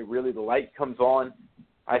receivers when the light comes on.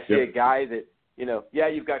 I see a guy that,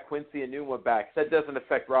 you've got Quincy Enunwa back. That doesn't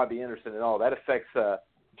affect Robbie Anderson at all. That affects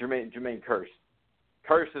Jermaine Kearse.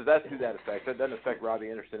 That's who that affects. That doesn't affect Robbie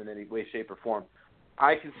Anderson in any way, shape, or form.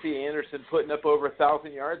 I can see Anderson putting up over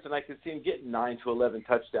 1,000 yards, and I can see him getting 9 to 11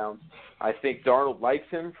 touchdowns. I think Darnold likes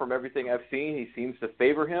him from everything I've seen. He seems to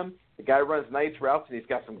favor him. The guy runs nice routes, and he's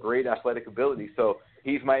got some great athletic ability. So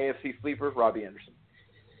he's my AFC sleeper, Robbie Anderson.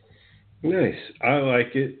 Nice. I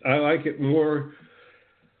like it. I like it more.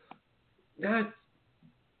 Not,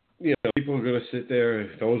 people are going to sit there.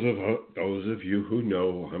 Those of you who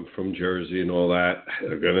know I'm from Jersey and all that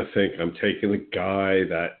are going to think I'm taking a guy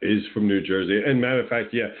that is from New Jersey. And matter of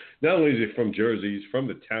fact, not only is he from Jersey, he's from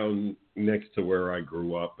the town next to where I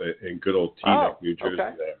grew up in good old Teaneck, New Jersey.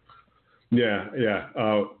 Okay. There.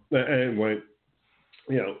 And went,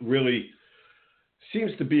 really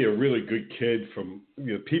seems to be a really good kid from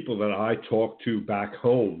people that I talk to back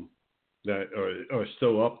home that are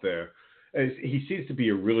still up there. And he seems to be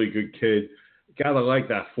a really good kid. Gotta like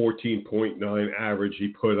that 14.9 average he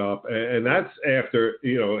put up, and that's after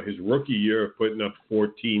his rookie year of putting up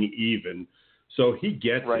 14 even. So he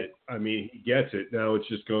gets it. I mean, he gets it. Now it's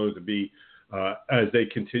just going to be as they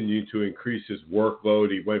continue to increase his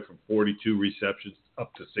workload. He went from 42 receptions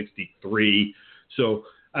up to 63. So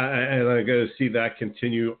and I'm going to see that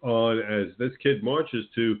continue on as this kid marches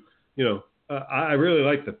to I really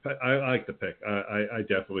like the pick. I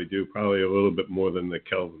definitely do. Probably a little bit more than the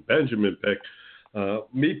Kelvin Benjamin pick.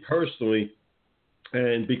 Me personally,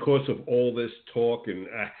 and because of all this talk and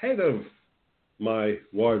ahead of my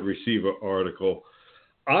wide receiver article,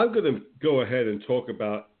 I'm going to go ahead and talk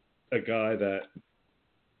about a guy that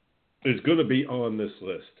is going to be on this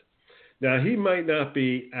list. Now, he might not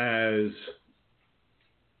be as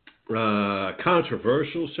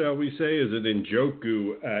controversial, shall we say, as an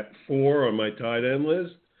Njoku at 4 on my tight end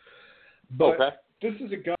list. But this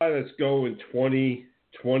is a guy that's going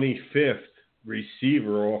 25th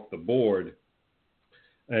receiver off the board.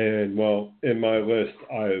 And, in my list,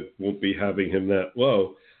 I won't be having him that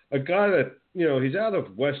low. A guy that, he's out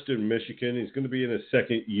of Western Michigan. He's going to be in his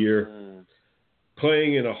second year,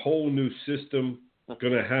 playing in a whole new system,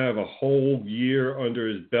 going to have a whole year under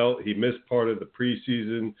his belt. He missed part of the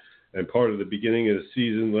preseason and part of the beginning of the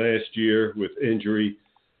season last year with injury.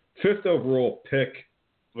 5th overall pick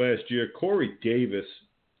last year, Corey Davis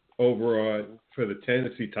over for the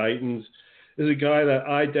Tennessee Titans is a guy that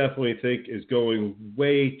I definitely think is going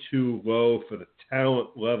way too low for the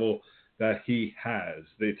talent level that he has.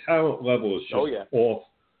 The talent level is just off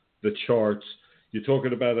the charts. You're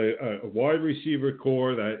talking about a wide receiver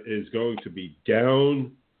core that is going to be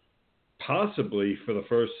down possibly for the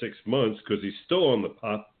first 6 months because he's still on the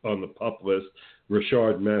pup list,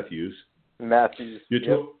 Rashard Matthews.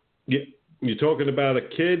 You're talking about a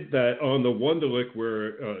kid that on the Wonderlic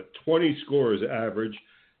where 20 scores average,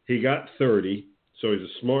 he got 30, so he's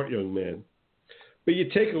a smart young man. But you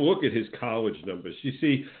take a look at his college numbers. You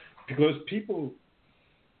see, because people,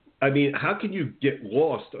 how can you get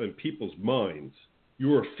lost in people's minds? You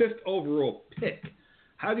were a 5th overall pick.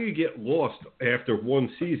 How do you get lost after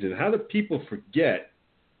one season? How do people forget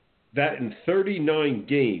that in 39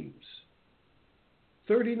 games,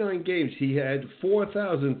 he had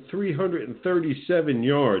 4,337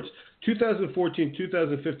 yards, 2014,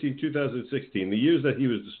 2015, 2016, the years that he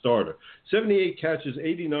was the starter. 78 catches,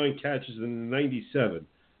 89 catches, and 97.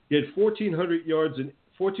 He had 1,400 yards, and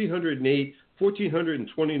 1,408,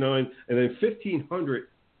 1,429, and then 1,500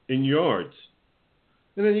 in yards.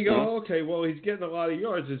 And then you go, okay, well, he's getting a lot of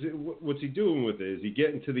yards. What's he doing with it? Is he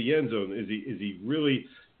getting to the end zone? Is he really,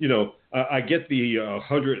 I get the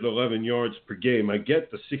 111 yards per game. I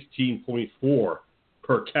get the 16.4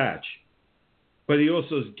 per catch. But he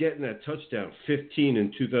also is getting that touchdown, 15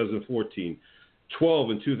 in 2014,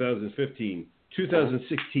 12 in 2015,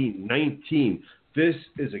 2016, 19. This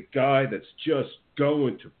is a guy that's just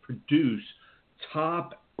going to produce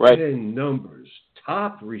top-end numbers,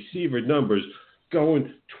 top receiver numbers.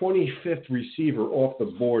 Going 25th receiver off the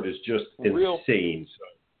board is just insane.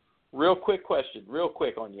 Real quick question, real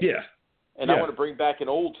quick on you. Yeah. And I want to bring back an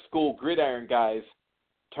old school gridiron guy's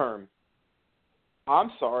term.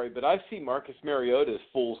 I'm sorry, but I see Marcus Mariota as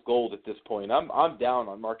fool's gold at this point. I'm down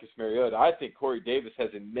on Marcus Mariota. I think Corey Davis has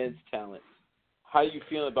immense talent. How are you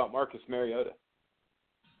feeling about Marcus Mariota?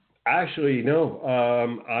 Actually, no.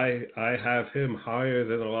 I have him higher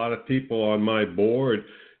than a lot of people on my board,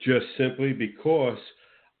 just simply because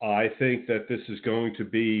I think that this is going to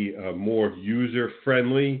be a more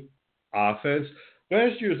user-friendly offense.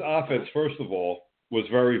 Last year's offense, first of all, was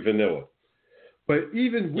very vanilla. But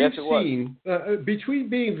even we've seen, between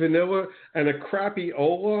being vanilla and a crappy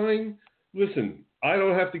O-line, listen, I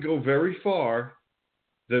don't have to go very far,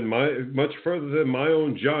 much further than my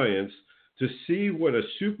own Giants, to see what a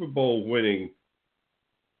Super Bowl winning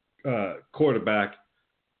quarterback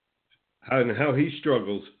and how he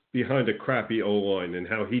struggles behind a crappy O-line and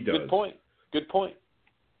how he does. Good point.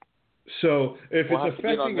 So if it's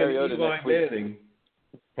affecting an Eli Manning,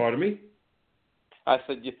 pardon me? I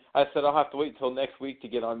said I'll have to wait until next week to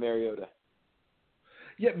get on Mariota.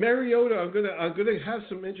 Yeah, Mariota, I'm gonna have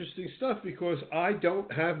some interesting stuff because I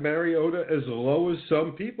don't have Mariota as low as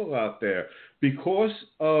some people out there because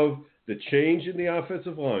of the change in the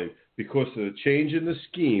offensive line, because of the change in the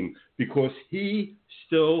scheme, because he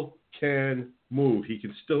still can move. He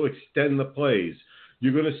can still extend the plays.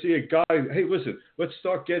 You're going to see a guy, hey, listen, let's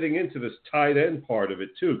start getting into this tight end part of it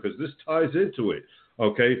too, because this ties into it,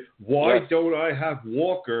 okay? Why don't I have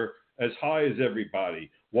Walker as high as everybody?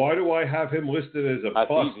 Why do I have him listed as a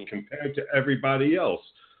bust compared to everybody else,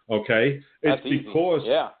 okay? It's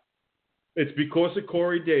because of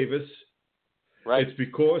Corey Davis. Right. It's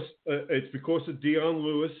because of Deion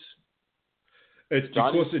Lewis. It's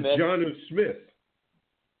because of Jonnu Smith.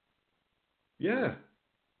 Yeah.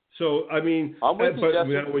 So I mean,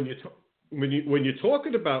 when you're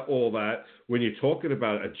talking about all that, when you're talking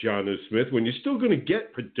about a Jonnu Smith, when you're still going to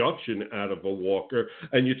get production out of a Walker,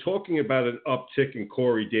 and you're talking about an uptick in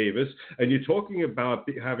Corey Davis, and you're talking about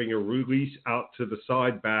having a release out to the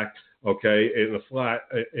side back, okay, in the flat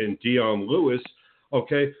in Deion Lewis.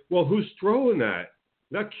 Okay, well, who's throwing that?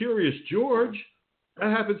 Not Curious George. That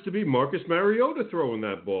happens to be Marcus Mariota throwing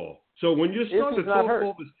that ball. So when you're starting to talk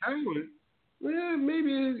all this talent,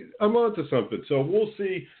 maybe I'm onto something. So we'll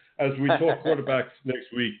see as we talk quarterbacks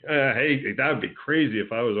next week. Hey, that would be crazy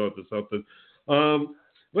if I was onto something.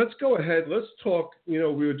 Let's go ahead. Let's talk. We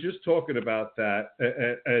were just talking about that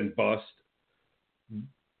and bust.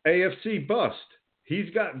 AFC bust.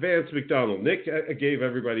 He's got Vance McDonald. Nick gave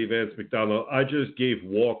everybody Vance McDonald. I just gave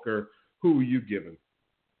Walker. Who are you giving?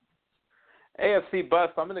 AFC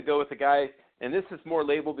bust, I'm going to go with the guy, and this is more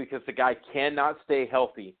labeled because the guy cannot stay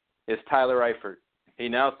healthy, is Tyler Eifert. He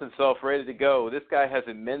announced himself ready to go. This guy has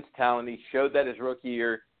immense talent. He showed that his rookie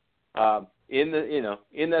year in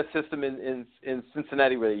that system in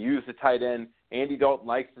Cincinnati where they use the tight end. Andy Dalton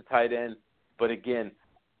likes the tight end. But, again,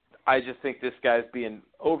 I just think this guy's being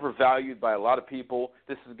overvalued by a lot of people.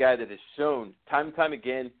 This is a guy that has shown time and time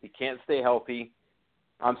again he can't stay healthy.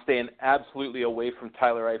 I'm staying absolutely away from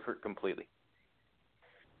Tyler Eifert completely.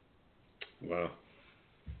 Wow.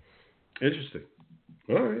 Interesting.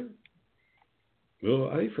 All right. Little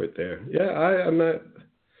Eifert there. Yeah, I'm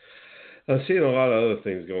seeing a lot of other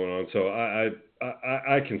things going on, so I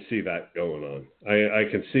can see that going on. I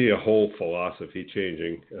can see a whole philosophy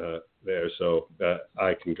changing there, so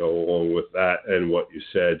I can go along with that and what you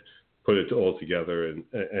said, put it all together, and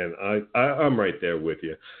I'm right there with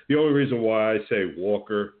you. The only reason why I say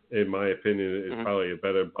Walker, in my opinion, is probably a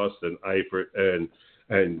better bust than Eifert and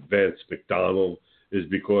Vance McDonald is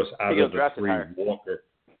because out of the three, Walker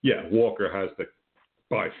has the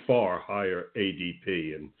by far higher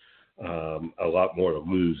ADP and a lot more to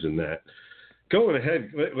lose in that. Going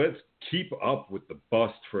ahead, let's keep up with the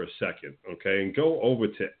bust for a second, okay, and go over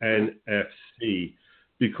to NFC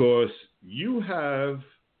because you have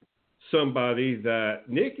somebody that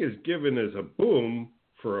Nick is given as a boom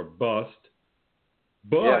for a bust,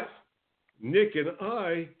 but Nick and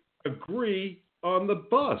I agree on the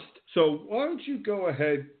bust. So why don't you go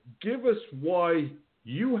ahead, give us why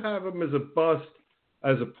you have him as a bust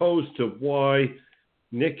as opposed to why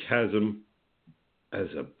Nick has him as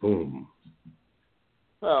a boom.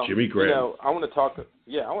 Well, Jimmy Graham. I want to talk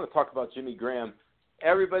about Jimmy Graham.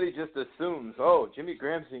 Everybody just assumes, Jimmy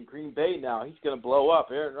Graham's in Green Bay now. He's going to blow up.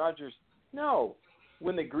 Aaron Rodgers. No.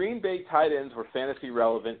 When the Green Bay tight ends were fantasy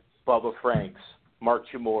relevant, Bubba Franks, Mark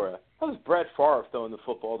Chimura, that was Brett Favre throwing the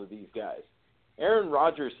football to these guys. Aaron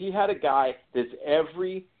Rodgers, he had a guy that's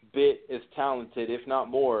every bit as talented, if not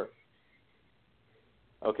more,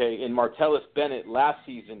 in Martellus Bennett last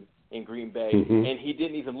season in Green Bay, and he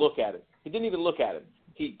didn't even look at him.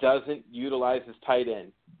 He doesn't utilize his tight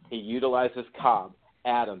end. He utilizes Cobb,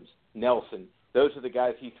 Adams, Nelson. Those are the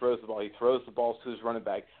guys he throws the ball. He throws the balls to his running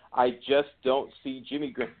back. I just don't see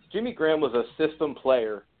Jimmy Graham. Jimmy Graham was a system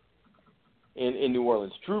player in New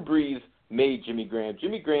Orleans. Drew Brees made Jimmy Graham.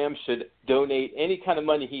 Jimmy Graham should donate any kind of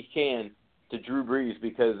money he can to Drew Brees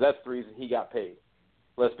because that's the reason he got paid.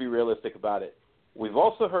 Let's be realistic about it. We've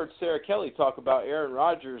also heard Sarah Kelly talk about Aaron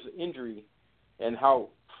Rodgers' injury and how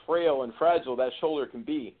frail and fragile that shoulder can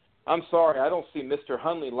be. I'm sorry, I don't see Mr.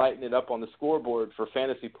 Hundley lighting it up on the scoreboard for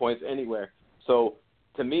fantasy points anywhere. So,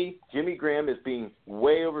 to me, Jimmy Graham is being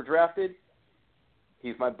way overdrafted.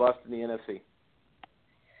 He's my bust in the NFC.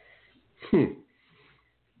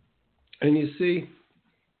 And you see,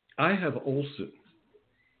 I have Olsen,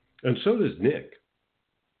 and so does Nick.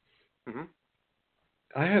 Mm-hmm.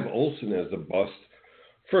 I have Olsen as a bust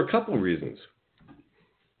for a couple of reasons.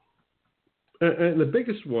 And the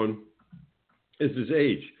biggest one is his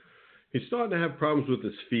age. He's starting to have problems with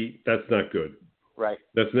his feet. That's not good. Right.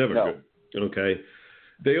 That's never good. Okay.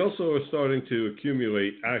 They also are starting to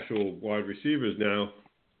accumulate actual wide receivers now.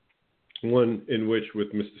 One in which,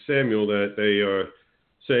 with Mr. Samuel, that they are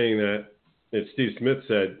saying that, as Steve Smith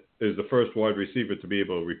said, is the first wide receiver to be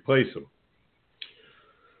able to replace him.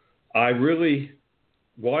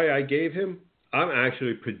 Why I gave him, I'm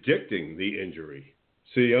actually predicting the injury.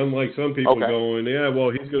 See, unlike some people going,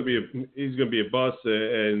 he's going to be a bust,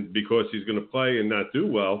 and because he's going to play and not do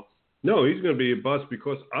well. No, he's going to be a bust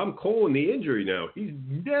because I'm calling the injury now. He's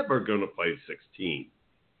never going to play 16,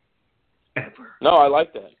 ever. No, I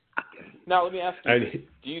like that. Now let me ask you: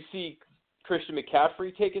 do you see Christian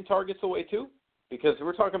McCaffrey taking targets away too? Because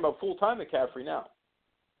we're talking about full-time McCaffrey now.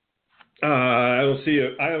 I don't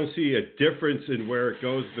see a difference in where it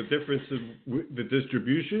goes. The difference in the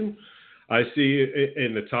distribution, I see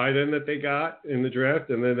in the tight end that they got in the draft,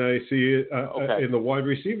 and then I see it in the wide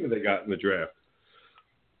receiver they got in the draft.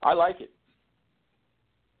 I like it.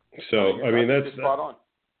 So that's spot on.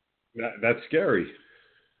 That's scary.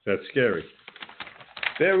 That's scary.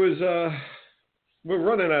 There was we're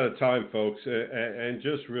running out of time, folks, and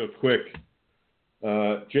just real quick,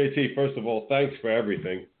 JT. First of all, thanks for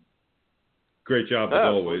everything. Great job as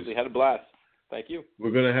always. We had a blast. Thank you.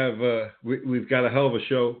 We're going to have we've got a hell of a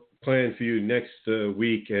show planned for you next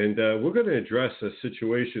week, and we're going to address a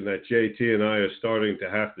situation that JT and I are starting to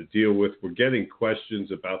have to deal with. We're getting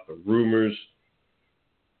questions about the rumors.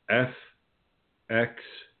 FXE.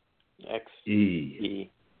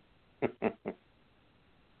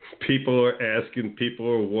 People are asking. People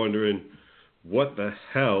are wondering, what the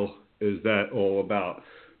hell is that all about?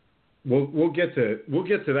 We'll get to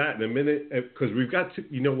that in a minute because we've got to.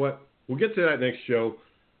 You know what? We'll get to that next show.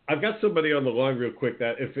 I've got somebody on the line real quick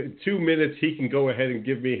that if in 2 minutes he can go ahead and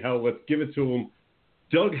give me hell, let's give it to him.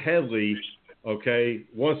 Doug Headley,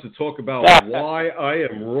 wants to talk about why I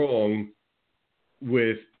am wrong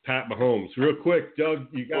with Pat Mahomes. Real quick, Doug,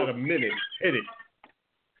 you got a minute. Hit it.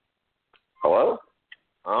 Hello?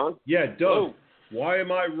 Yeah, Doug. Hello. Why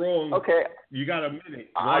am I wrong? Okay. You got a minute.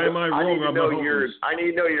 Why am I wrong on Mahomes? Mahomes? I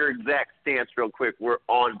need to know your exact stance real quick. We're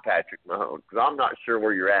on Patrick Mahomes because I'm not sure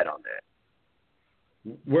where you're at on that.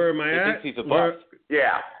 Where am I at? He's a bust.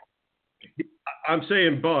 Yeah. I'm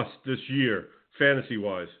saying bust this year,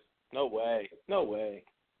 fantasy-wise. No way. No way.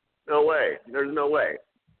 There's no way.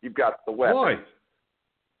 You've got the weapon. Why?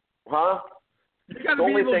 Huh? The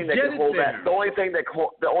only thing that can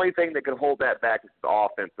hold that back is the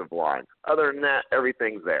offensive line. Other than that,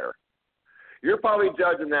 everything's there. You're probably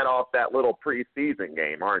judging that off that little preseason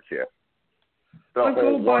game, aren't you? I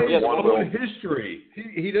go by his own history.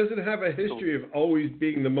 He doesn't have a history of always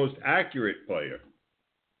being the most accurate player.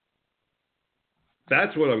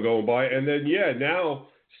 That's what I'm going by. And then, now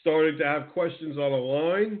starting to have questions on the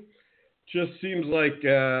line just seems like,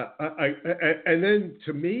 and then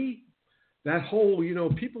to me, that whole,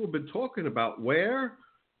 people have been talking about where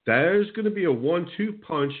there's going to be a 1-2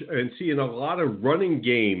 punch and seeing a lot of running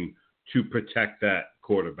game to protect that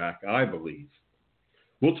quarterback, I believe.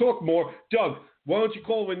 We'll talk more. Doug, why don't you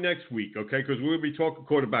call in next week, okay? Because we'll be talking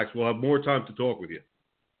quarterbacks. We'll have more time to talk with you.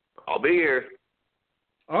 I'll be here.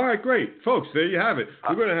 All right, great. Folks, there you have it.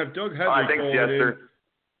 We're going to have Doug Headley thanks, Jester.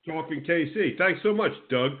 Talking KC. Thanks so much,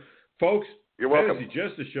 Doug. Folks, you're welcome. Fantasy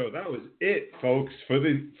Jester Show. That was it, folks, for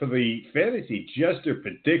the Fantasy Jester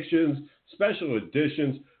predictions, special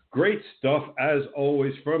editions. Great stuff, as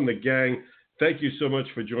always, from the gang. Thank you so much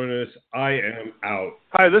for joining us. I am out.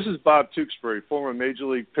 Hi, this is Bob Tewksbury, former Major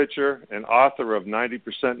League pitcher and author of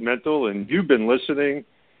 90% Mental, and you've been listening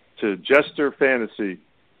to Jester Fantasy,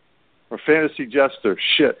 or Fantasy Jester.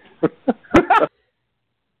 Shit.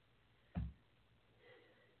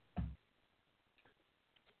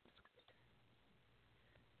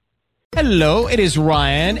 Hello, it is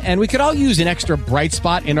Ryan, and we could all use an extra bright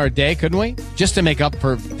spot in our day, couldn't we? Just to make up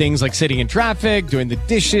for things like sitting in traffic, doing the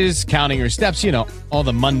dishes, counting your steps, all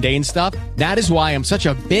the mundane stuff. That is why I'm such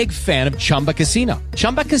a big fan of Chumba Casino.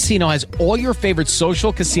 Chumba Casino has all your favorite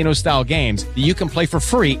social casino-style games that you can play for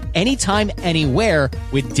free anytime, anywhere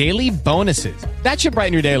with daily bonuses. That should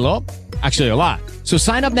brighten your day a little. Actually, a lot. So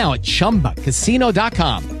sign up now at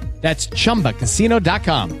ChumbaCasino.com. That's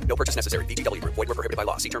ChumbaCasino.com. No purchase necessary. VGW Group. Void where prohibited by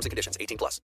law. See terms and conditions. 18+.